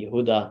of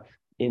Yehuda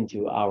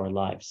into our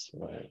lives.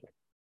 Right.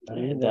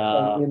 And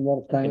I'm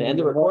going to end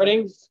the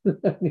recording.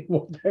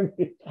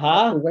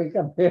 Huh? Wake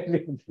up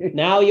early.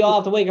 Now you all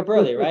have to wake up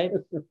early, right?